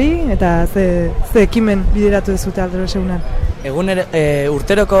 zer da hori, eta ze ekimen bideratu dezute Aldrebes egunan?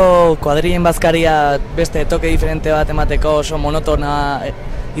 Urteroko kuadrillen bazkaria beste toke diferente bat emateko oso monotona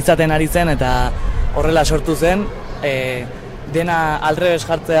izaten ari zen, eta horrela sortu zen, dena Aldrebes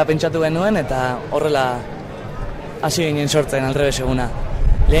jartzea pentsatu genuen, eta horrela hasi ginen sortzen Aldrebes eguna.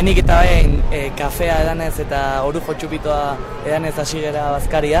 Lehenik eta behin kafea edanez eta orujo txupitoa edanez hasi gera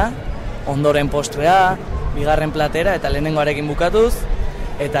bazkaria, ondoren postrea, bigarren platera eta lehenengoarekin bukatuz,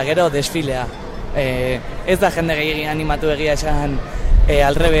 eta gero desfilea. Ez da jende gehiagin animatu egia esan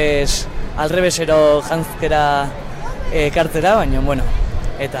Aldrebesero jantzkera kartzera, baina,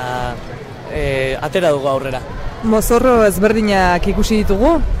 eta atera dugu aurrera. Mozorro ezberdinak ikusi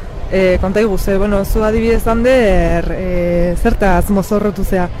ditugu, konta iguze, zu adibidez Ander, zertaz mozorrotu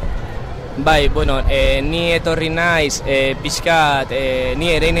zea? Bai, ni etorri naiz, pixkat,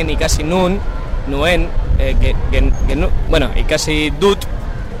 ni ereinen ikasi nuen, ikasi dut,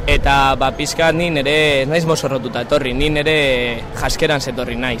 eta pixkat ni nire naiz mozorrotuta etorri, ni nire jaskeran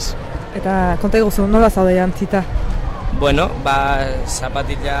zetorri naiz. Eta konta iguzu, nola zaude jantzita? Bueno,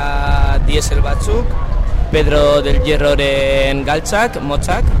 zapatilla diesel batzuk, Pedro del Hierroren galtzak,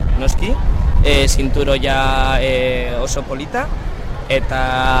 motzak, noski, zinturoia oso polita,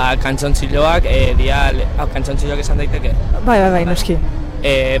 eta kantzontziloak, kantzontziloak esan daiteke? Bai, noski.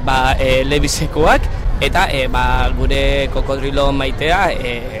 Lebisekoak, eta gure kokodrilo maitea,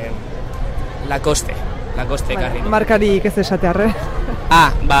 Lacoste karri. Markarik ez esatearre.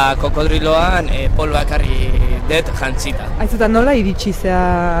 Kokodriloan poloa karri dut jantzita. Aizuta, nola iritsi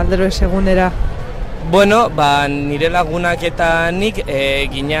zea aldero esegunera? Bueno, nire lagunak eta nik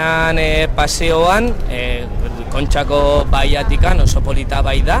ginean paseoan, Kontxako baiatikan oso polita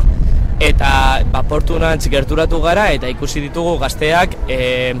bai da, eta portunantz gerturatu gara eta ikusi ditugu gazteak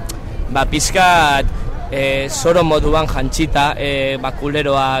pizkat zoro moduan jantzita,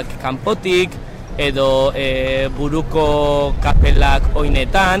 kuleroak kanpotik, edo buruko kapelak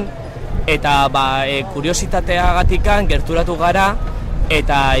oinetan, eta kuriositateagatikan gerturatu gara,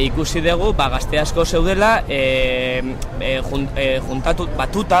 eta ikusi dugu gazte asko zeudela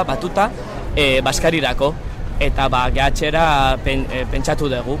batuta baskarirako, eta gehatxera pentsatu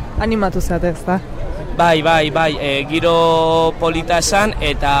dugu. Animatu zeate, ez da? Bai, giro polita esan,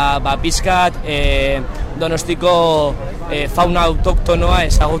 eta pizkat Donostiko fauna autoktonoa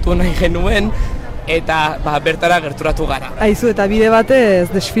ezagutu nahi genuen, eta bertara gerturatu gara. Aizu, eta bide batez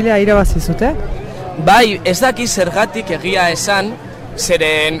desfilea irabazizute? Bai, ez daki zergatik egia esan,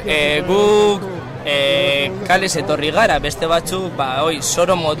 zeren guk kalez etorri gara, beste batzuk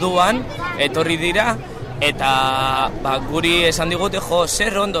zoro moduan etorri dira, eta guri esan digute,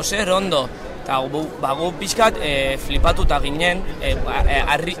 zer ondo, eta gu pixkat flipatuta ginen,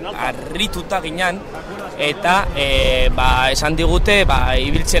 harrituta ginen, eta esan digute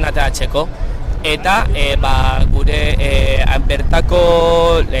ibiltzen ateratzeko. Eta gure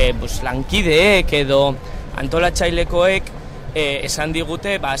bertako lankideek edo antolatzailekoek esan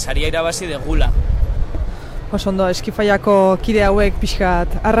digute saria irabazi degula. Osondo, Eskifaiako kide hauek pixkat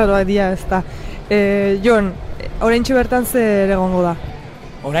arraroak dira, ez da. Jon, oraintxe bertan zer egongo da?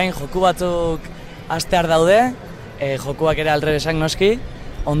 Orain joku batzuk astear daude, jokuak ere aldrebesak noski,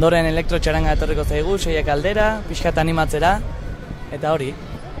 ondoren elektrotxaranga etorriko zaigu, 6 aldera, pixkat animatzera, eta hori.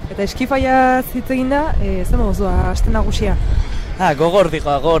 Eta Eskifaia zitzegin da, zer moduzua, Aste Nagusia? Gogor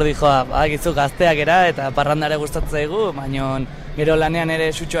dijoa, bakizu gazteak era eta parrandare gustatzen zaigu, baina gero lanean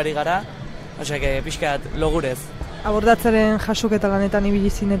ere sutsuari gara, osea, pixkat logurez. Abordatzaren jasoketa lanetan ibili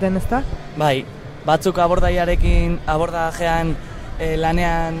zineten, ez da? Bai, batzuk abordajean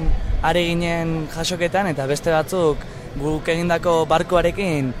lanean ari ginen jasoketan, eta beste batzuk guk egindako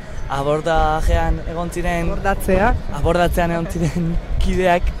barkoarekin abordajean egon ziren... Abordatzean egon ziren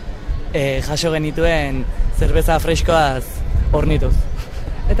kideak jaso genituen zerbeza freskoaz hornituz.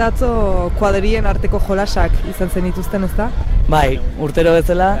 Eta atzo kuadrien arteko jolasak izan zen dituzten, ez da? Bai, urtero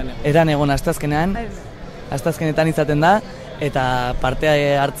bezala, eran egon astazkenetan izaten da, eta parte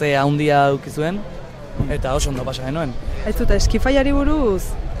hartze handia aukizuen, eta oso ondo pasa genuen. Aizuta, Eskifaiari buruz,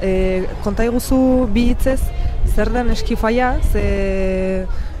 konta iguzu bi hitzez, zer den Eskifaia,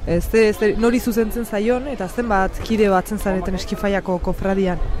 nori zuzentzen zaion, eta zenbat kide batzen zareten Eskifaiako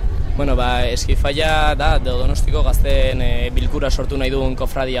kofradian? Bueno, Eskifaia da Donostiko gazteen bilkura sortu nahi duen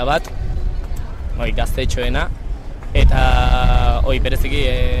kofradia bat, gaztetxoena, eta bereziki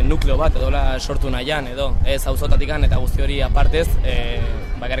nukleo bat edola sortu nahian, edo ez auzotatikan eta guzti hori apartez,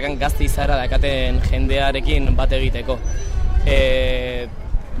 bakarkan gazte izara dakaten jendearekin bat egiteko.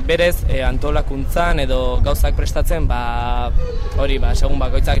 Berez, antolakuntzan edo gauzak prestatzen, segun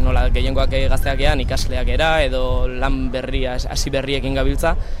bakoitzak nola gehiengoak gazteak ean, ikasleak era, edo lan berria, hasi berriekin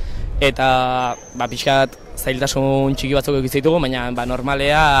gabiltza, eta pixkat zailtasun txiki batzuk egitzaitugu, baina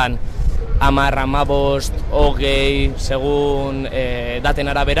normalean 10, 15, 20, segun daten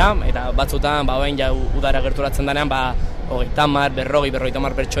arabera, eta batzutan, oain ja udara gerturatzen denean, 30,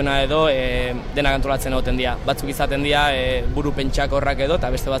 40 pertsona edo denak antolatzen egoten dira. Batzuk izaten dira buru pentsak horrak edo, eta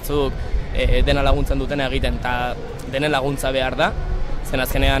beste batzuk dena laguntzen dutena egiten, eta denen laguntza behar da, zen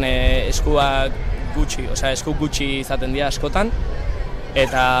azkenean esku gutxi izaten dira askotan,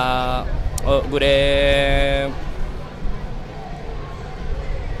 eta gure...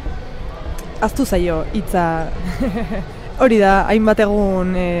 Aztu zaio, hitza... Hori da, hainbat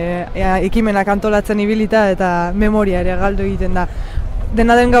egun ekimenak antolatzen ibilita eta memoria ere galdu egiten da.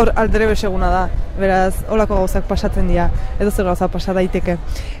 Dena den gaur aldrebes eguna da, beraz, holako gauzak pasatzen dira, edo zer gauza pasa daiteke.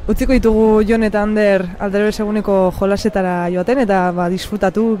 Utziko ditugu Jon eta Ander aldrebes eguneko jolasetara joaten eta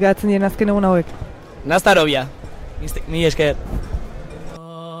disfrutatu gehatzen diren azken egun hauek. Naztaro bia, mi esker.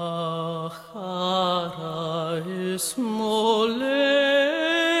 Smole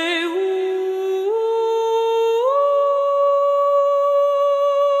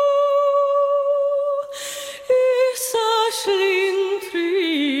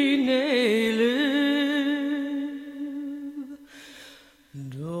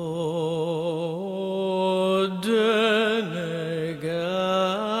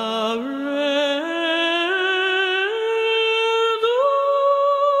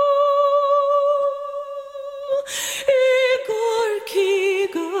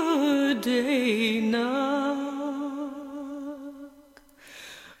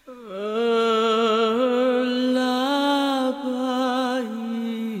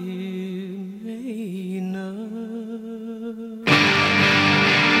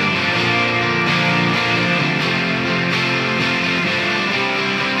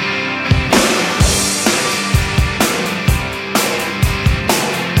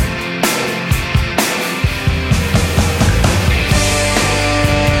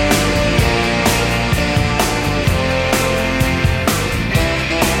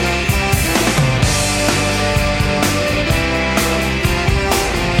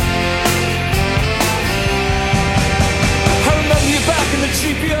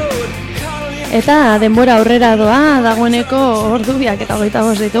Eta denbora aurrera doa, dagoeneko ordu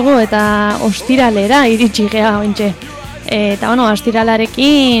 2:25 ditugu, eta ostiralera iritsi gea ointxe. Eta bueno,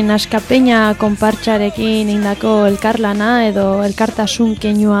 ostiralarekin, Askapeña konpartxarekin indako elkarlana edo elkartasun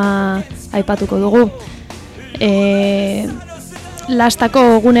keinua aipatuko dugu.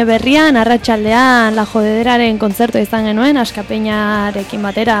 Lastako gune berrian, arratsaldean La Jodederaren kontzertua izan genuen, Askapeñarekin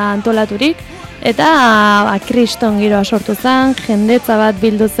batera antolaturik, eta kriston giroa sortu zen, jendetza bat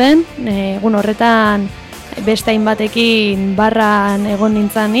bildu zen, egun horretan beste hainbatekin barran egon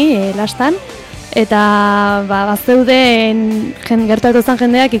nintzani, lastan, eta bazeuden gertatu zen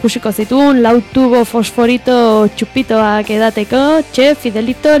jendeak ikusiko zituen, 4 tubo fosforito txupitoak edateko,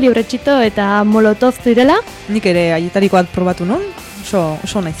 Fidelito, Libretxito eta Molotov zirela. Nik ere aietariko bat probatu nun,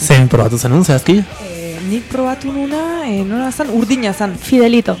 oso nahi zen. Zein probatu zenun, zehazki? Nik probatu nuna, nola zen, urdina zen.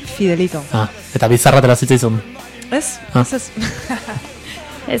 Fidelito. Eta bizarratela zitzaizun? Ez.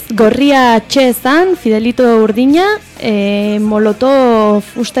 Ez, gorria zen, Fidelito urdina, Molotov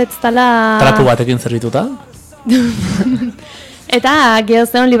uste ez dala... Trapu batekin zerbituta? Eta geho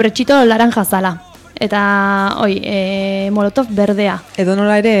zeon Libretxito laranja zala. Eta, Molotov berdea. Edo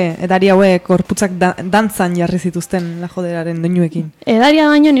nola ere, edari hauek gorputzak dantzan jarri zituzten La Joderaren doinuekin. Edaria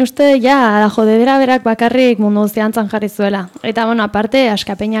baino ni uste La Jodera berak bakarrik mundu dantzan jarri zuela. Eta, bueno, aparte,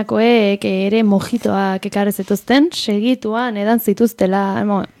 Askapeñakoek ere mojitoak ekarri zituzten, segituan edan zituztela,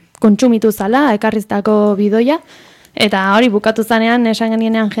 kontsumitu zala, ekarriztako bidoia. Eta hori bukatu zanean, esan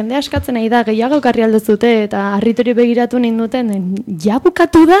genienean jende askatzen nahi da, gehiago ekarri aldezute, eta harritori begiratu ninduten, ja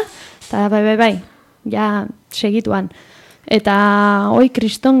bukatu da? Eta bai. Ja, segituan. Eta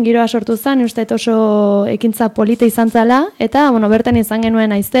kriston giroa sortu zen, uste oso ekintza polita izan zela, eta bertan izan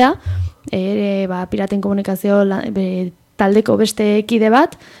genuen aiztea, piraten komunikazio taldeko beste kide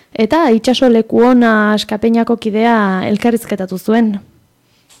bat, eta itxaso leku ona Askapeñako kidea elkarrizketatu zuen.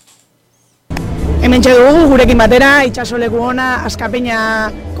 Hemen dugu gurekin batera, itxaso leku ona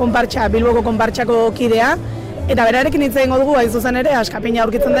Askapeña konpartxa, Bilboko konpartxako kidea, eta berarekin hitz egingo dugu, hain zuzen ere, Askapeña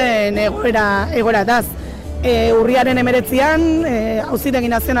aurkitzen den egoerataz. Urriaren 19an, Auzitegi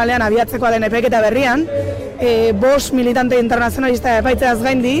Nazionalean abiatzekoa den epaiketa berrian, 5 militante internazionalista epaitzeaz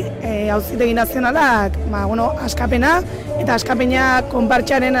gaindi, Auzitegi Nazionalak Askapena eta Askapeña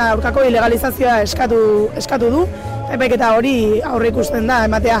konpartxaren aurkako ilegalizazioa eskatu du, epaiketa hori aurre ikusten da,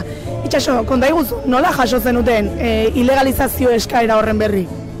 ematea. Itxaso, konta iguzu, nola jaso zenuten ilegalizazio eskaera horren berri?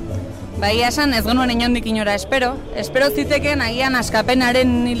 Egia esan ez genuen inondik inora espero ziteken agian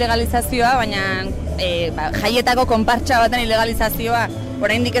Askapenaren ilegalizazioa, baina jaietako konpartxa baten ilegalizazioa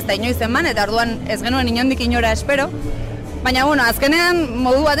oraindik ez da inoiz eman, eta orduan ez genuen inondik inora espero. Baina, azkenean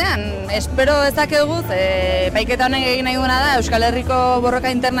modu batean, espero ezakeguz, epaiketa honek egin nahi duena da Euskal Herriko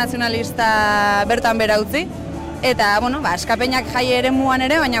borroka internazionalista bertan bera utzi, eta, Askapeñak jai ere muan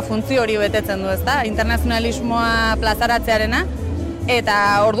ere, baina funtzio hori betetzen du, ezta? Internazionalismoa plazaratzearena,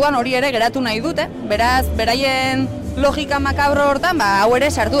 eta orduan hori ere geratu nahi dute, beraz, beraien logika makabro hortan, hau ere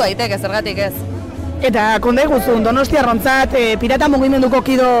sartu daiteke, zergatik ez. Eta konda iguzun, Donostiarrontzat, pirata mugimenduko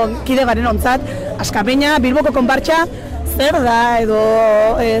kide garen ontzat, Askapeña, Bilboko konpartxa, zer da edo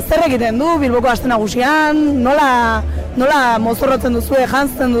zer egiten du Bilboko Aste Nagusian, nola mozorrotzen duzue,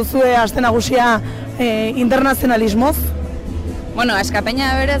 jantzen duzue Aste Nagusia internazionalismoz?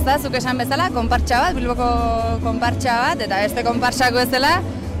 Askapeña berez da, zuk esan bezala, konpartxa bat, Bilboko konpartxa bat, eta beste konpartxako ezela,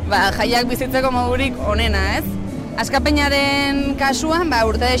 jaiak bizitzeko modurik onena, ez? Askapeñaren kasuan,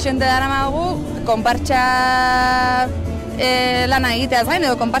 urte desente daramagu, konpartxa lana egiteaz gain,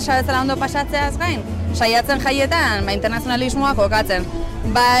 edo konpartxa bezala ondo pasatzeaz gain, saiatzen jaietan, internazionalismoa jokatzen.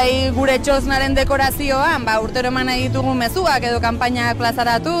 Bai gure txoznaren dekorazioan, urtero eman ditugun mezuak edo kanpainak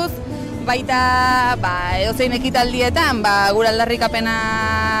plazaratuz, baita edozein ekitaldietan gure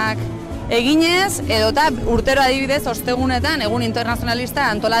aldarrikapenak eginez, edota urtero adibidez ostegunetan egun internazionalista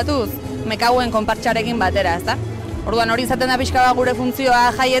antolatuz mekauen konpartxarekin batera, ezta? Orduan hori izaten da pixka gure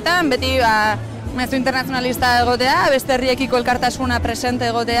funtzioa jaietan, beti mezu internazionalista egotea, beste herriekiko elkartasuna presente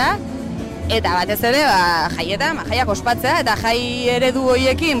egotea, eta batez ere jaietan, jaiak ospatzea eta jai eredu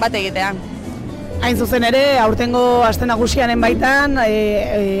horiekin bat egitea. Hain zuzen ere, aurtengo Aste Nagusianen baitan,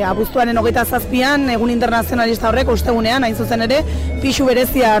 abuztuaren 27an, egun internazionalista horrek ostegunean, hain zuzen ere, pixu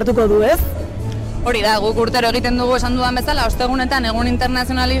berezia hartuko du, ez? Hori da, guk urtero egiten dugu esan dudan bezala, ostegunetan egun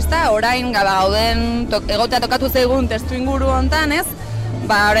internazionalista, orain orain egotea tokatu zaigun testu inguru hontan, ez?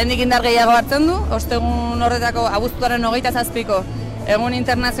 Oraindik indar gehiago hartzen du, ostegun horretako abuztuaren 27ko egun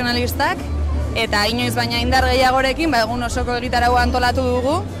internazionalistak, eta inoiz baina indar gehiagorekin, egun osoko egitaragoa antolatu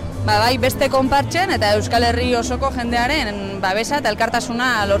dugu, bai beste konpartxen eta Euskal Herri osoko jendearen babesa eta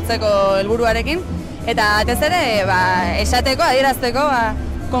elkartasuna lortzeko helburuarekin, eta atez ere esateko, adierazteko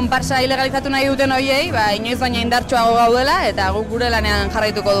konparsa ilegalizatu nahi duten horiei, inoiz baina indartsuago gaudela eta guk gure lanean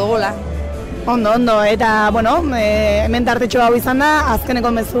jarraituko dugula. Ondo, eta, hemen tartetxo hau izan da, azkeneko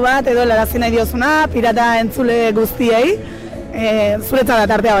mezu bat, edo helarazi nahi diozuna, pirata entzule guztiei, zuretzat da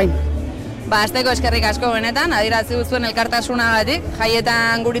tartea bain. Asteko eskerrik asko benetan, adierazi duzuen elkartasunagatik,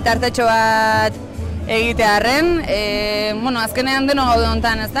 jaietan guri tartetxo bat egitearren, azkenean deno gaude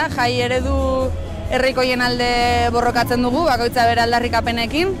honetan, ez da? Jai eredu herrikoien alde borrokatzen dugu, bakoitza bere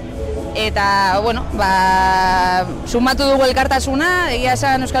aldarrikapenekin, eta, sumatu dugu elkartasuna, egia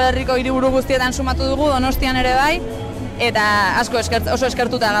esan Euskal Herriko hiriburu guztietan sumatu dugu, Donostian ere bai, eta oso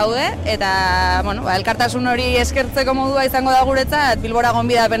eskertuta gaude, eta, elkartasun hori eskertzeko modua izango da guretzat, Bilbora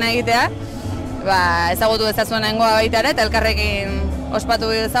gonbidapena egitea, ezagutu dezazuen nengoa baita ere, eta elkarrekin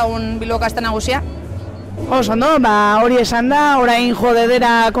ospatu ezagun Bilboko Aste Nagusia. Oso, hori esan da, orain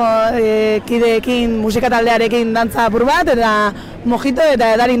jodedera kideekin, musika taldearekin dantza apur bat, eta mojito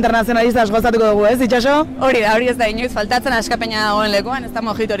eta edari internazionalista gozatuko dugu, ez, Itxaso? Hori ez da inoiz faltatzen askapena dagoen lekuan, ez da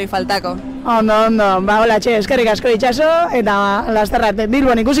mojito hori faltako. Ondo, hola, eskerrik asko Itxaso, eta lasterrat,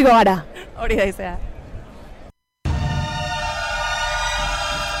 Bilbon ikusiko gara. Hori da izea.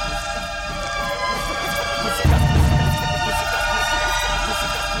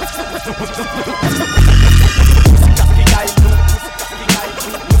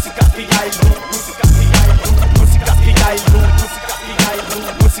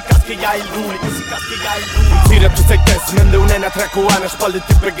 Ziratu zaitez mende unen atrakoan,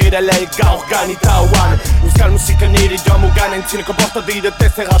 espaldetik begirelei gaur ganitauan. Euskal musika niri joan mugan entzineko bosta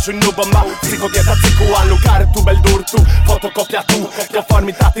didetez egaso inuban Ziko dietatzikoan lukartu beldurtu, fotokopiatu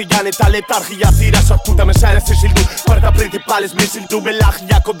Konformitatian eta letargia zira sortu da mesedez isildu Puerta principales misildu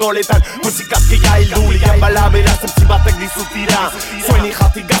belagiako doletan Musikazki jaildu, lian balabera zertzi batek dizutira Zueni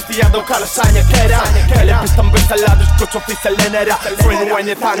jati gaztia daukala sainak era Telepistan bezala diskotxo ofizialenera Zueni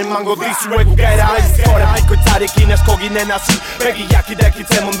uenetan emango dizuegu gera Ezkore bikoitzarekin esko ginen hasi Begiak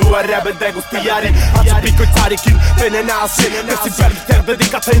idekitzen mundu errebelde guztiaren Bikoitzarekin benen hasi Dezi berditer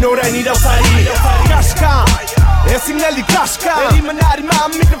dedikatzen orain irauzari Kaska, ezin geldi kaska Erimenari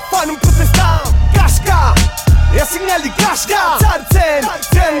mikrofonun protestan Kaska, ezin geldi kaska Zartzen,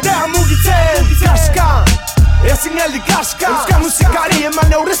 jendea mugitzen Kaska, ezin geldi kaska Euskal musikari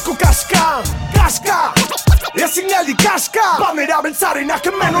eman eurrezko kaska Kaska, ezin geldi kaska Bamera beltzarenak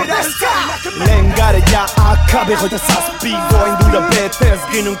hemen ordezka Lehen gareia akabe goita zazpi Goain dura betez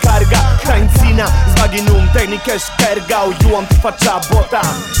ginun karga Taintzina ez baginun teknik eskerga Oiu antifatxa bota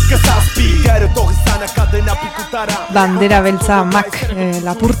Gezazpi gero torrizan akadena pikutara Bandera beltza mak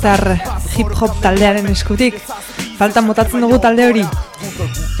lapurtar hip-hop taldearen eskutik faltan botatzen dugu talde hori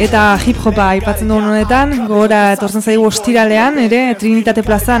eta hip-hopa aipatzen dugun honetan gogora etortzen zaigu ostiralean ere Trinitate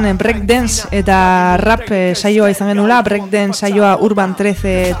plazan breakdance eta rap saioa izan genuela breakdance saioa Urban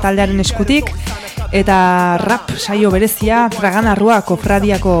 13 taldearen eskutik eta rap saio berezia Traganarrua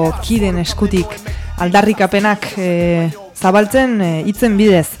kofradiako kiden eskutik aldarrikapenak zabaltzen hitzen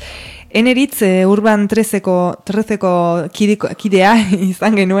bidez. Eneritz Urban 13ko kidea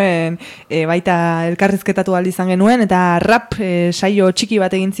izan genuen, baita elkarrizketatu aldi izan genuen, eta rap saio txiki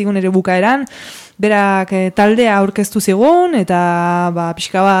bat egin zigun ere bukaeran, berak taldea aurkeztu zigun, eta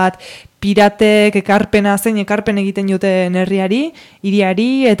pixka bat piratek ekarpena zein ekarpen egiten duten herriari,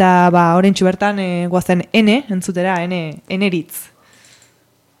 hiriari, eta orentxu bertan goazen entzutera, Eneritz.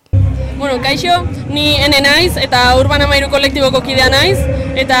 Bueno, kaixo, ni ene naiz eta Urban 13 kolektiboko kidea naiz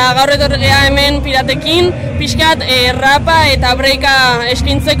eta gaur etorria hemen piratekin pixkat rapa eta breaka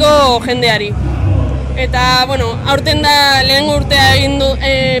eskintzeko jendeari. Eta, aurten da lehen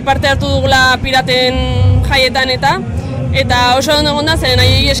urtea parte hartu dugula piraten jaietan eta oso ondo egon da zen,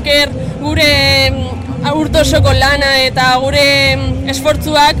 nahi esker gure urtosoko lana eta gure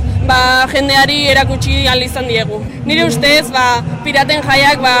esfortzuak jendeari erakutsi ahal izan diegu. Nire ustez, piraten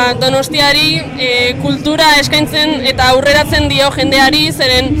jaiak Donostiari kultura eskaintzen eta aurreratzen dio jendeari,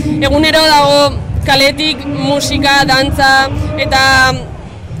 zeren egunero dago kaletik musika, dantza eta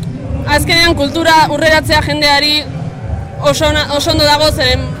azkenean kultura aurreratzea jendeari oso ondo dago,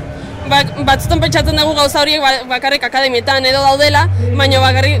 zeren batzutan pentsatzen dugu gauza horiek bakarrik akademietan edo daudela, baina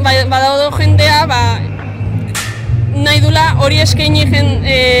badaude jendea nahi dula hori eskaini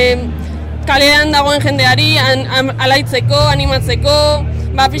kalean dagoen jendeari alaitzeko, animatzeko,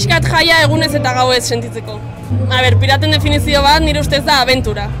 pixkat jaia egunez eta gauez sentitzeko. Piraten definizio bat nire ustez da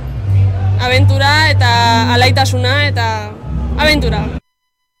abentura. Abentura eta alaitasuna eta abentura.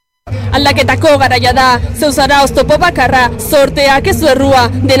 Aldaketako garaia da, zeuzara oztopo bakarra, zorteak ez errua,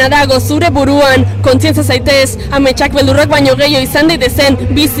 dena dago zure buruan, kontzientza zaitez, ametsak beldurrak baino gehiago izan daitezen,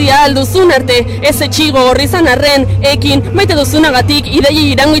 bizia alduzun arte, ez etxigo horri izan arren, ekin, maite duzunagatik, idei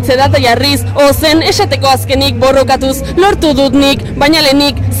irangoitze data jarriz, ozen esateko azkenik borrokatuz, lortu dut nik, baina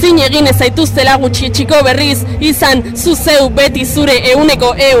lehenik, zin egin ez zaituztela gutxi etxiko berriz, izan, zuzeu beti zure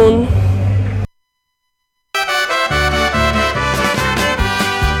 100%.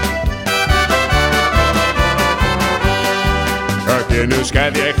 En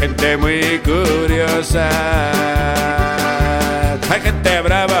Euskadi hay gente muy curiosa, hay gente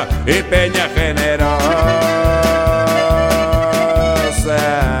brava y peña generosa,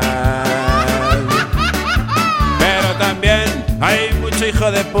 pero también hay mucho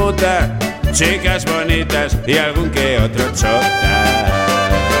hijo de puta, chicas bonitas y algún que otro chota.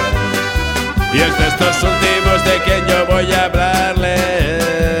 Y es de estos últimos de quien yo voy a hablarles,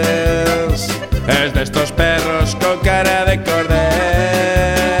 es de estos perros con cara de corderos,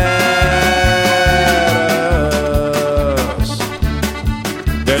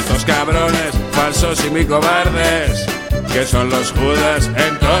 de estos cabrones falsos y muy cobardes, que son los Judas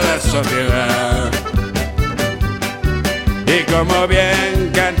en toda sociedad. Y como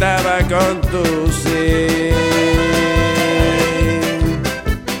bien cantaba con tu sí,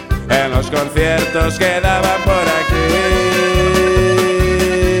 en los conciertos que daban por aquí.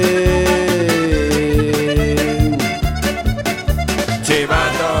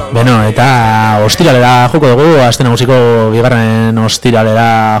 Bueno, eta ostiralera joko dugu, Aste Nagusiko bigarren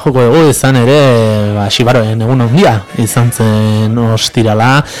ostiralera joko dugu, izan ere, Xibaroen egun handia izan zen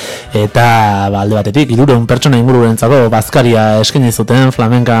ostirala, eta alde batetik, 300 pertsona ingururentzako bazkaria eskaini zuten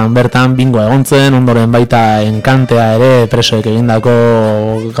flamenkan bertan bingoa egon zen, ondoren baita enkantea ere presoek egindako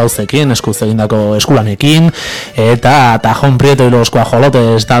gauzekin, eskuz egindako eskulanekin, eta Tajon Prieto y los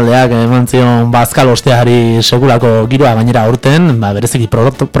Cuajolotes taldeak eman zion bazkal osteari sekulako giroa gainera aurten, bereziki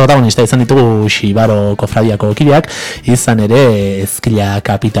protagonista izan ditugu Xibaro kofradiako kideak, izan ere ezkila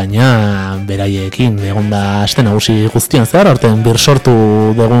kapitaina beraiekin egonda Aste Nagusi guztian zehar, aurten bir sortu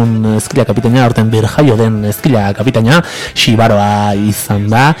dugun ezkila kapitaina, aurten bir jaio den ezkila kapitaina Xibaroa izan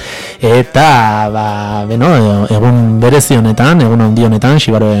da, eta egun berezi honetan, egun handi honetan,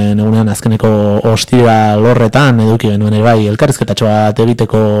 Xibaroen egunean azkeneko ostira lorretan eduki genuen ere bai elkarrizketatxo bat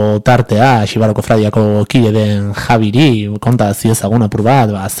egiteko tartea Xibaro kofradiako kide den Javiri, konta ziezagun apur bat,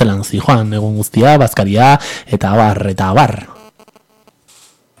 zelan zijoan egun guztia, bazkaria, eta abar.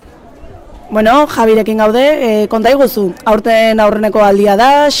 Bueno, Javirekin gaude, konta iguzu, aurten aurreneko aldia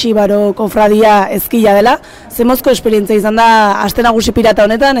da, Xibaro kofradia ezkila dela, zemozko esperientzia izan da Aste Nagusi Pirata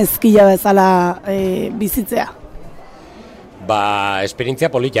honetan ezkila bezala bizitzea? Esperientzia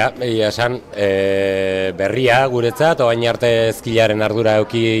polita, esan berria guretzat, oain arte ezkilaren ardura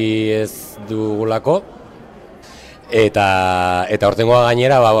euki ez dugulako, eta hortengoa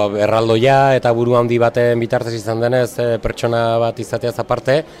gainera erraldoia eta buru handi baten bitartez izan denez pertsona bat izateaz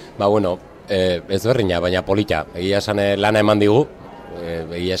aparte, ez berrina, baina polita. Egia esan lana eman digu,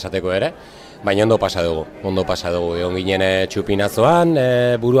 egia esateko ere, baina ondo pasa dugu. Egon ginen txupinazoan,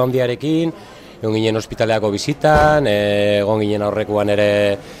 buru handiarekin, egon ginen ospitaleako bizitan, egon ginen aurrekoan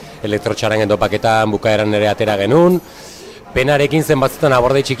ere elektrotxarren topaketan bukaeran ere atera genuen. Penarekin zen batzutan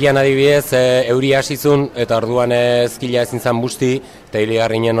aborde txikian adibidez, euri hasizun eta orduan ezkila ezin zan busti, eta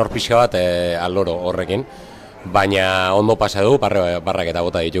hiligarrinen hor pixka bat aloro horrekin. Baina ondo pasa dugu, barrak eta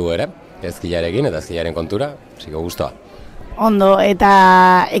bota ditugu ere, ezkilarekin eta ezkilaren kontura, ziko guztua. Ondo,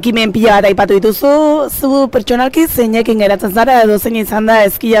 eta ekimen pila bat aipatu dituzu, zu pertsonalki zeinekin geratzen zara edo zein izan da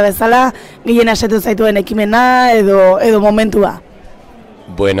ezkila bezala gehien asetu zaituen ekimena edo momentua?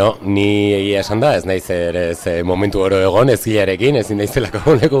 Bueno, ni egia esan da, ez naiz ere momentu oro egon ezkilarekin, ezin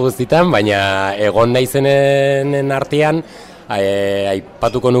naizelako leku guztitan, baina egon naizenen artean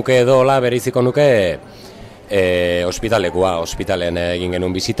aipatuko nuke edola, bereiziko nuke ospitalean egin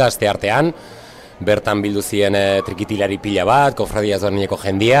genuen bizita, aste artean, bertan bildu ziren trikitilari pila bat, kofradia ezberdineko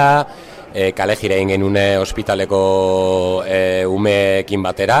jendia, kale jira egin genuen ospitaleko umeekin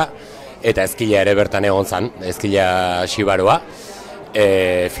batera, eta ezkila ere bertan egon zan, ezkila Xibaroa.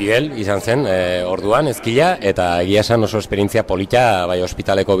 Fidel izan zen orduan ezkila, eta egia esan oso esperientzia polita, bai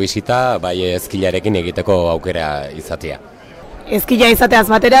ospitaleko bizita, bai ezkilarekin egiteko aukera izatea. Ezkila izateaz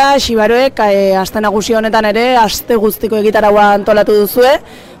batera, Xibaroek Aste Nagusi honetan ere aste guztiko egitaraua antolatu duzue.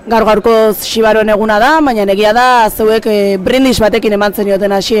 Gaur-gaurkoz Xibaroen eguna da, baina egia da zeuek brindis batekin eman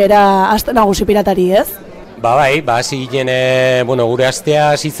zenioten hasiera Aste Nagusi Piratari, ez? Hasi ginen, gure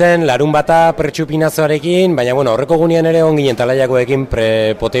astea hasi zen, larunbata pretxupinazoarekin, baina horreko gunean ere on ginen talaiakoekin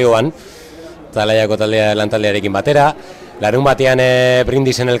prepoteoan, talaiako lantaldearekin batera, Larun batean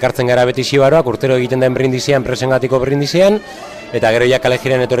brindisen elkartzen gara beti Xibaroak, urtero egiten den brindisean, presengatiko brindisean, eta gero ja kale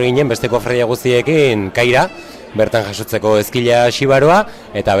jiran etorri ginen beste kofradia guztiekin kaira, bertan jasotzeko ezkila Xibaroa,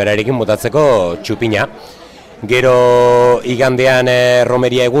 eta berarekin botatzeko txupina. Gero igandean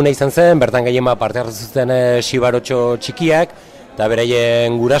romeria eguna izan zen, bertan gehien parte hartu zuten Xibarotxo txikiak, eta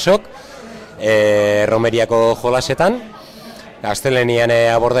beraien gurasok, romeriako jolasetan. Astelenian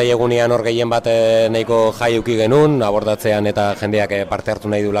abordai egunean hor gehien bat nahiko jai uki genuen, abordatzean eta jendeak parte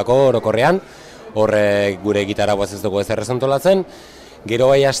hartu nahi dulako orokorrean, hor gure gitarra ez dugu ez errezantolatzen. Gero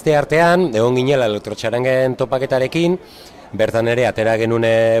bai aste artean, egon ginela elektrotxarangen topaketarekin, bertan ere atera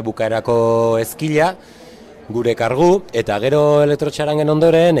genuen bukaerako ezkila, gure kargu, eta gero elektrotxarangen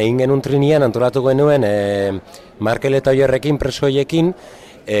ondoren, egin genuen trinian antolatu genuen Markel eta Oierrekin, presoiekin,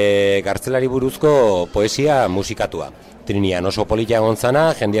 gartzelari buruzko poesia musikatua. Trinian oso politia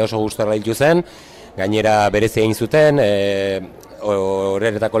gontzana, jendea oso gustora hiltu zen, gainera berezia egin zuten,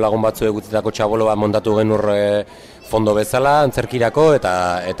 horretako lagun batzu egutitako txaboloa montatu genur fondo bezala, antzerkirako,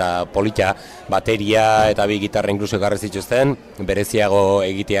 eta politia, bateria eta bi gitarra inkluso ekarri zituzten, bereziago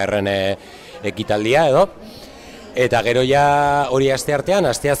egitearren ekitaldia edo. Eta gero ja hori asteartean,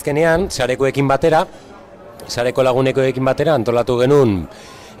 asteazkenean, sarekoekin batera, sareko lagunekoekin batera antolatu genuen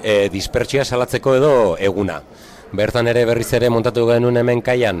dispertsioa salatzeko edo eguna. Bertan ere berriz ere montatu genuen hemen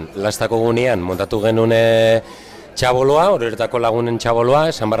kaian, lastako gunean montatu genuen txaboloa, horretako lagunen txaboloa,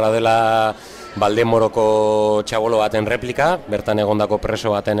 esan barra dela Baldemoroko txabolo baten replika, bertan egondako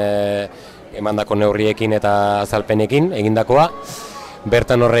preso baten emandako neurriekin eta azalpenekin egindakoa.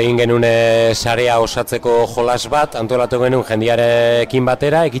 Bertan horre egin genuen sarea osatzeko jolas bat, antolatu genuen jendiarekin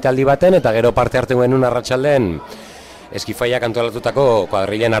batera, ekitaldi baten, eta gero parte hartu genuen arratsaldeen eskifaiak antolatutako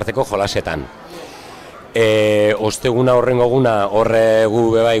kuadrilen arteko jolasetan. Osteguna horrengo guna, horre gu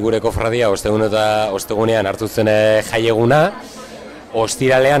bebai gure kofradia, ostegunean hartu zen jaieguna,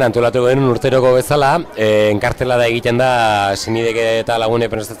 ostiralean antolatu genuen urteroko bezala, enkartelada egiten da, sinidek eta lagune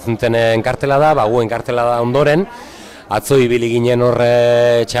prestatzen duten enkartelada, gu enkartelada ondoren, atzo ibili ginen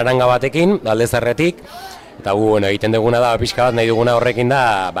horre txaranga batekin, aldezarretik, eta gu egiten duguna da, pixka bat nahi duguna horrekin da,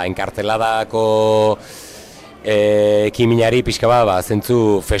 enkarteladako ekiminari pixka bat,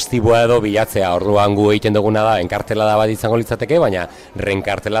 zentzu festiboa edo bilatzea, orduan gu egiten duguna da, enkartelada bat izango litzateke, baina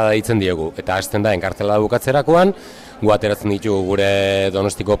reenkartelada ditzen diogu, eta hasten da enkartelada bukatzerakoan, gu ateratzen ditugu gure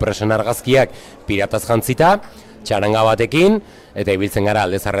Donostiko presoen argazkiak pirataz jantzita, txaranga batekin, eta ibiltzen gara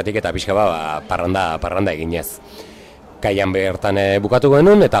aldezarretik eta pixka bat parranda eginez. Kaian bertan bukatu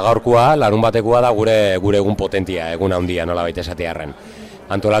genuen, eta gaurkoa, larun batekoa da gure egun potentia, egun handia nola baita esatearren.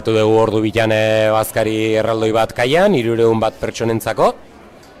 Antolatu dugu ordu bitan bazkari erraldoi bat kaian, 300 bat pertsonentzako.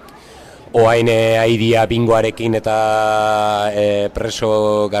 Oain aidia bingoarekin eta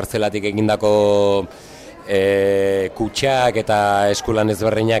preso gartzelatik egindako kutxak eta eskulan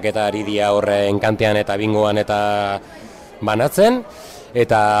ezberdinak eta ari dia horre enkantean eta bingoan eta banatzen.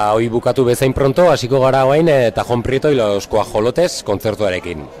 Eta hoi bukatu bezain pronto, hasiko gara oain eta Jon Prieto y los Cuajolotes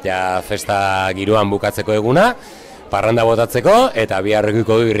kontzertuarekin. Ja festa giroan bukatzeko eguna, parranda botatzeko eta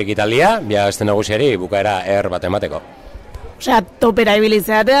biharrekiko du irrikitalia, Aste Nagusiari bukaera bat emateko. Osea, topera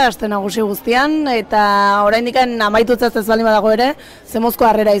ibilitzeatea Aste Nagusi guztian, eta oraindik amaitutzat ez baldin badago ere, zemozko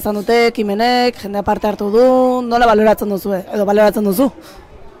harrera izan dute, ekimenek, jendea parte hartu du, nola baloratzen duzu, edo baloratzen duzu?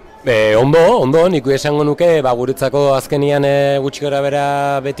 Ondo, nik esango nuke, guretzako azkenian gutxi gara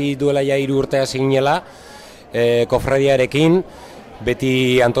bera beti duela ja 3 urte hasi ginela, kofradiarekin,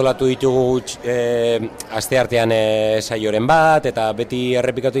 beti antolatu ditugu asteartean saioren bat, eta beti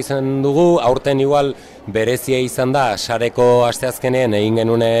errepikatu izan dugu, aurten igual berezia izan da, sareko asteazkenean egin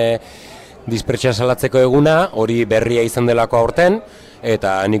genuen dispertsioa salatzeko eguna, hori berria izan delako aurten,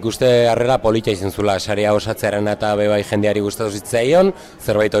 eta nik uste harrera politia izan zula sarea osatzearen eta bebai jendeari gustatu zitzaion,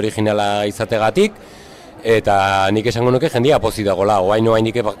 zerbait originala izategatik, eta nik esango nuke jendia pozik dagoela,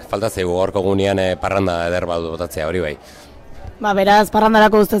 oaindik faltatzegu gorko gunean parranda eder badu botatzea hori bai. Beraz,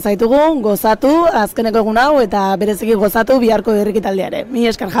 parrandarako uste zaitugu, gozatu, azkeneko egun hau, eta bereziki gozatu biharko irrikitaldiare. Mi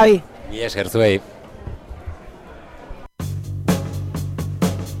esker, Javi. Mi esker zuei.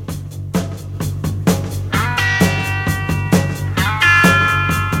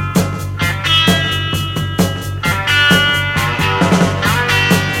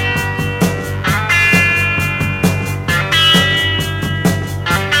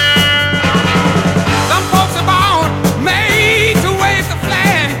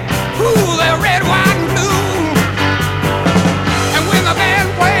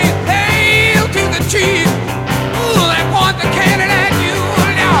 To the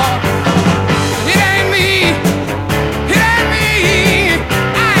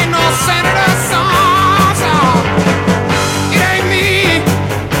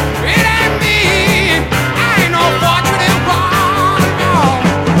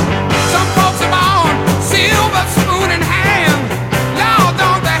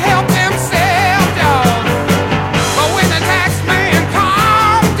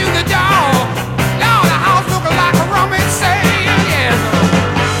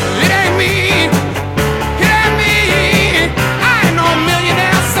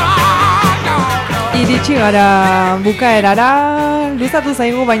gara bukaerara, luzatu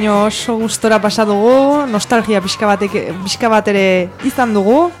zaigu, baino oso gustora pasa dugu, nostalgia pixka bat ere izan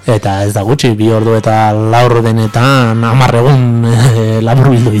dugu. Eta ez da gutxi, 2 ordu eta 4 ordenetan 10 egun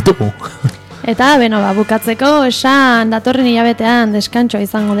laburbildu ditugu. Eta, bukatzeko, esan datorren hilabetean deskantsoa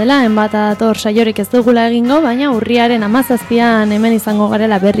izango dela, Enbata Dator saiorik ez dugula egingo, baina urriaren 17an hemen izango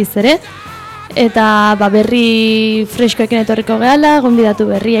garela berriz ere. Eta berri freskoekin etorriko gehala, gonbidatu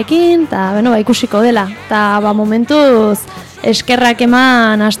berriekin, eta ikusiko dela. Eta momentuz eskerrak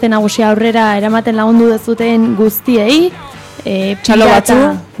eman Aste Nagusi aurrera eramaten lagundu dezuten guztiei. Txalo batzu.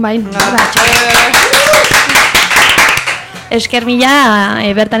 Esker mila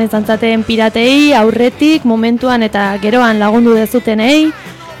bertan izan zaten piratei, aurretik, momentuan eta geroan lagundu dezutenei.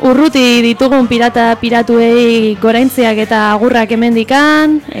 Urruti ditugun piratuei goraintziak eta agurrak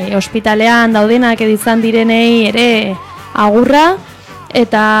hemendikan, ospitalean daudenak izan direnei ere agurra,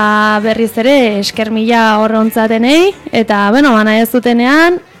 eta berriz ere esker mila horrontzatenei, eta bana ez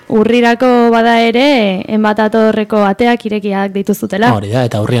zutenean, urrirako bada ere Enbata Datorreko ateak irekiak dituzutela. Hori da,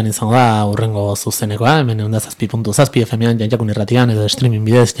 eta urrian izango da urrengo zuzenekoa, hemen 107.7 FM-an Jantzakun irratian edo streaming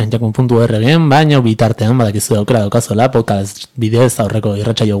bidez jantzakun.org-en, baina bitartean badakizu aukera daukazuela podcast bidez aurreko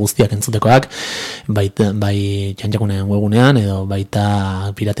irratsaio guztiak entzutekoak, bai Jantzakunen webunean edo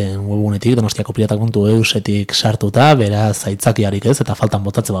baita piraten webunetik, donostiako piratak.eusetik sartuta, beraz aitzakiarik ez, eta faltan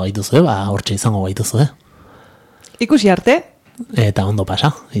botatze bagaituzue, hortxe izango gaituzue. Ikusi arte. Eta ondo pasa.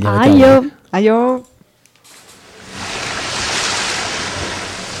 Aio. Aio.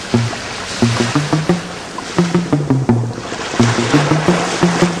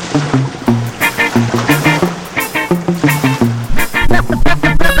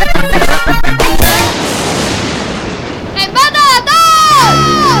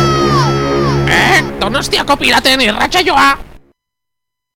 Donostiako piraten irratsaioa.